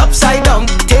 turn it upside down.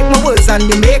 Take my words and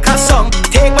you make a song.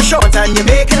 Take my short and you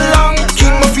make it long.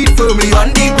 Keep my feet firmly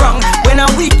on the ground. When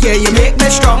I'm weak, yeah, you make me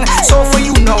strong. So for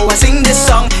you now, I sing this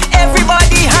song.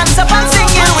 Everybody hands up and sing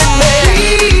it with me.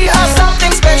 We have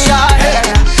something special,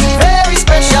 very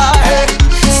special,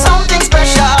 something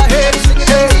special.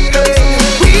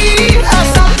 We have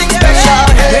something special,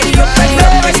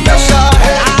 very special,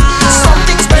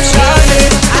 something special.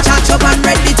 I touch up and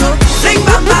ready to fling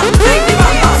bam bam, fling the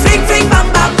bam bam, fling fling bam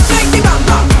bam, fling the bam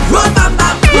bam, roll bam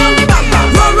bam, roll the bam bam,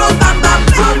 roll roll bam bam.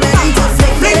 I'm ready to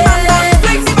fling fling bam bam,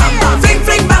 fling the bam bam, fling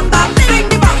fling bam bam, fling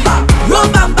the bam bam, roll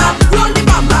bam bam, roll the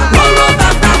bam bam, roll roll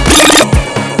bam bam.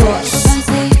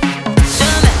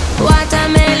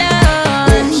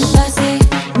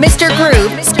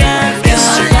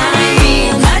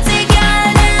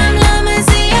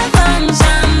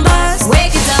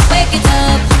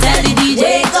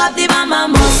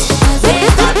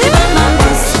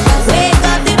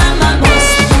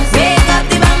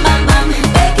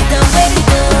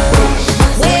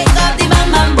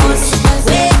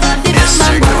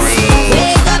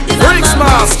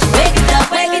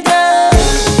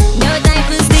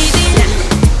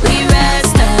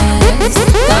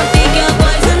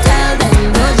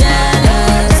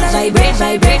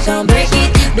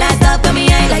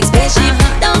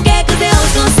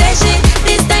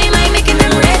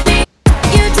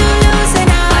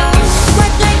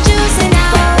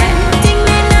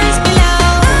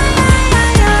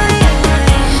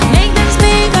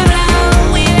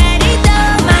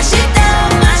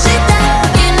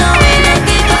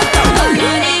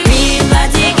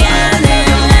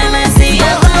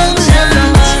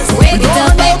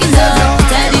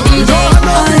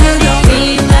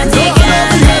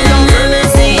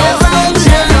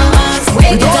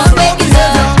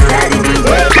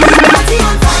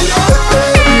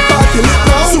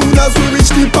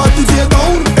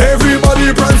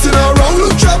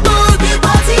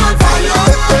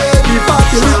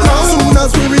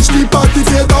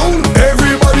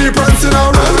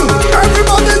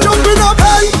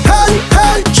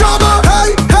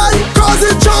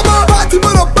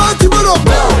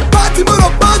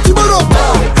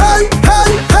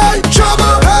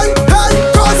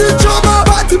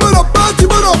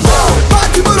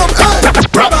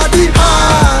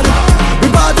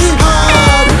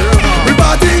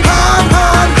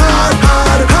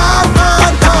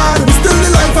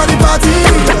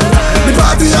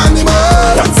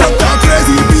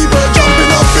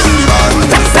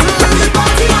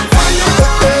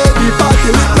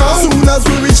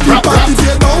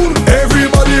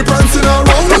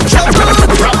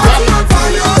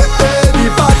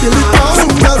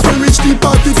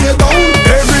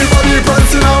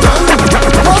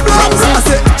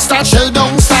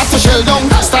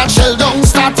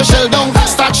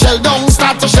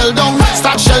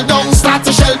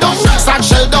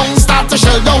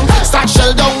 shell down, start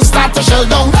shell down, start to shell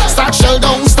down, start shell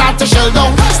down, start to shell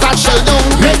down, start shell down.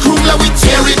 Make room, let we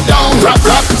tear it down, rap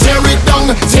rap, tear it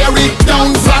down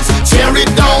flat, tear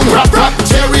it down, rap rap,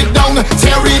 tear it down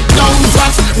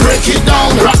flat, break it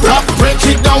down, rap rap, break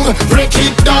it down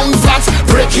flat,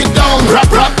 break it down,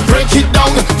 rap rap, break it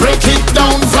down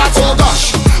flat.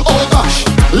 Oh gosh,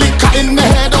 liquor in my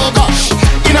head, oh gosh,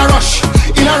 in a rush,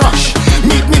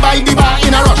 meet me by the bar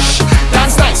in a rush.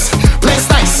 Dance nice, place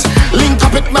nice, link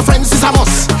up with my friends is a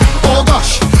must. Oh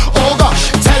gosh,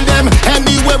 tell them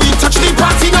anywhere we touch the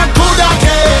party not good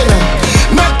again,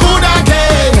 not good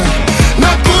again,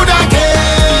 not good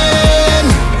again.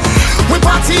 We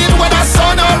partying when the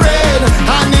sun or rain,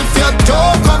 and if you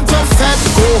don't come to fed,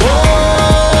 go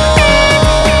home.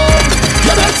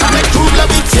 You better make cool, let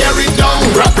me tear it down,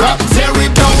 rap rap, tear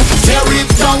it down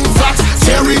flat,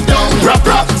 tear it down, rap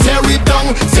rap, tear it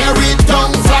down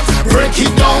flat, break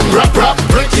it down, rap rap,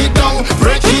 break it down flat,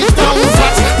 break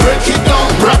it down,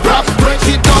 rap rap, break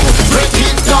it down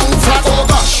flat.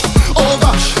 Oh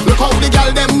gosh, look how the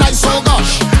girl them nice, oh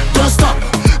gosh. Don't stop,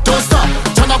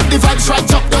 turn up the vibes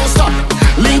right up, don't stop.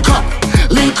 Link up,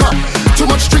 too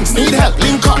much drinks need help,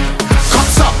 link up.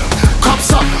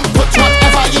 Cups up, put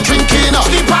whatever you drinking up.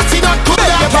 The party not good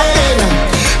again,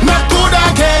 not good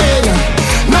again,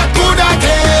 not good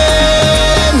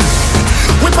again.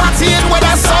 We partying with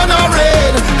the sun or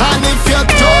rain, and if you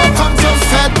don't come to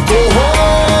fed, go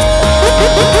home.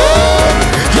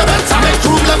 You better make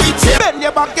room, let me tear. Bend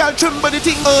your back, girl, tremble the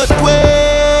thing earthquake.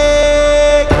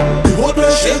 The whole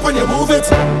place shake when you move it.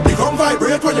 The ground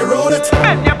vibrate when you roll it.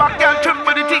 Bend your back, girl,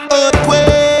 tremble the thing earthquake.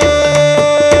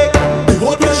 The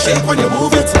whole place shake when you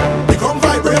move it. The ground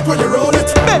vibrate when you roll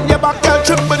it. Bend your back, girl,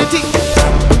 tremble the thing.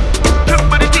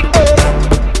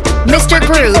 Mr.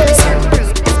 Groove.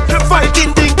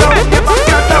 Fighting thing down, your back,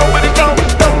 girl, down, down,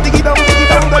 diggy down, diggy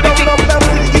down, diggy down,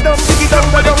 diggy down, diggy down,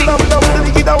 diggy down, diggy down,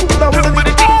 diggy down.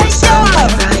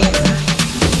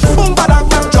 Boom, badang,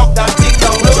 bang, drop that thing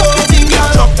down low.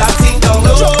 Drop that thing down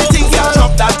low.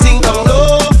 Drop that thing down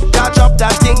low. Drop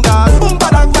that thing down. Boom,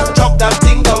 badang, bang, drop that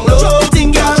thing down low.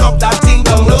 Drop that thing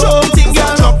down low.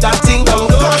 Drop that thing down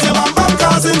low. Cause your bam bam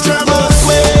causing trouble.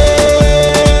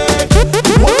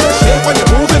 Shake when you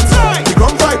move it. The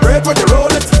ground vibrate when you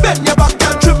roll it. Bend your back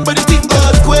and tremble the thing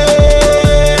earthquake.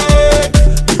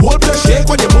 The whole place shake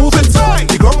when you move it.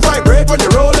 The ground vibrate when you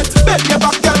roll it. Bend your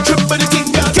back and tremble the thing.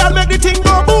 Girl, make the thing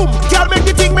go boom. Girl, make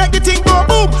the thing go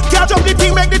boom. Girl, jump the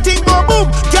thing, make the thing go boom.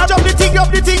 Girl, jump the thing go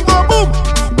boom.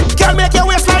 Girl, make your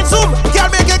waistline zoom. Girl,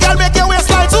 make your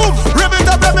waistline zoom. Rev it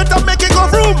up, make it go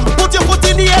vroom. Put your foot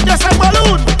in the air just like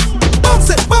balloon. Bounce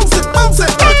it.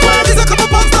 Earthquake is a couple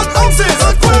pounds that ounces.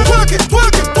 Earthquake, twerk it.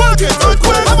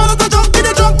 Earthquake, I'm on the jump in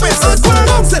the drunk face. Earthquake,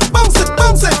 bounce it.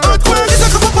 Earthquake is a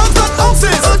couple pounds that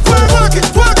ounces. Earthquake, twerk it.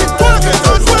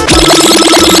 Earthquake.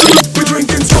 We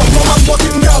drinking strong rum and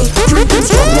walking girl. Drinking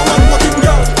strong rum and walking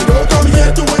girl. Don't come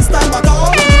here to waste time at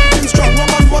all. Drinking strong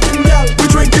rum and walking girl. We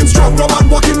drinking strong rum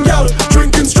and walking girl.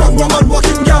 Drinking strong rum and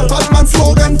walking girl. Batman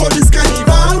slogan for this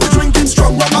carnival. We drinking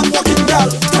strong rum and walking girl.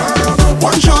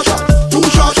 One shot, 2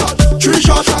 shot, 3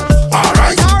 shot.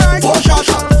 Alright. 4 shot,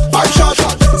 5 shot,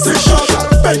 6 shot.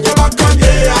 Bend your back and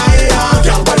yeah.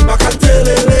 Girl, bend back and tell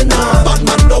Elena.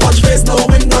 Batman no watch face, no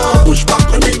winner. Push back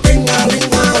on me,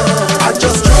 ding-a-ling-a. I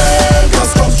just drank a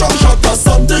strong shot or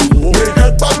something. Me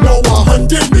head back now a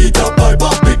hunting. Beat up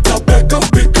piper, pick up pepper,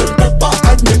 pickle pepper,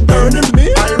 and me burning me.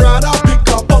 I rather pick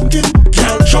up pumpkin.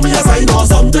 Girl, show me a sign or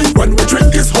something. When we drink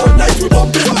this whole night we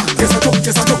bumping.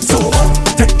 Yes I jump so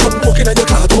take jump walking and your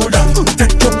cloud hold down.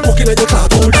 Take jump walking and your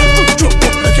cloud hold down. Jump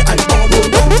up like your eyeball roll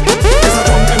down. Yes I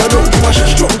jump and I don't give a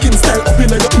shit. Drunken style up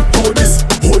in your hold this.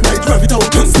 Whole night rev it out,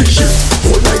 don't say shit.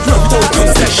 Whole night rev it out,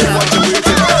 don't say shit. What you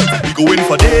waiting for? We going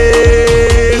for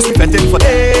this, we betting for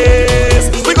this.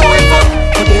 We going for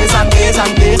days and days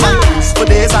and days and days. For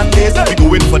days and days, we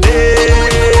going for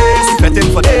this, we betting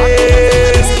for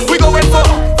this. We going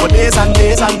for days and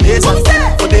days and days and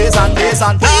for days and days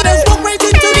and days. We just walk right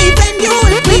into the venue.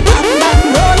 We bam bam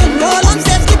roll. On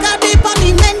steps kick out deep on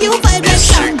the menu.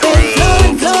 Vibration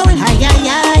flowing. High.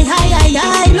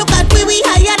 Look at we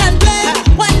higher than play.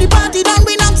 When the party done,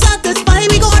 we not satisfied.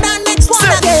 We go down next one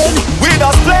again. We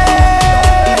just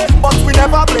play, but we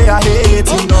never play a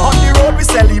hating. On the road we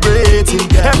celebrating.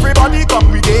 Everybody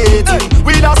congregating.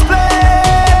 We just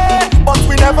play, but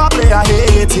we never play a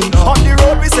hating. On the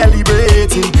road we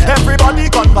celebrating. Everybody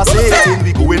conversating.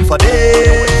 We going for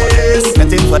this.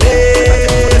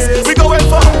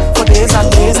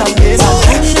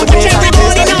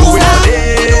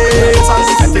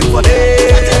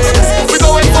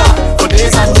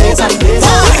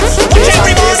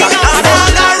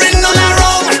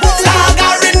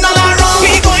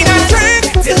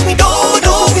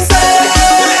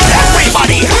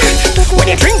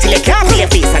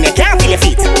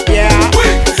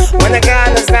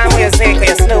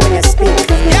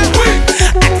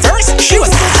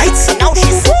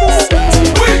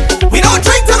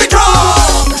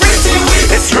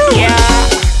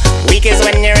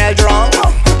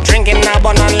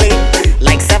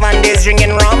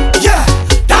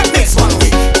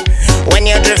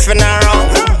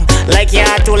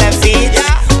 to left feet.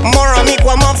 More on me,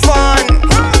 more fun.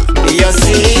 You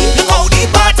see how the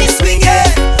party swing, yeah.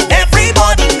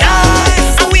 Everybody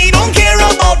nice, and we don't care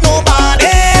about nobody.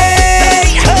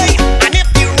 Hey, and if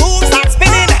the rules are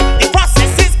spinning, the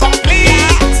process is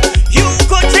complete. You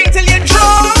could drink till you're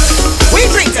drunk. We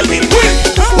drink till we weak.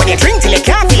 When you drink till you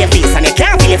can't feel your face and you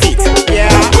can't feel your feet.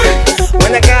 Yeah.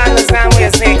 When the God knows I'm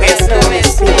with sick, it's no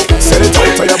mistake. Set it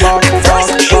out to your back, back,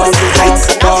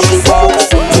 back, back, back.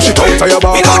 Push it out to your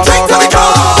back, back, back,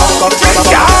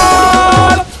 back.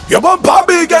 Your bumper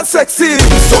big and sexy,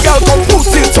 so girl come put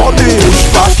it on me. Push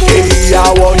back, hey,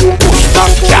 I want you push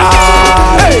back,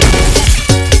 yeah. Hey.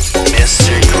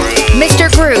 Mr.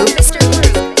 Groove.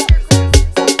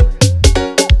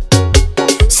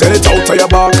 Set it out to your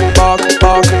back, back,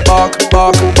 back, back,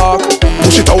 back, back.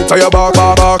 Push it out to your back,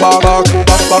 back, back, back, back,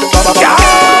 back, back, back.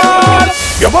 Yeah.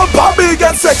 Your bumper big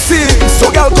and sexy,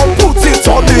 so girl come put it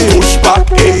on me. Push back,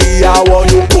 hey, I want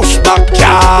you push back,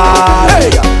 yeah.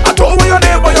 Hey, I don't want your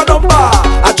name or your number,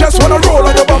 I just wanna roll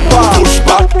on your bumper. Push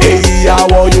back, hey, I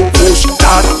want you push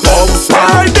that bumper.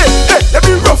 Right there, hey, let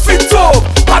me rough it up.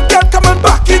 Hot girl coming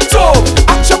back it up.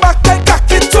 At your back and cock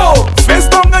it up. Face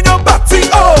down and your body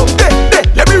up. Hey, hey,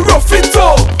 let me rough it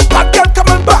up. Hot girl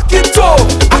coming back it up.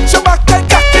 At your back and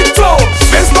cock it up.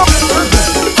 Face down.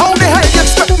 How the hell you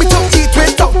expect me to eat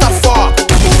without a fork?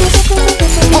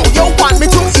 How you want me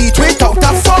to eat without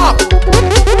a fork?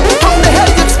 How the hell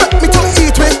you expect me to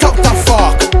eat without a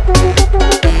fork?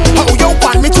 How you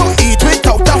want me to eat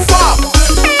without a fork?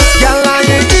 Girl, I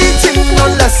ain't eating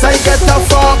unless I get a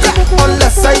fork.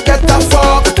 Unless I get a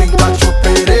fork. You think that you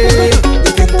pay?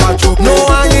 You think that you pay? No,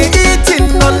 I ain't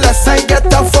eating unless I get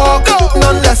a fork.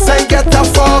 Unless I get a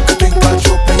fork. You think that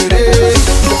you pay?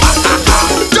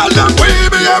 Tell them we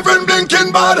be having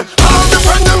blinking bad. All the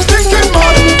friends them stinking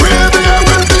mad. We be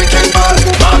having blinking bad.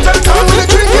 Mountain town with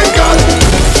the drinking god.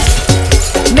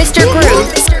 Mr. Groove.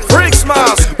 Freaks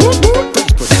mask.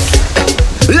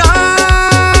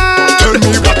 Tell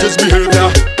me what is behavior.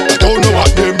 I don't know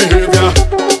what name behavior.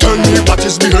 Tell me what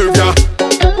is behavior.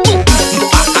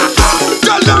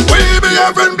 Tell them we be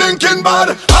having blinking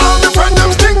bad. All the friends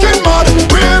them stinking mad.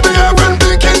 We be having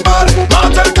blinking bad.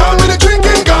 Mountain town with the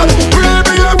drinking god. We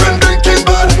be having blinking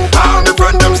bad. All the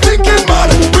friends them stinking mad.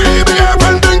 We be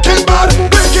having blinking bad.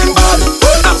 Blinking bad.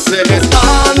 I said it's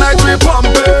all night we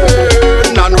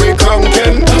pumping and we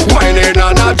crunking, whining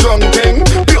and a drunking,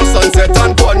 pure sunset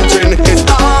and punching. It's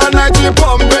all night we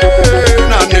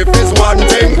pumping, and if it's one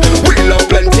thing, we love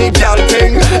plenty gal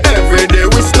thing. Every day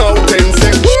we snouting,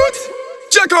 sing what?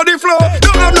 Check out the flow,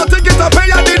 don't have no ticket to pay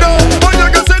at the door. But you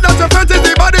can say that your friend is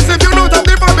the baddest if you don't have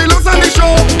the fabulous on the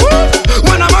show.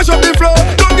 When I mash up the flow,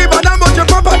 don't give a damn about your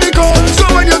property code. So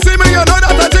when you see me, you know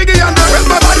that I take it and the rest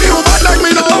my body who bad like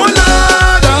me. No, oh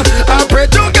Lord, I pray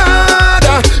to God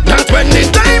that when the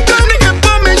time comes to get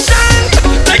permission,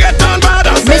 take it down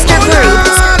bad. Mr. Groove.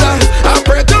 I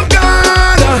pray to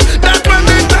God that when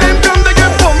the time comes to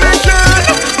get permission,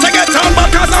 take it down bad.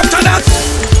 Cause after that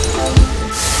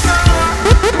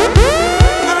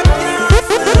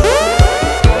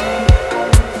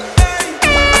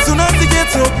as soon as he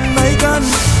gets up, I can.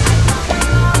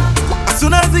 As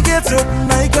soon as he gets up,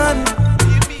 I can.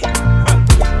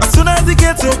 As soon as he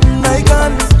gets up, I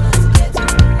can.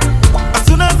 As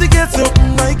soon as he gets up,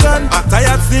 I can. I'm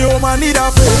tired, stay home, I need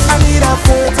a faith. I need a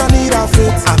faith, I need a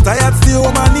faith. I'm tired, stay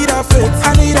home, I need a faith.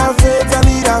 I need a faith, I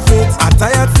need a faith. I'm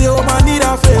tired, stay home, I need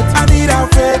a faith. I need a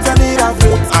faith, I need a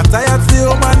faith. I'm tired, stay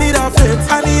home, I need a faith.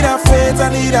 I need a faith, I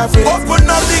need a faith. Open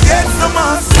up the gates to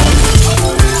mass.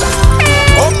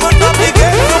 Open up the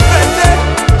gates to plenty.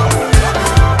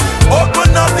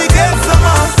 Open up the gates to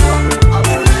mass.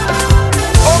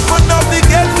 Open up the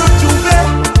gates to Juve.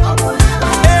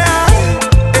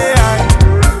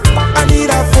 I need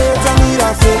a faith, I need a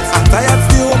faith. I'm tired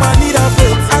still, I need a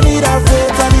faith. I need a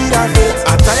faith, I need a faith.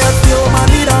 I'm tired still, I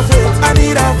need a faith. I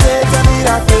need a faith, I need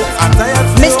a faith. I'm tired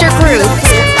still, Mr. Groove.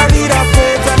 I need a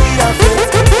faith, I need a faith.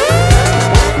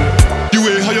 the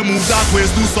way how you move that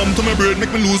waist do something to my brain,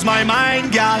 make me lose my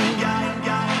mind, gal.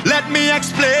 Let me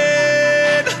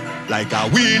explain. Like a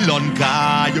wheel on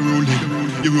car, you're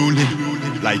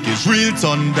rolling. Like it's real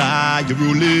thunder, you're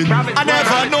rolling. I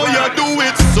never know you do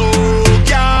it so,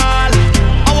 gal.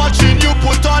 I'm watching you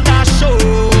put on a show,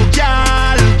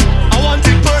 gal. I want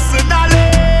it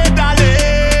personally,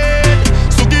 darling.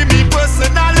 So give me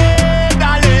personally,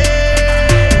 darling.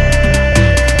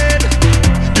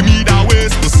 Give me that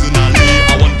waist personally,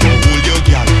 I want to hold you,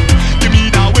 gal. Give me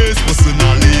that waist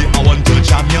personally, I want to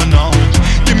jam you now.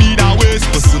 Give me that waist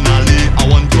personally, I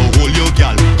want to hold you,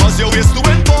 gal. Cause your waist too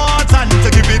important to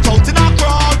give it out in a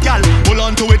crowd, gal. Hold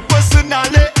on to it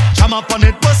personally, jam I'm up on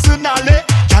it personally.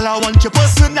 Girl, I want you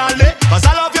personally, cause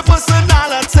I love your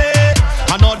personality.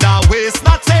 Another waste,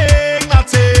 nothing.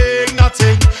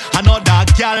 Another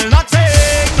girl,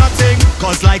 nothing.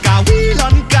 Cause like a wheel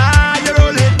on car, you're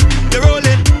rolling.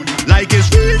 Like it's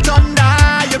real thunder,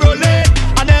 you're rolling.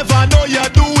 I never know you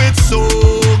do it so,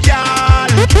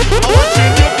 girl. I'm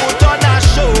watching you put on a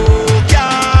show,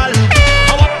 girl.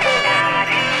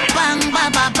 Bang,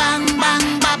 ba, ba, bang,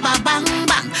 bang, ba, ba, bang,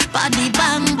 bang. Body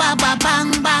bang, ba, ba,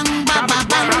 bang, bang, ba, ba,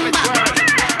 bang, bang.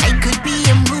 I could be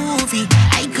a movie,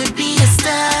 I could be a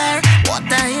star.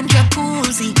 Water in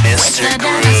jacuzzi, wetter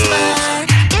than a spar.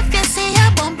 If you see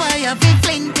a bumper, you feel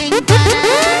fling, ting, pana.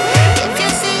 If you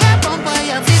see a bumper,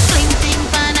 you feel fling, ting,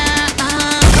 pana.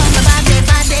 Call me body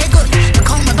good.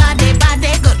 Call me body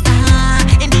good.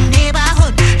 In the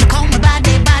neighborhood, call me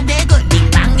body good. Ding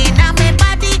banging on me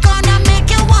body, gonna make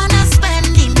you wanna spend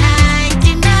the night.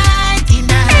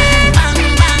 Bang,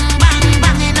 bang, bang,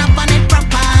 banging up on it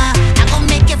proper. I gon'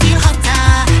 make you feel hotter.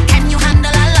 Can you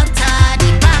handle a lotter? The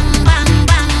bang, bang,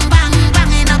 bang, bang,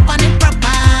 banging up on it proper.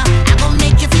 I gon'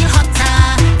 make you feel hotter.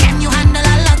 Can you handle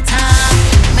a lotter?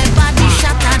 My body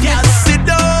shot and Girl, sit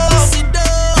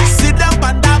down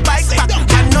on that bike back.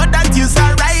 I know that you's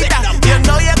a rider. You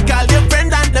know you call your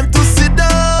friend and them to sit down.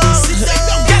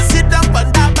 Girl, sit down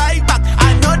on that bike back.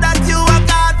 I know that you are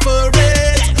God for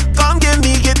it. Come give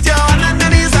me, get your hand on the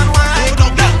knees and wine.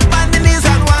 On the knees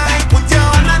and wine. Put your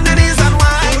hand on the knees and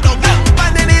wine.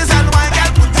 On the knees and wine,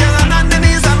 girl. Put your hand on the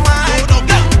knees and wine.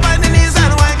 On the knees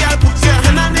and wine, girl. Put your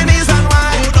hand on the knees and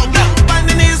wine. On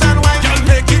the knees and wine, Girl,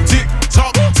 make it tick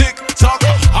tock.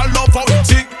 I love how you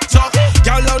tick tock.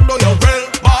 Girl, I know you're well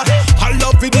bad. I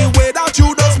love it the way that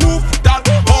you just move that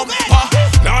bumper.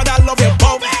 Lord, I love your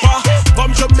bumper.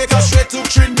 From Jamaica straight to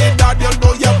Trinidad, you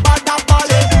know you're bad at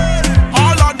ballet.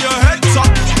 All on your head top,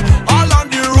 all on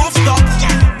the rooftop.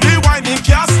 The whining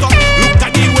can't stop. Look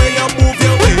at the way you move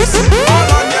your waist. All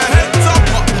on your head top,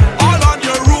 all on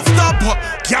your rooftop.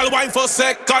 Girl, wine for a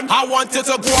second. I want you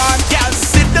to go on. girl,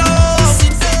 sit down.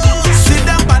 Sit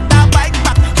down on that bike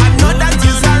back. I know that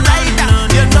you's a rider.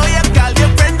 You know you call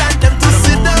your friend and them to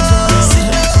sit down.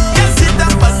 Girl, sit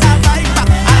down on that bike back.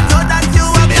 I know that you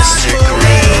are God for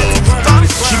it. Come,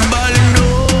 she ballin' no,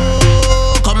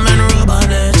 come and rub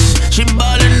on it. She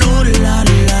ballin' no, la,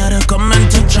 come and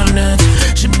touch on it.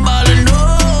 She ballin' no,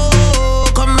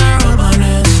 come and rub on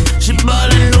it. She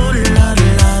ballin' no, la,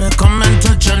 come and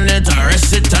touch on it. Or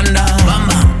sit under, bam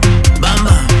bam, bam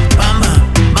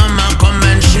bam, come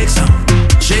and shake some,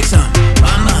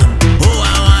 bam bam. Oh, I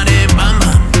want it, bam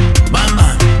bam,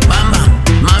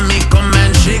 mommy, come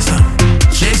and shake some,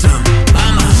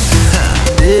 bam bam.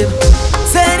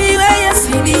 Say anywhere you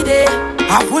see me there,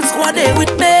 I put squad there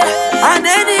with me. And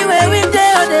anywhere we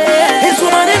there, it's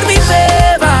woman in me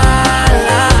favor.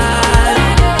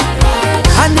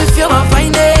 And if you want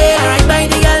find it, right by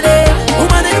the girl there,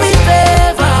 woman in me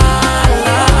favor.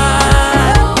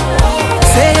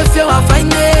 Say if you want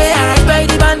find it, right by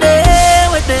the band there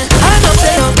with me. Hand up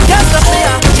there, just up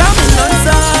there, jamming on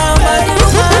somebody.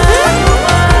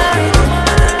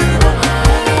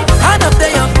 Hand up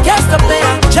there, just up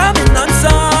there, jamming on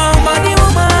somebody,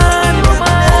 woman.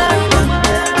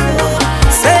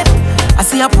 Say, I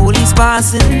see a police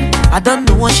passing, I don't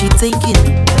know what she thinking.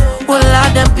 Well,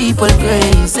 lot them people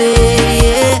crazy.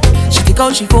 She take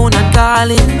out she phone and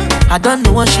calling, I don't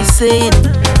know what she's saying.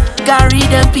 Carry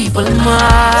them people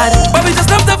mad. But we just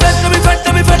love the vet, let me vet,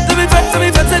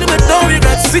 say them with no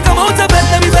regrets. We come out of bed,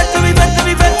 let me vet,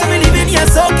 we living here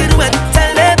soaking wet.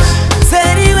 Tell them, say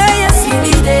anywhere you see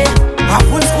me there, I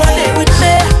full squad there with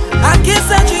me. I kiss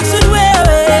and drinks with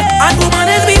way, and woman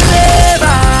in me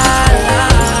favor.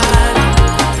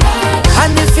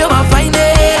 And if you want find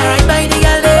it, right by the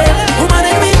girl there, woman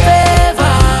in me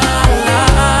favor.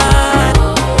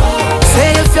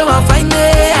 Say if you want find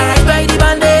it, right by the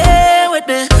band there with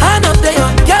me. Hand up there,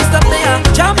 just up there,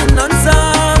 jamming on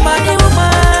somebody,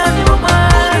 woman.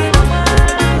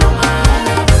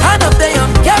 Hand up there,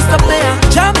 just up there,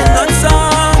 jamming on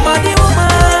somebody,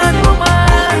 woman.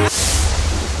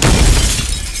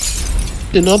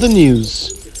 In other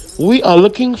news, we are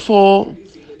looking for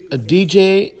a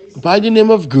DJ by the name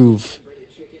of Groove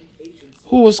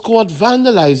who was caught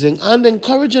vandalizing and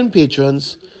encouraging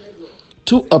patrons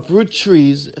to uproot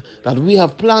trees that we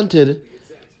have planted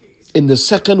in the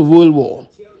Second World War.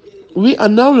 We are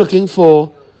now looking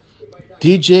for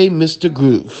DJ Mr.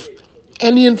 Groove.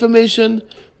 Any information,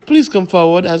 please come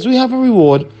forward as we have a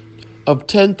reward of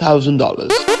 $10,000.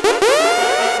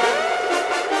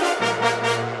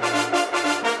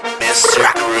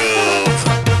 Mr. Groove.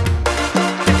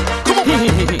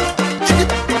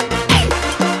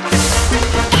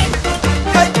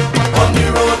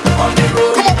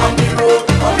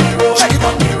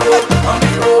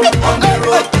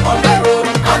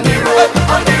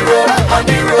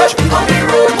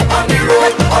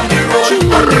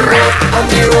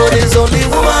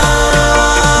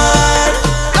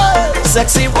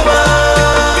 Sexy woman,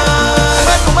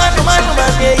 woman, woman,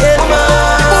 woman, yeah, yeah,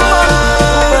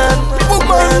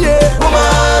 woman, yeah,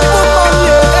 woman,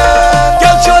 yeah.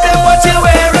 Girl, show them what you're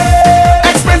wearing.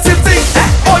 Expensive thing,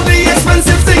 only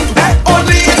expensive thing,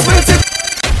 only expensive.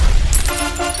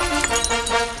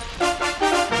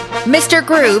 Mr.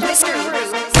 Groove.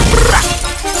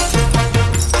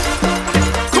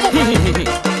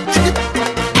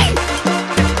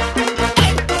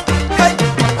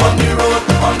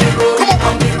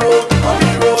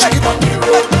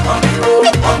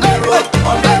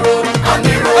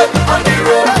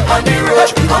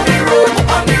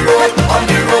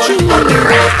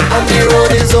 On the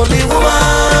road is only woman,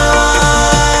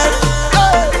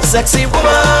 sexy woman,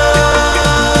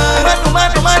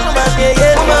 woman, woman, woman, yeah,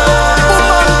 yeah,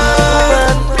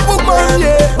 woman,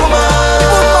 yeah,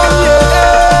 woman,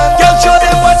 yeah. Girl, show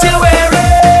them what you're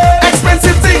wearing.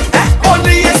 Expensive thing,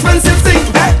 only expensive thing,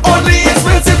 only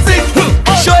expensive thing.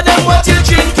 Show them what you're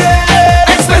drinking.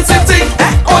 Expensive thing,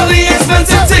 only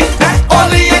expensive thing,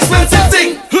 only expensive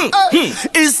thing.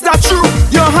 Is that true?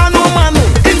 You're a no man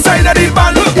inside of the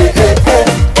van.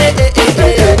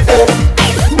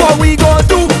 What we gon'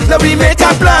 do? Let me make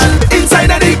a plan inside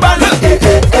of the van.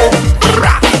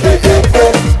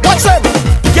 What's up?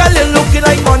 Girl, you looking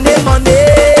like Monday,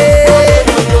 Monday.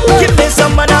 Give me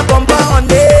some man a bumper on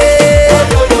it.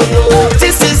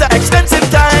 This is an expensive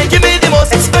time. Give me the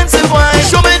most expensive wine.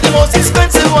 Show me the most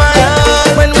expensive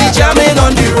wine. When we jamming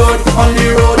on the road, on the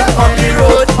road, on the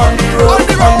road, on the road,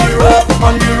 on the road,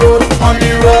 on the road, on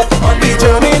the road, on the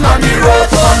jamming on the road,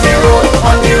 on the road,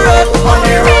 on the road, on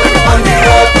the road, on the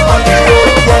road, on the road,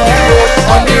 on the road,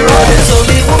 on the road. It's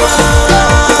only woman,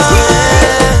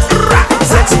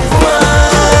 sexy woman,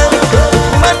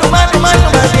 woman, woman, woman,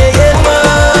 woman, yeah, yeah, woman,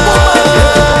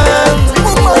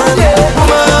 yeah,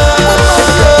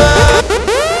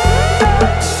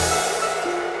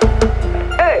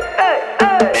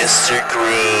 Mr.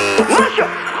 Groove.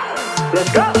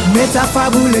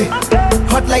 Metafabule,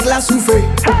 hot like la souffle.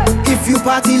 If you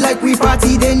party like we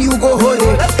party, then you go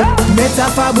holy.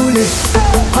 Metafabule,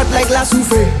 hot like la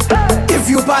souffle. If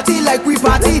you party like we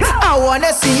party, I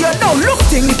wanna see you now. Look,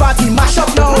 ting the party mash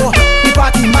up now. The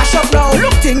party mash up now.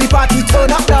 Look, ting the party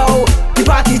turn up now. The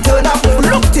party turn up.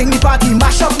 Look, ting the party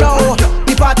mash up now.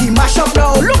 The party mash up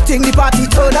now. Look, ting the party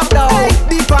turn up now.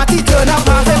 The party turn up,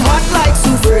 have it hot like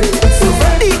souffle.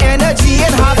 The energy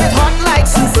and have it hot like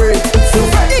souffle.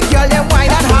 The girl them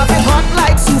wine and have it hot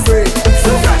like souffle.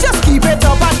 Just keep it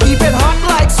up and keep it hot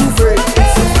like souffle.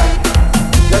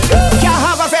 Can't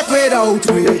have a fete without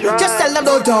we. Just tell them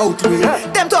don't doubt we.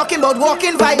 Them talking about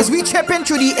walking vibes, we tripping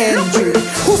through the entry.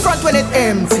 Who front when it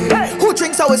empty? Who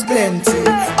drinks always plenty?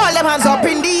 All them hands up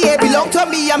in the air belong to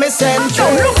me, I'm essential.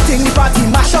 Look, ting the party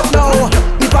mash up now.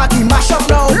 The party mash up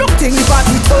now. Look, ting the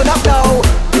party turn up now.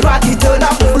 The party turn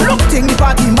up. Look, ting the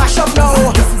party mash up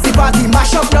now. The party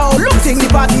mash up now. Look, ting the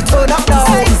party turn up now.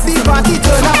 The party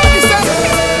turn up.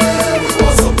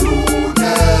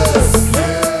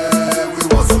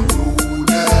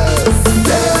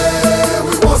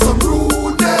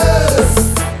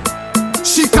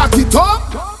 She cock it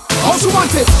up. How she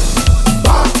want it?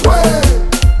 Back way.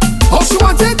 How she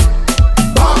want it?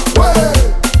 Back way.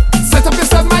 Set up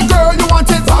yourself, my girl. You want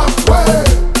it? Back way.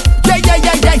 Yeah, yeah,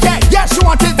 yeah, yeah, yeah, yeah. She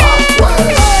want it. Back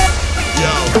way.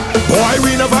 Boy,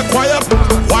 we never quiet.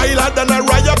 Wilder than a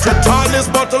riot. The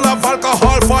tallest bottle of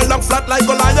alcohol fall down flat like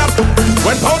Goliath.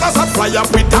 When powders are fly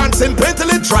up, we dancing pain till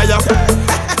it dry up.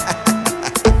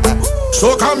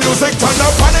 So come music, turn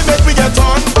up and it make me get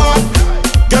on board.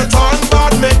 Get on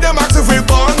board, make them ask if we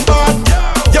born bad.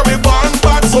 Yeah, we born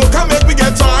bad, so come make me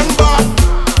get on board.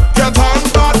 Get on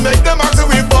board, make them ask if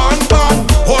we born bad.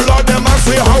 Oh Lord, them ask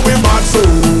me how we bad so.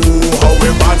 How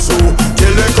we bad so,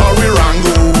 till they call we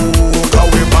rango. How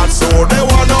we bad so, they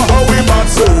wanna how we bad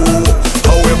so.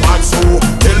 How we bad so,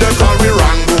 till they call we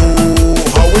rango.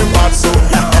 How we bad so,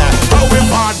 how we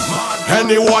bad.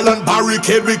 Any wall and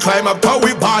barricade we climb up, how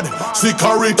we bad.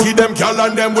 Security, them gal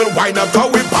and them will wind up,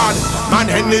 how we bad. Man,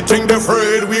 anything they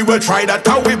afraid, we will try that,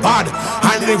 how we bad.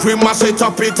 And if we must it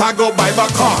up, it I go by the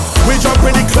car. We jump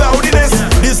in the cloudiness,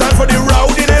 designed for the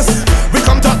rowdiness. We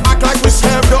come to act like we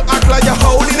serve, don't act like your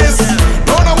holiness.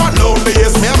 Don't know what lonely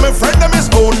is, me and my friend them is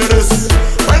only this.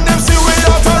 When them see we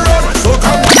out the road, so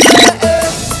come.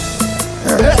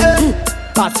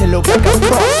 Party look like a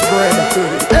crossbred.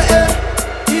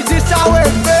 Is this how it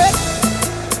fit?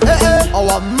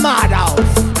 Our madhouse.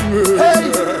 Hey,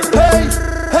 hey,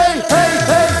 hey, hey,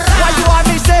 hey. What you want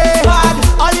me say? Mad.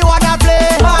 All you wanna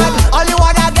play? Mad. All you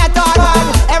wanna get on? Mad.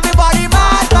 Everybody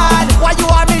mad, mad. What you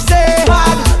want me say?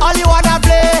 Mad. All you wanna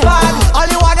play? Mad. All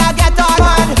you wanna get on?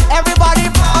 Mad. Everybody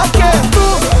okay.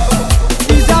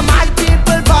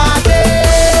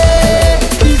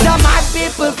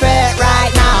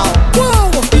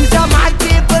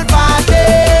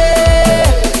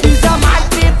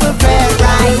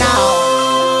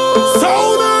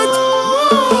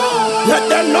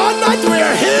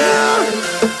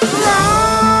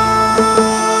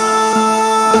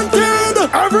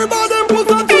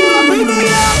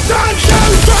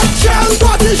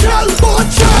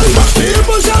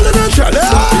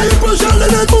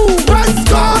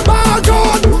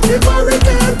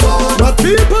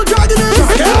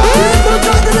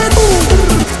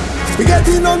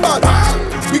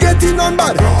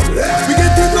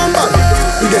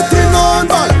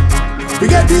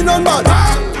 on bad.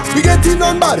 We getting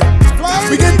on bad.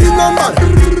 We getting on bad.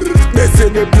 They say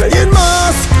they playing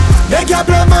mass. They can't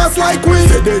play mass like we.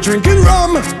 Say they drinking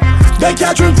rum. They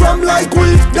can't drink rum like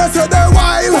we. They say they're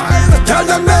wild. Tell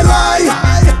them they lie.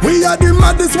 We are the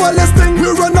maddest, wildest thing. We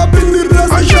run up in the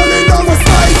place and yelling down for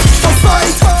fight, for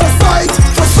fight, for fight,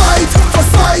 for fight, for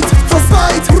fight, for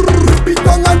fight. Beat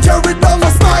down and tear it down for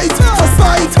fight, for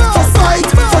fight, for fight,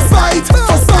 for fight,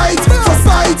 for fight, for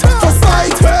fight, for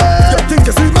fight. You think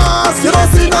you see mass? You don't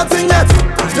see nothing yet.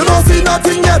 You don't see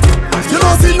nothing yet. You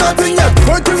don't see nothing yet.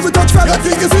 Wait till we touch fire. You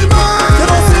think you see mass? You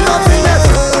don't see nothing yet.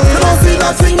 You don't see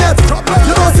nothing yet.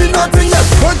 You don't see nothing yet.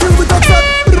 Wait till we touch fire.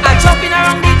 I'm jumping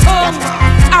around the tongue.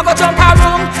 I go jump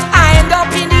around. I end up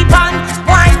in the pan.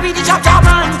 Wine with the chop chop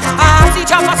man. I have the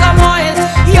chop for some oil.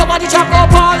 Your body chop go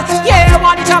ball. Yeah, your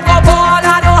body chop go ball.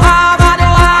 I don't have. I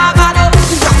don't have. I don't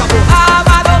have. I don't have.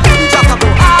 I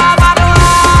don't have.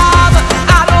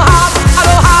 I don't have. I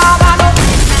don't have. I don't.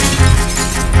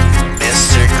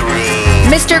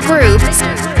 Mr. Groove.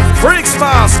 Freaks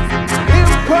Mask.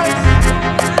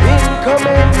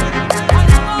 Incoming.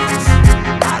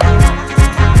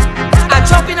 I'm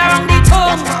jumping around the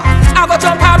tongue. I go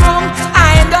jump around.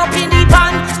 I end up in the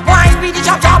pan. Wine with the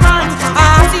chop chop man. I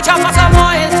have the chop for some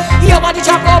oil. Your body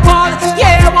chop go ball.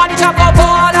 Yeah, your body chop go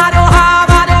ball. I don't have.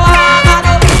 I don't have. I don't have. I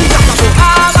don't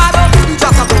have.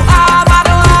 I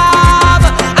don't have. I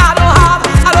don't have.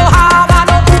 I don't have. I don't have.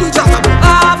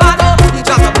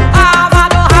 I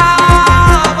don't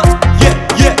have.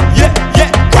 Yeah.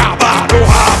 Grab, I don't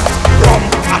have. Rum,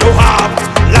 I don't have.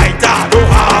 Lighter, I don't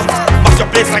have. Mash your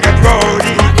place like a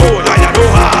rowdy. Gold, I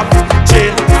don't have.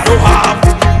 Chain, I don't have.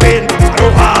 Pin, I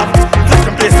don't have. Flash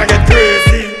your place like a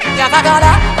crazy. You have a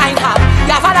dollar, I have.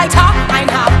 You have a lighter, I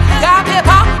have. You have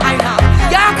paper, I have.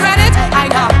 You have credit, I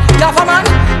have. You have a man,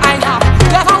 I have.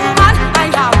 You have a woman, I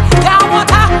have. You have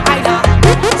water, I have.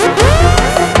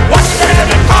 Watch the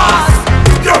element pass.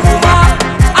 Your woman.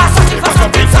 I'm searching for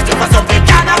something,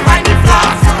 cannot find the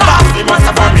flask. Pass the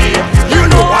monster for me. You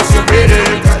know what you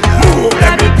reading. Move,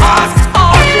 let me pass.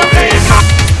 On your place.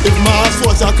 If mass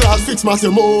was a class, fix mass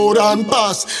more than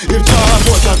pass. If charm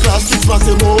was a class, fix mass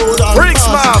more than Freaks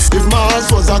pass. Mask. If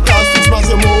mass was a class, fix mass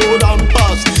more than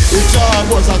pass. If charm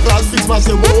was a class, fix mass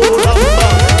more than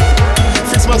pass.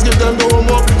 Fix mass give them the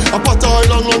homework. A pot of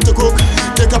oil and run to cook.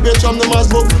 Take a page from the mass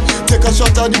book. Take a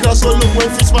shot at the glass, so look when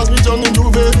fix mass meet on the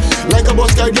duvet. Like a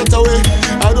bus guy get away.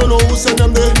 I don't know who sent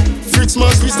them there. Fix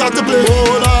mass we start to play.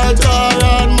 Whole altar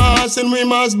and mass and we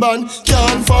mass band.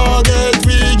 Can't forget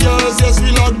we girls, yes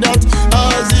we lock that.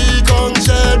 As he come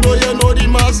shell, boy you know the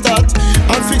mass that.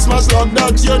 And fix mass lock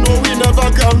that, you know we never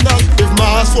come that. If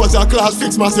mass was a class,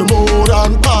 fix mass more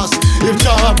than pass. If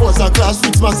chart was a class,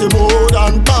 fix mass more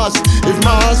than pass. If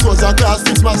mass was a class,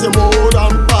 fix mass more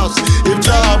than pass. If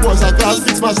chart was a class,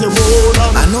 fix mass more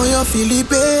than. I know you're feeling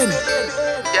pain.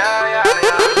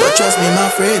 But trust me my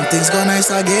friend, things go nice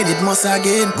again, it must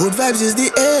again. Good vibes is the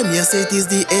aim, yes it is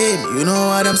the aim. You know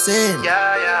what I'm saying?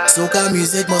 Soca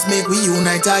music must make we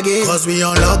unite again. Cause we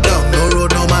on lockdown, no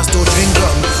road, no mask to drink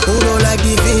rum. Who don't like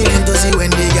the feeling to see when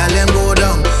the gal them go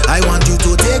down? I want you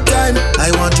to take time,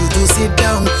 I want you to sit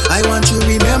down. I want you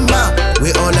remember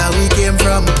where all that we came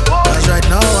from. Cause right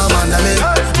now I'm on the make,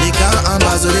 liquor and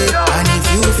bazooka. And if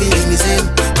you feeling the same,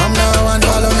 come now and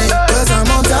follow me. Cause I'm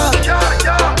on top,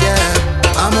 yeah,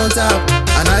 I'm on top.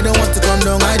 And I don't want to come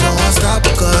down, I don't want to stop.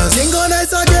 Cause thing go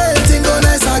nice again, thing go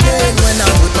nice again. When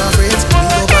I'm with my friends, we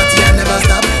go party and never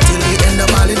stop till we end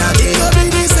up all in a game. It could be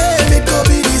the same, it could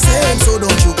be the same. So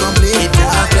don't you complain. If you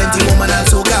have plenty woman and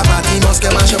soca party, must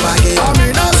get mash up again. I'm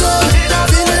in a zone,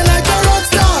 feeling like a rock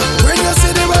star. When you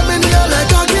see the women, you're like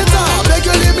a guitar. Beg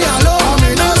you leave me alone. I'm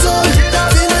in a zone,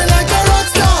 feeling like a rock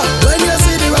star. When you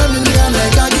see the women, you're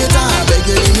like a guitar. Beg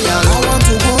you leave me alone. I want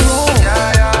to go home,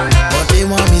 but they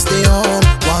want me stay home.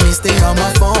 Want me stay on my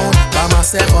phone by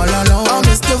myself all alone. I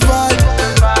miss the vibe,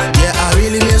 yeah, I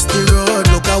really miss the road.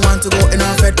 Look, I want to go in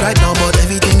a fed right now, but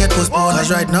everything get postponed.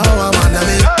 Cause right now I'm on the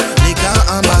make, liquor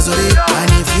and bazooka.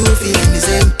 And if you feeling the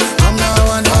same, come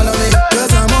now and follow me.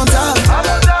 Cause I'm on top,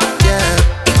 yeah,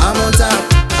 I'm on top.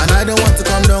 And I don't want to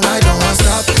come down, I don't want to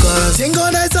stop. Cause thing go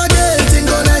nice again, thing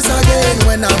go nice again.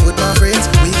 When I'm with my friends,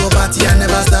 we go party and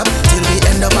never stop till we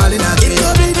end up all in a game. It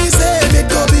could be the same, it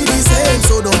could be the same.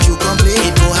 So don't you complain.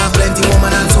 It go have plenty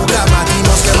woman and soca party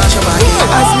must get mash up again.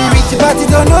 As we reach the party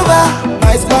turn over,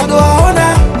 my squad do a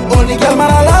honor. Only girl man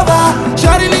I love her.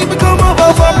 Shawty leave me come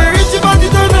over for me reach the party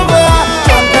turn over.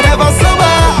 Drunk and never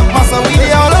sober, massa we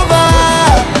dey all over.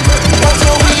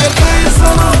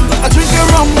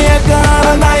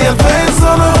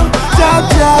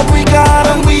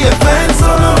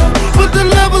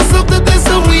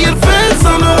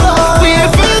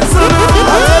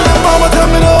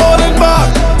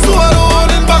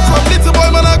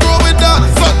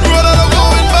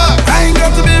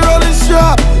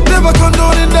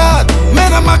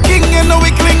 know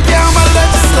we clink, yeah, I'm a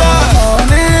legislator. On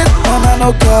it, and I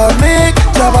know comic.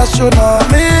 Java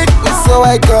astronomic, we so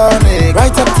iconic.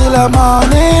 Right up till the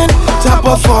morning, top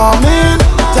performing,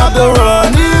 top the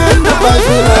running, the vibes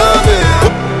we love it.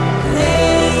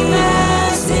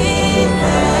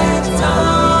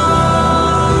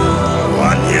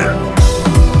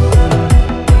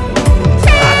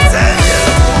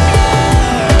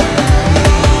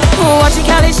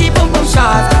 She boom boom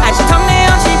shot and she tongue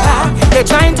on she back. They're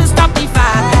trying to stop the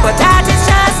fight, but that is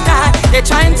just that. They're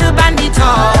trying to ban it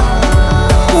all.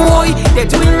 Boy,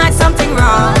 they're doing like something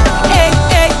wrong. Hey,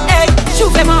 hey, hey,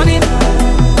 shoot them on it.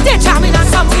 They're jamming on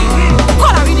something.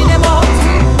 Coloring in them out.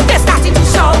 They're starting to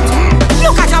shout.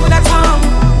 Look at them with that tongue.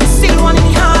 Still one in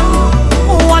the hand.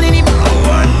 One in the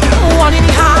one in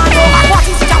the hand. Oh God, what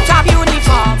is the top top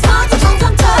uniform?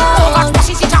 Oh God, what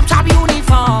is the top top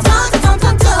uniform?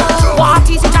 What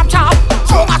is it, chop chop?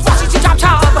 Oh, what is it, chop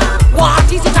chop? What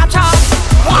is it, chop chop?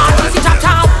 What is it, chop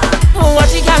chop? What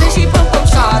she got is she boom boom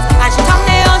shot and she tongue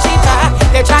on she back.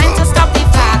 They're trying to stop the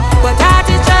fight, but that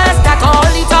is just that all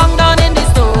the tongue done in this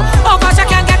door. Oh gosh, I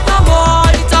can't get no more. All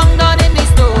the tongue done in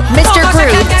this door. Mr.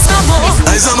 Groove.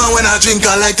 As a man when I drink,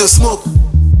 I like to smoke.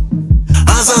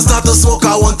 As I start to smoke,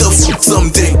 I want to fuck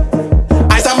something.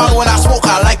 As a man when I smoke,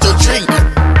 I like to drink.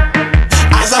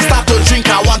 As I start to drink,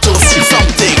 I want to fuck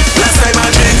something. Last time I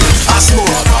drink, I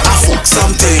smoke, I fuck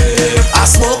something. I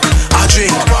smoke, I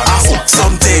drink, I fuck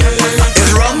something.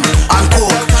 It's rum and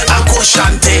coke and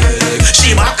koshante.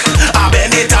 Shimak, I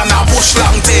bend it and I push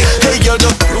langte. Hey girl,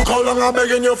 just look how long I'm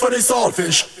begging you for the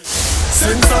saltfish.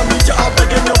 Since I meet you, I'm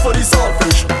begging you for the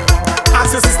saltfish.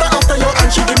 Ask your sister after you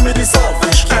and she give me the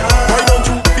saltfish. Why don't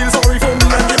you feel sorry for me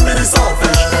and give me the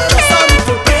saltfish? Just a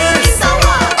little piece of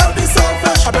the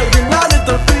saltfish. I'm begging a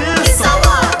little piece of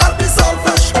the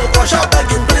saltfish. Oh gosh, I'm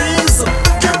begging please,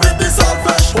 give me the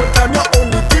saltfish. One time you're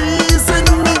only teasing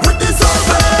me with the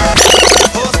saltfish.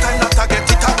 First time that I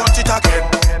get it, I want it again.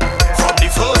 From the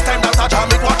first time that I jam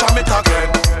it, watch it again.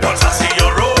 Once I see you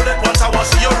roll it, once I want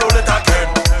to see you roll it again.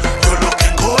 You're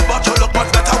looking good, but you look much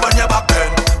better when you're back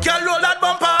then. Girl, roll that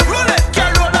bumper, roll it.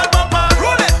 Girl, roll that bumper,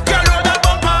 roll it. Girl, roll that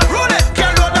bumper, roll it.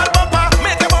 Girl, roll that bumper,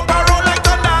 make a bumper roll like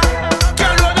thunder.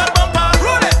 Girl, roll that bumper,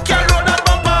 roll it. Girl, roll that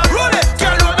bumper, roll it.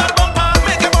 Girl, roll that bumper,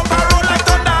 make a bumper roll like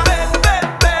thunder. Bend, bend,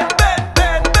 bend, bend,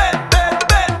 bend, bend,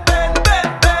 bend, bend,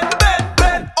 bend, bend, bend,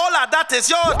 bend. All of that is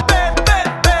yours. Bend, bend,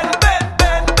 bend, bend,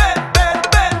 bend, bend, bend,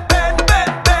 bend, bend,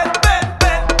 bend, bend, bend,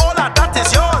 bend. All of that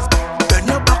is yours. Bend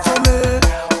your back for me.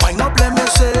 Wind up, let me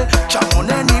say. Jam on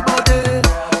anybody.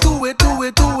 Do it, do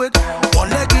it, do it. One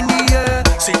leg in the air.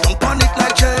 Say don't panic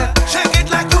like Jay. Shake it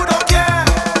like you don't care.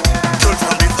 Girl,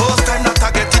 from the first time that I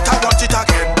get it, I want it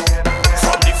again.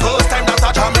 From the first time that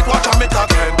I jam it, watch it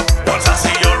again. Once I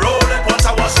see you roll it, once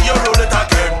I want to see you roll it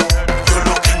again. You're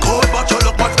looking good, but you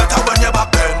look much better when you're back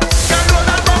then. Girl, roll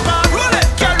that bumper, roll it.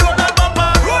 Girl, roll that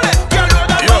bumper, roll it. Girl, roll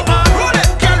that bumper, roll it.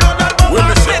 Girl, roll that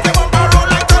bumper, make a bumper roll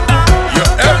like thunder. You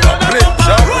ever play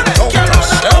jump without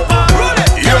yourself?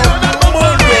 Yo,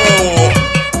 Mondo.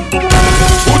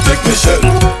 Who take Michelle?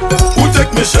 Who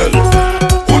take Michelle?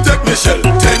 Who take Michelle?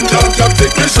 10 jump,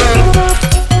 take Michelle.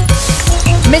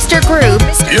 Mr. Groove.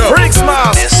 Yo,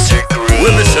 Mr. Groove.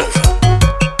 with Michelle.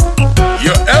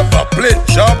 You ever play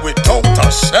jump without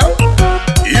yourself?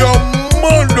 Yo,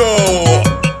 Mondo.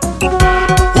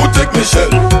 Who take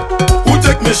Michelle? Who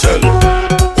take Michelle?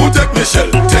 Who take Michelle?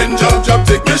 10 jump,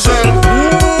 take Michelle.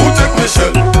 Who take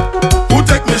Michelle? Who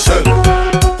take Michelle?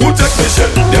 Who take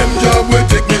Michelle? Them job will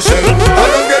take Michelle. I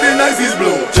don't get the nicest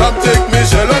blow. Job take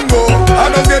Michelle and go.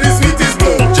 I don't get the sweetest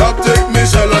blow. Job take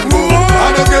Michelle and go. I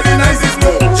don't get the nicest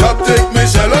blow. Job take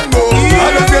Michelle and go.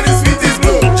 I don't get the sweetest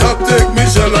blow. Job take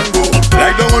Michelle and go.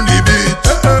 Like down on the beach,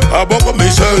 I buck up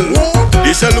Michelle.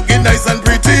 Michelle looking nice and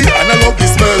pretty, and I love the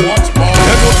smell.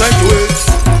 There's no time to wait.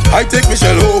 I take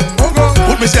Michelle home.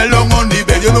 Put Michelle down on the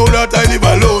bed. You know that I live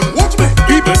alone.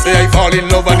 People say I fall in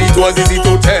love and it was easy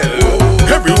to tell.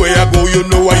 Everywhere I go, you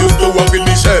know I used to walk with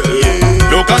Michelle.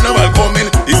 No carnival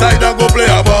coming, decide I go play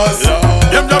a boss.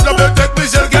 Them job take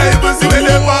Michelle, can't even see where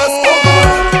they pass.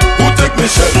 Who take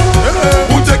Michelle?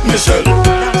 Who take Michelle?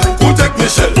 Who take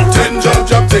Michelle? 10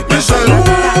 job, take Michelle.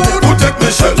 Who take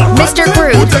Michelle? Mr.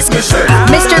 Groove. Who take Michelle?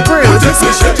 Mr. Groove. Who take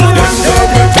Michelle? Them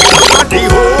job the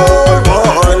whole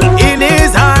world in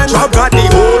his hands. Job got the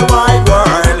whole wide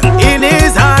world in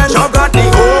his hands. Job got the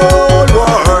whole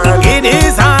world in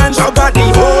his hands. Job got the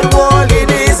whole world in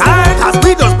his hands.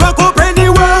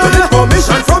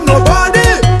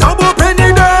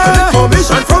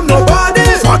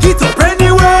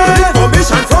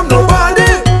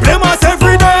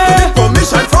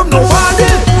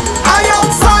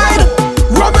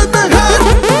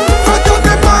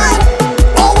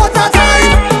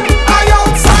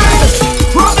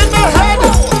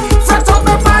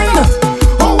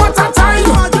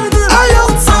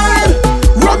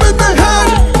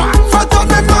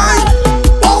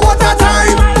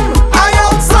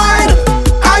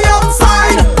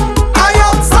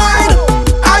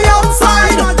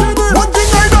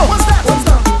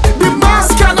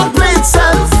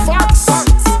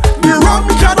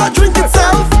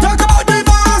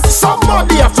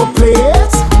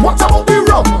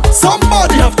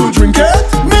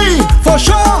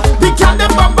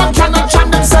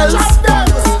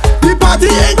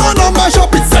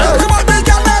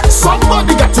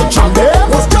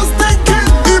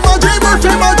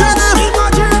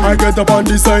 I get up on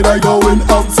this side, I going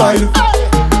outside.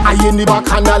 I in the back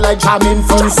and I like jamming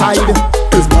front side.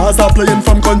 His bars are playing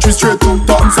from country straight to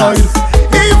town side.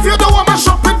 If you don't want to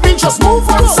shop with me, just move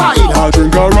one side. I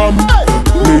drink a rum,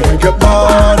 me I get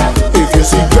mad. If you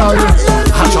see girl,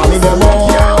 I jam in them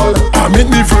all. I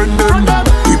meet me friend them,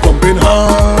 we pumping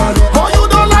hard. Oh, you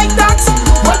don't like that?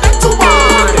 Well, then too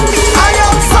bad. I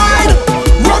outside,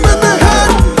 rum in the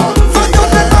head, find out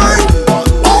the night,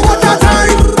 over the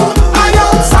time. I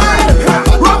outside,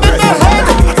 rum in the head,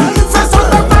 first on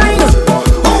the mind,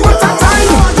 over the time.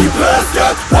 The place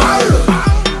get wild.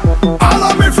 All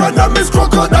of me friend them is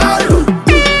crocodile.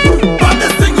 But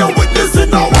this thing you're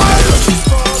witnessing a while.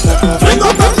 Fling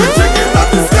up everything in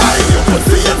the sky. You can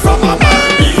see it from a mile.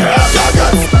 Behave, you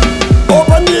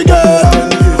open the gate.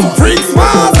 Freaks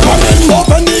mass coming.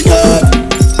 Open the gate.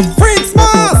 Freaks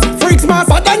mass,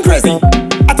 bad and crazy.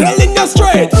 I'm telling you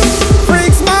straight.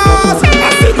 Freaks mass, I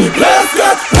said the place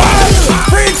get wild.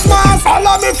 Freaks mass, all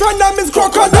of me friend them is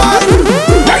crocodile.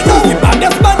 Right now the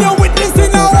baddest man you're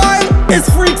witnessing a while. It's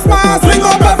Freaks mass. Fling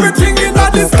up everything in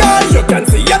the sky. You can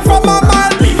see it from a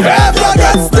mile. Behave, you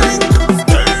get sting.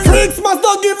 Freaks must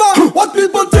don't give up what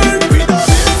people think.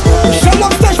 Shell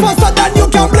up stage faster than you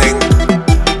can blink.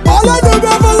 All I do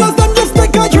ever less than just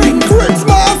take a drink. Freaks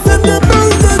must in the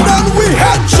building and we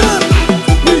head chip.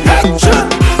 We head chip.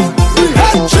 We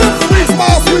head chip. Freaks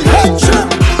must, we head chip.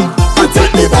 I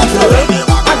take the bottle.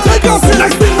 I take a sip.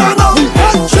 Next thing I know, we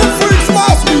head chip. Freaks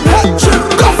must, we head chip.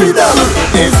 Coffee them.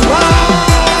 It's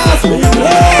mass. We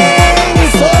play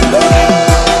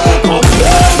Sunday. Come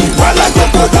here. Well, I got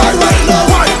to die right now.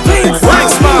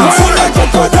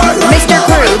 Mr.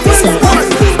 Groove.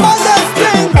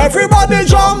 Everybody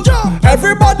jump,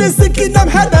 everybody sick in them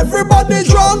head, everybody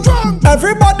drunk,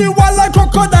 everybody wild like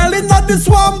crocodile in the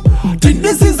swamp. Think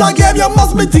this is a game, you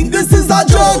must be think this is a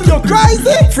joke. You're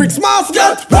crazy, Freaks must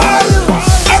get wild.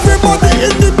 Everybody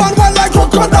in the band wild like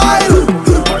crocodile.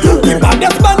 The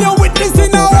baddest man you're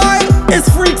witnessing a while. It's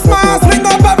Freaks must bring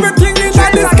up everything in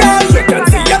the sky. You can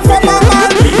see it from a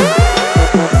man.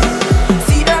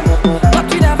 See them, but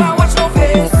we never watch no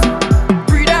face.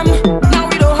 Free them, now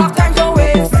we don't have time to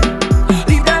waste.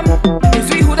 Leave them, it's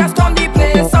we who have turned the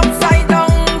place upside down.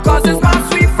 Cause it's my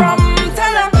sweet from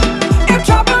tell them. If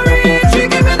trouble reach, we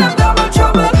giving them double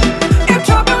trouble. If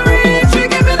trouble reach, we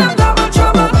giving them double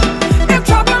trouble. If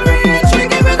trouble reach, we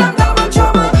giving them double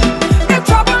trouble. If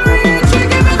trouble reach, we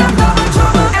giving them double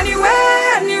trouble.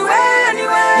 Anywhere, anywhere,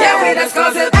 anywhere. Yeah, we just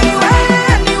cause it anywhere,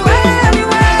 anywhere,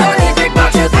 anywhere. Don't need big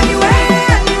budget anywhere,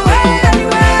 anywhere,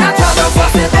 anywhere. Not try to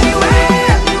force it anywhere,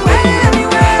 anywhere,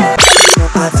 anywhere.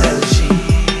 I tell she,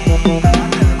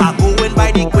 I go in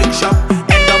by the quick shop,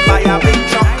 end up by a big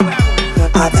shop.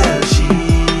 I tell she,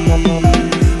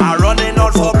 I running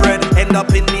out for bread, end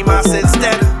up in the mass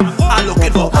instead. I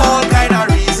looking for all kind of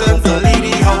reason to leave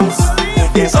the house.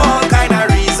 There's all kind of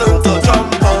reason to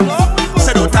jump out.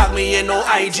 So don't tag me in no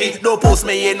IG, don't post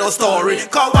me in no story.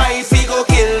 Cause wifey go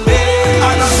kill me.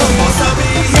 I'm not supposed to be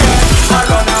here. I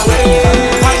run away.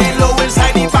 Why they low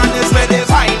inside the van is where they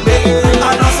find me.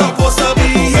 I'm not supposed to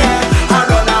be here. I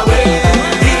run away.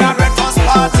 In a breakfast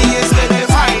party is where they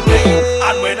find me.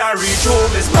 And when I reach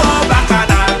home, it's more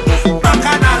bacchanal.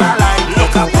 Bacchanal alive.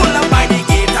 Look, I pull up by the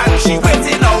gate and she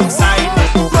waiting outside.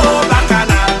 More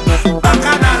bacchanal.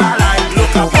 Bacchanal alive.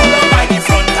 Look, I pull up by the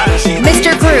front and she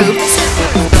Mr. Groove.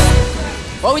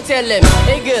 What we tell them?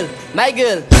 Hey girl, my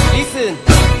girl, listen.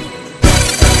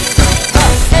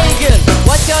 Hey girl,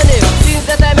 what's your name? Since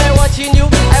the time I'm watching you,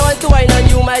 I want to whine on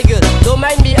you, my girl. Don't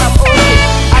mind me, I'm okay.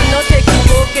 I'm not taking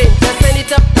cocaine. Just send it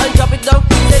up and drop it down.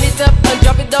 Send it up and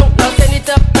drop it down. Now send it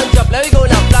up and drop. Let me go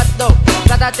now. Flat down,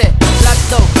 flatate, flat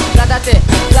down, flatate,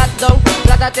 flat down,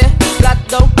 flatate, flat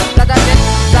down, flatate,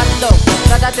 flat down,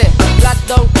 flatate, flat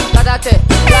down, flatate,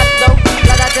 flat down,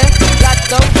 flatate, flat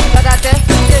down, flatate.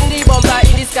 Send the bomber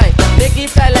in the sky. Make it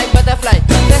fly like butterfly.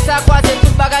 Let's talk quasi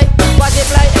tout bagay, quasi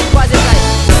fly and quasi fly.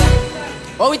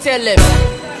 What we tell them?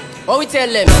 What we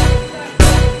tell them?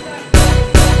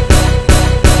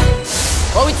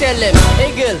 What we tell them?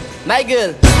 Hey girl, my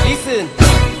girl, listen.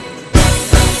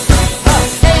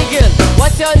 Hey girl,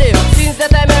 what's your name? Since the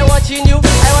time I'm watching you,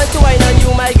 I want to whine on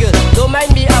you, my girl. Don't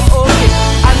mind me, I'm okay.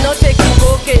 I'm not taking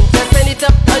cocaine. Just send it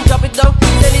up and drop it down.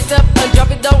 Send it up and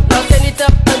drop it down. Now send it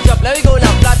up and drop. Let me go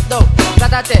now. Flat down,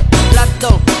 flatate, flat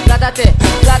down, flatate,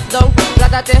 flat down,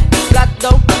 flatate, flat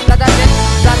down, flatate,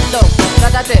 flat down,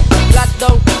 flatate, flat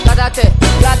down, flatate,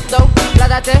 flat down,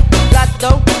 flatate, flat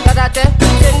down, flatate.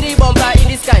 Send the bomber in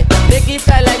the sky. Make it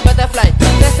fly like butterfly.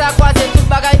 Let's talk quasi tout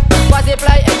bagay, quasi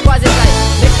fly and quasi fly.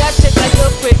 Make that shit like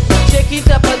earthquake. Shake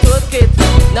it up and twerk it.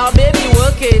 Now baby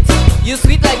work it. You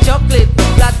sweet like chocolate.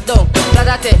 Flat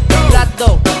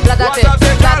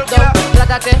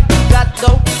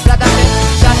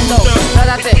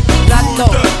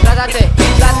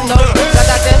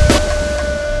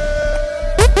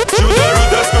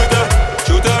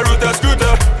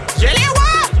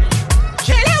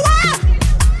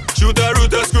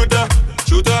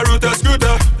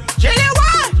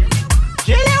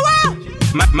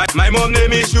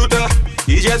the shooter.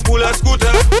 He just pull a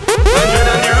scooter. 100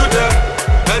 on the router.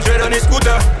 100 on the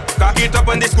scooter. Cock it up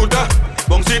on the scooter.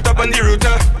 Bounce it up on the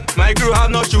router. My crew have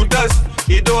no shooters.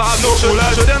 He don't have no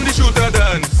shooters. Show them the shooter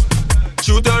dance.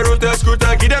 Shooter, router,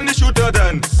 scooter. Give them the shooter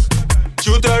dance.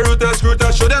 Shooter, router,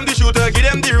 scooter. Show them the shooter. Give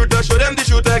them the router. Show them the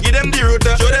shooter. Give them the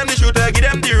router. Show them the shooter. Give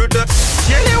them the router.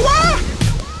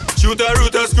 Shooter,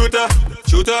 router, scooter.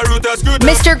 Shooter, router, scooter.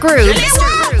 Mr. Groove.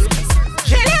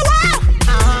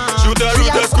 Shooter,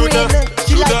 router, scooter.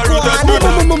 Shooter, router,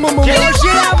 scooter.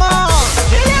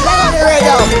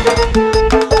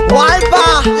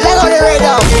 Walpa, let go the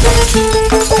rhythm.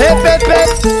 Hip hip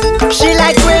hip. She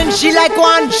like Queen, she like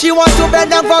one. She want to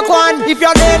bend down for Quan. If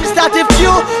your name start with Q,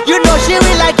 you know she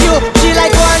will like you. She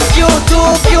like 1 Q, 2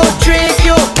 Q, 3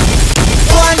 Q.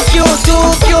 1 Q, 2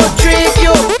 Q, 3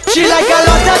 Q. She like a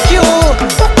lot of Q,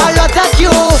 a lot of Q.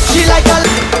 She like a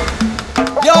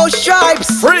Yo Stripes,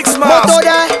 Freaks Moto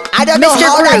there. I don't know Mr.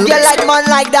 how that Groove. girl like man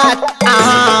like that.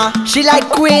 She like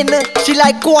Queen, she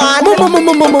like Quan.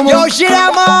 Yo she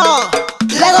like more.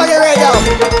 Let go the rhythm.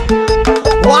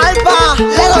 Walpa,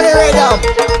 let go the rhythm.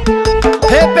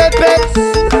 Hip hip hip.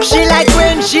 She like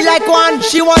Queen, she like Quan.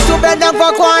 She want to bend down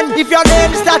for Quan. If your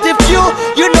name start with Q,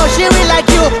 you know she will like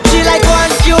you. She like 1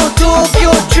 Q, 2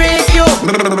 Q, 3 Q.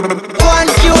 1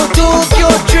 Q, 2 Q,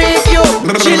 3 Q.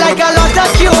 She like a lot of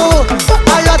Q,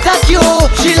 a lot of Q.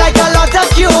 She like a lot of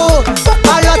Q,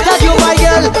 a lot of Q. My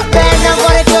girl, bend down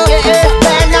for the Q,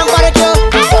 bend down for the Q,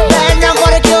 bend down for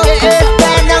the Q,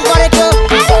 bend down for the Q,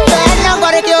 bend down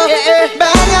for the Q,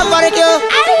 bend down for the Q,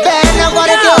 bend down for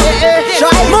the Q.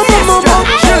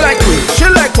 She like Queen, she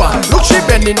like one. Look, she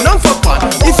bending down for one.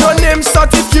 If your name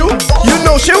starts with you, you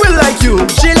know she will like you.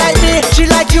 She like me, she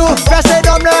like you. Personne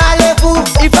don't know allez-vous.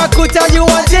 If I could tell you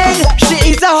one thing, she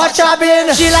is a hot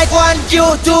chabin. She like 1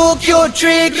 Q, 2 Q,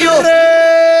 3 Q.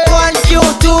 1 Q,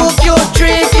 2 Q,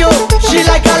 3 Q. She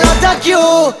like a lot of Q,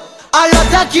 a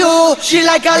lot of Q. She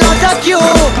like a lot of Q, a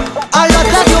lot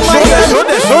of Q. My girl.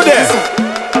 Show there.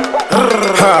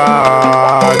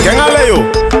 Gang allez yo,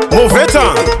 mauvais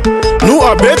temps. Nous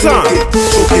à béton.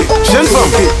 Jeune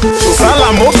femme, ça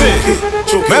la mauvais.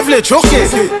 Mais v'lez choquer.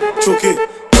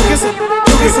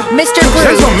 Mr.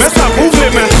 Jeune femme, Groove. mais ça ouvre les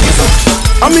mains.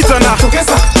 Amitana,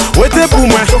 ouais t'es pour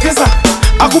moi.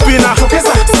 Akupina,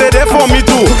 stay there for me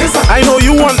too. I know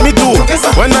you want me too.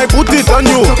 When I put it on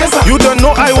you, you don't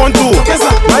know I want to.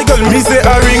 My girl, me say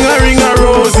a ring a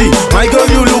rosy. My girl,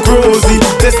 you look rosy,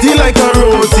 tasty like a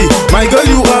roti. My girl,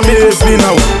 you amaze me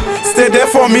now. Stay there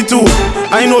for me too.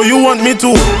 I know you want me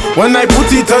too. When I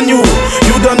put it on you,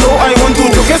 you don't know I want to.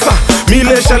 Chokesa,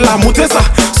 mile shella mutesa,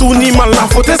 suni mala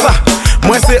fotesa.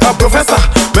 Moi c'est un professor,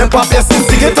 même pas pièce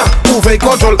instigator. Ouve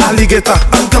control alligator,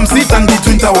 and come sit on the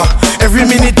twin tower. Every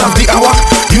minute of the hour,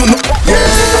 you know. Yeah,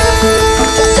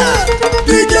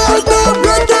 the girl them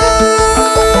ready.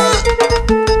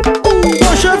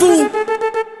 Branchez-vous,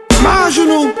 main à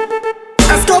genoux.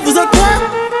 Est-ce que vous êtes prêts?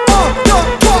 1, 2,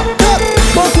 3, 4.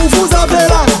 Mon coup vous avez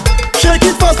là. Shake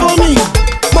it fast for me.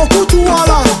 Mon coup tout à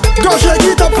là. Go shake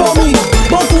it up for me.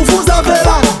 Mon coup vous avez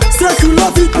là. Circule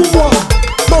vite pour moi.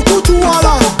 Mon coup tout à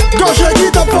là. Go shake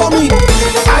it up for me.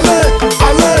 Allez,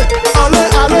 allez, allez,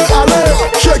 allez, allez.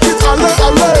 Shake it, allez,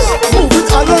 allez. Move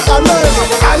it, allez, allez.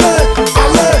 Allez,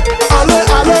 allez, allez,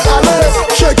 allez, allez.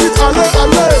 Shake it, allez,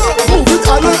 allez. Move it,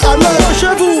 allez, allez.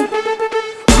 Chez vous,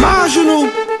 main à genoux.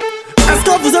 Est-ce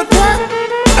que vous êtes prêts?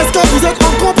 Est-ce que vous êtes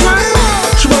encore prêts?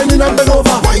 She winding up, bend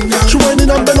over. She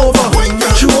winding up, bend over.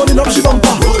 She rolling up, she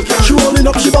bumper. She rolling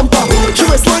up, she bumper. She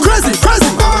waistline crazy, crazy.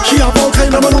 She have all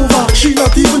kind of maneuver. She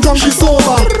not even drunk, she's sober.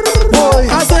 Boy,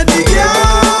 I said the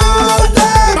girl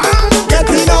them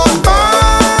getting on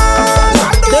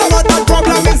board. They know that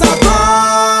problem is a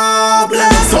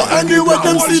problem. So anyway,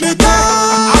 them see the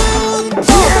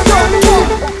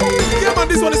Yeah, man,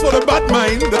 this one is for the bad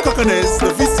mind, the cockerness,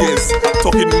 the vicious,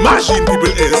 talking machine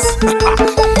people is.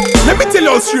 Let me tell you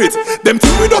all straight, them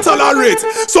things we don't tolerate.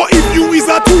 So if you is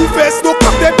a two-face, no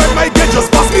crack them by my get,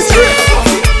 just pass me straight.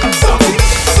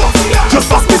 Just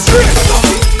pass me straight.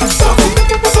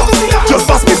 Just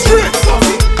pass me straight.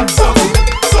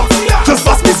 Just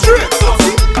pass me straight.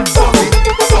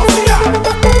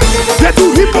 They're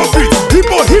too hypocrites,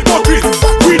 hypocrites.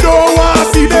 We don't want to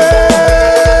see them.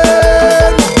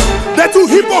 They're too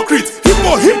hypocrites,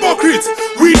 hypocrites.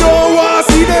 We don't want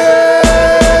to see them.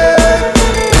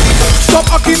 Stop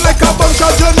acting like a bunch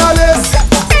of journalists,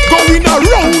 going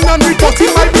around and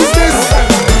reporting my business.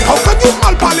 How can you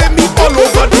malpale me all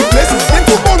over the place? Then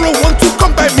tomorrow want to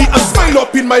come by me and smile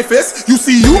up in my face. You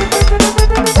see you,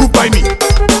 move by me.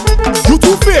 You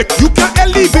too fake, you can't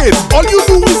elevate. All you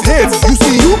do is hate. You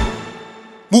see you,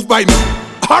 move by me.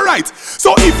 Alright,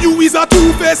 So if you is a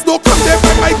two-face, no come there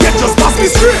back my get. Just pass me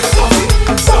straight.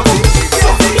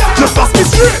 Just pass me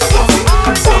straight.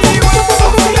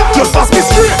 Just pass me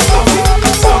straight.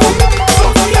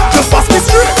 Just pass me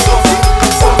straight.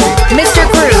 Mr.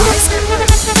 Groove.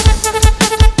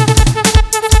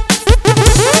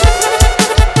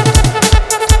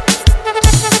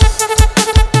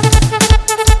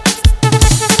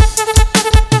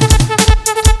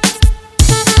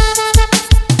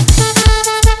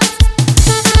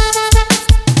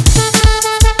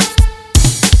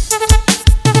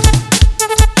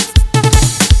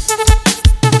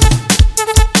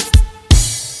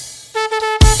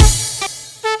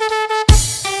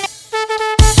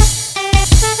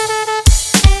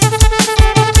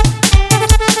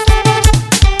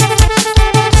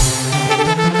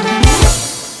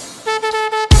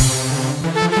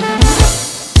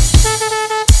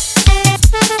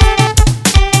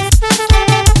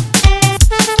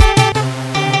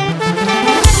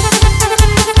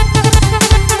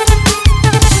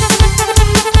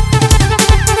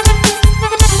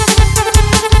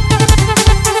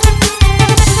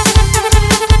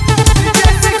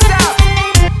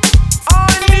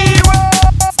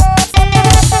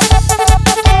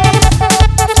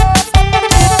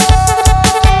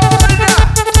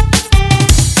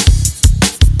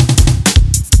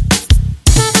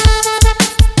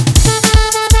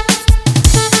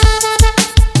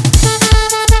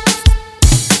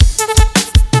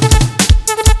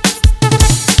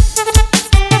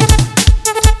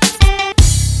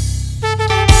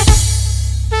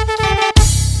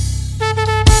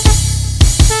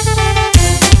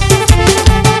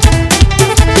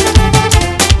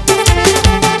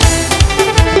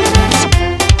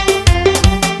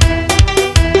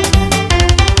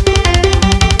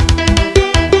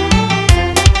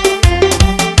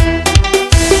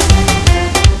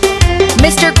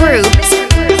 Mr. Groove.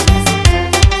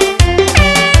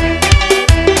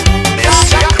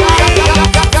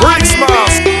 Freaks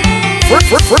Mask.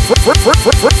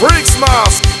 Freaks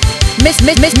Mask.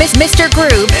 Mr.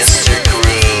 Groove.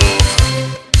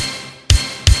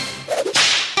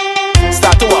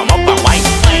 Start to warm up and wine.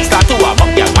 Start to warm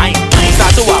up your mind.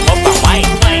 Start to warm up and wine.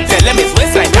 Tell them it's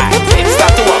waist like that.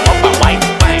 Start to warm up and wine.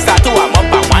 Start to warm up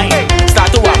and wine.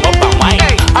 Start to warm up and wine.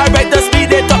 Alright, the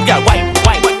speed it up, girl. Wine.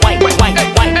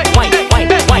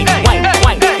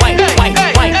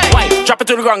 Drop it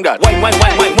to the ground, girl. Wine.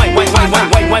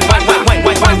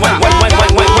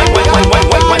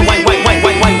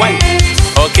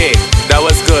 Okay, that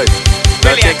was good.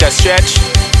 Now take a stretch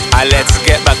and let's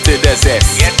get back to the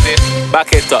zest.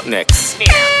 Back it up next. Put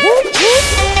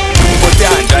your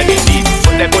hands on your knees.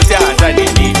 Put your hands on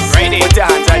your knees. Put your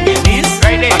hands on your knees.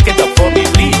 Back it up for me,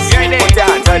 please. Put your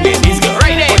hands on your knees, girl.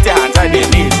 Put your hands on your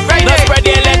knees. Now spread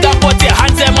your legs up. Put your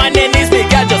hands on your knees, big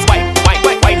girl. Just wine and back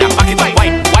it up. Wine and back it up.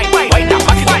 Wine and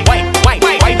back it up.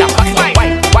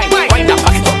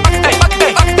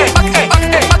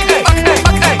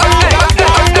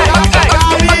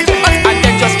 And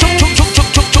then just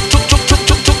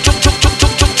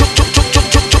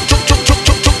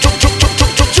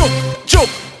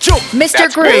Mr.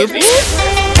 Groove.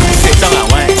 Sit down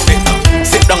and wine.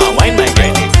 Sit down and wine, my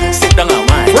girl. Sit down and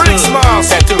wine. Freaks Mask.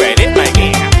 Set to ride it, my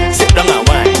girl. Sit down and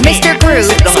wine. Mr. Groove.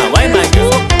 Sit down and wine, my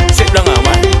girl. Sit down and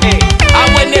wine.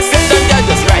 And when you sit down, you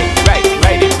just ride it,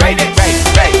 ride it, ride it, ride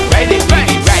it, ride it,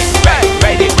 ride it, ride it,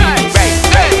 ride it, ride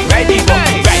it,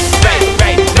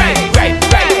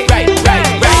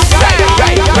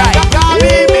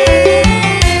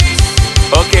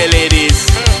 okay, ladies,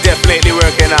 definitely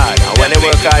working hard. And when they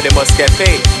work hard, they must get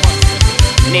paid.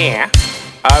 Yeah.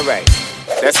 Alright.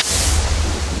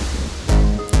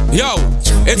 Yo,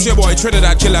 it's your boy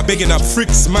Trinidad Killer, bigging up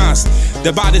Freaks Mask,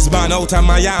 the baddest man out of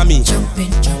Miami.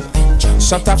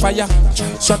 Shut up fire,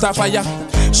 shut up fire,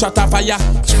 shut up fire,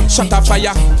 shut up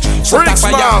fire, shut up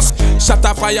fire, shut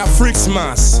up fire, Freaks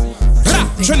Mask.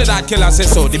 Trinidad Killer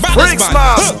says so, the baddest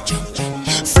man.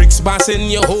 Freaks Mask in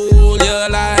your hole, you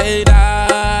like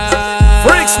that.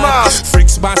 Freaks Mask.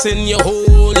 Freaks Mask in your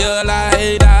hole, you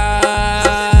like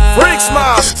that. Freaks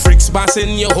Mask. Freaks Mask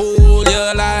in your hole,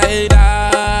 you like that.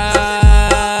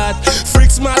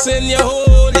 Freaks Mask in your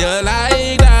hole, you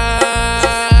like that.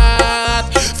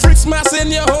 Freaks Mask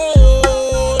in your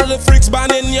hole, Freaks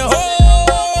Band in your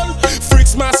hole.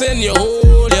 Freaks Mask in your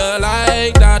hole, you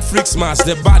like that. Freaks Mask,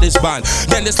 the baddest band.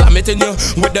 Then they slam it in you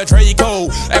with the Draco.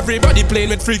 Everybody playing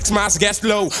with Freaks Mask, guess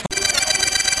low.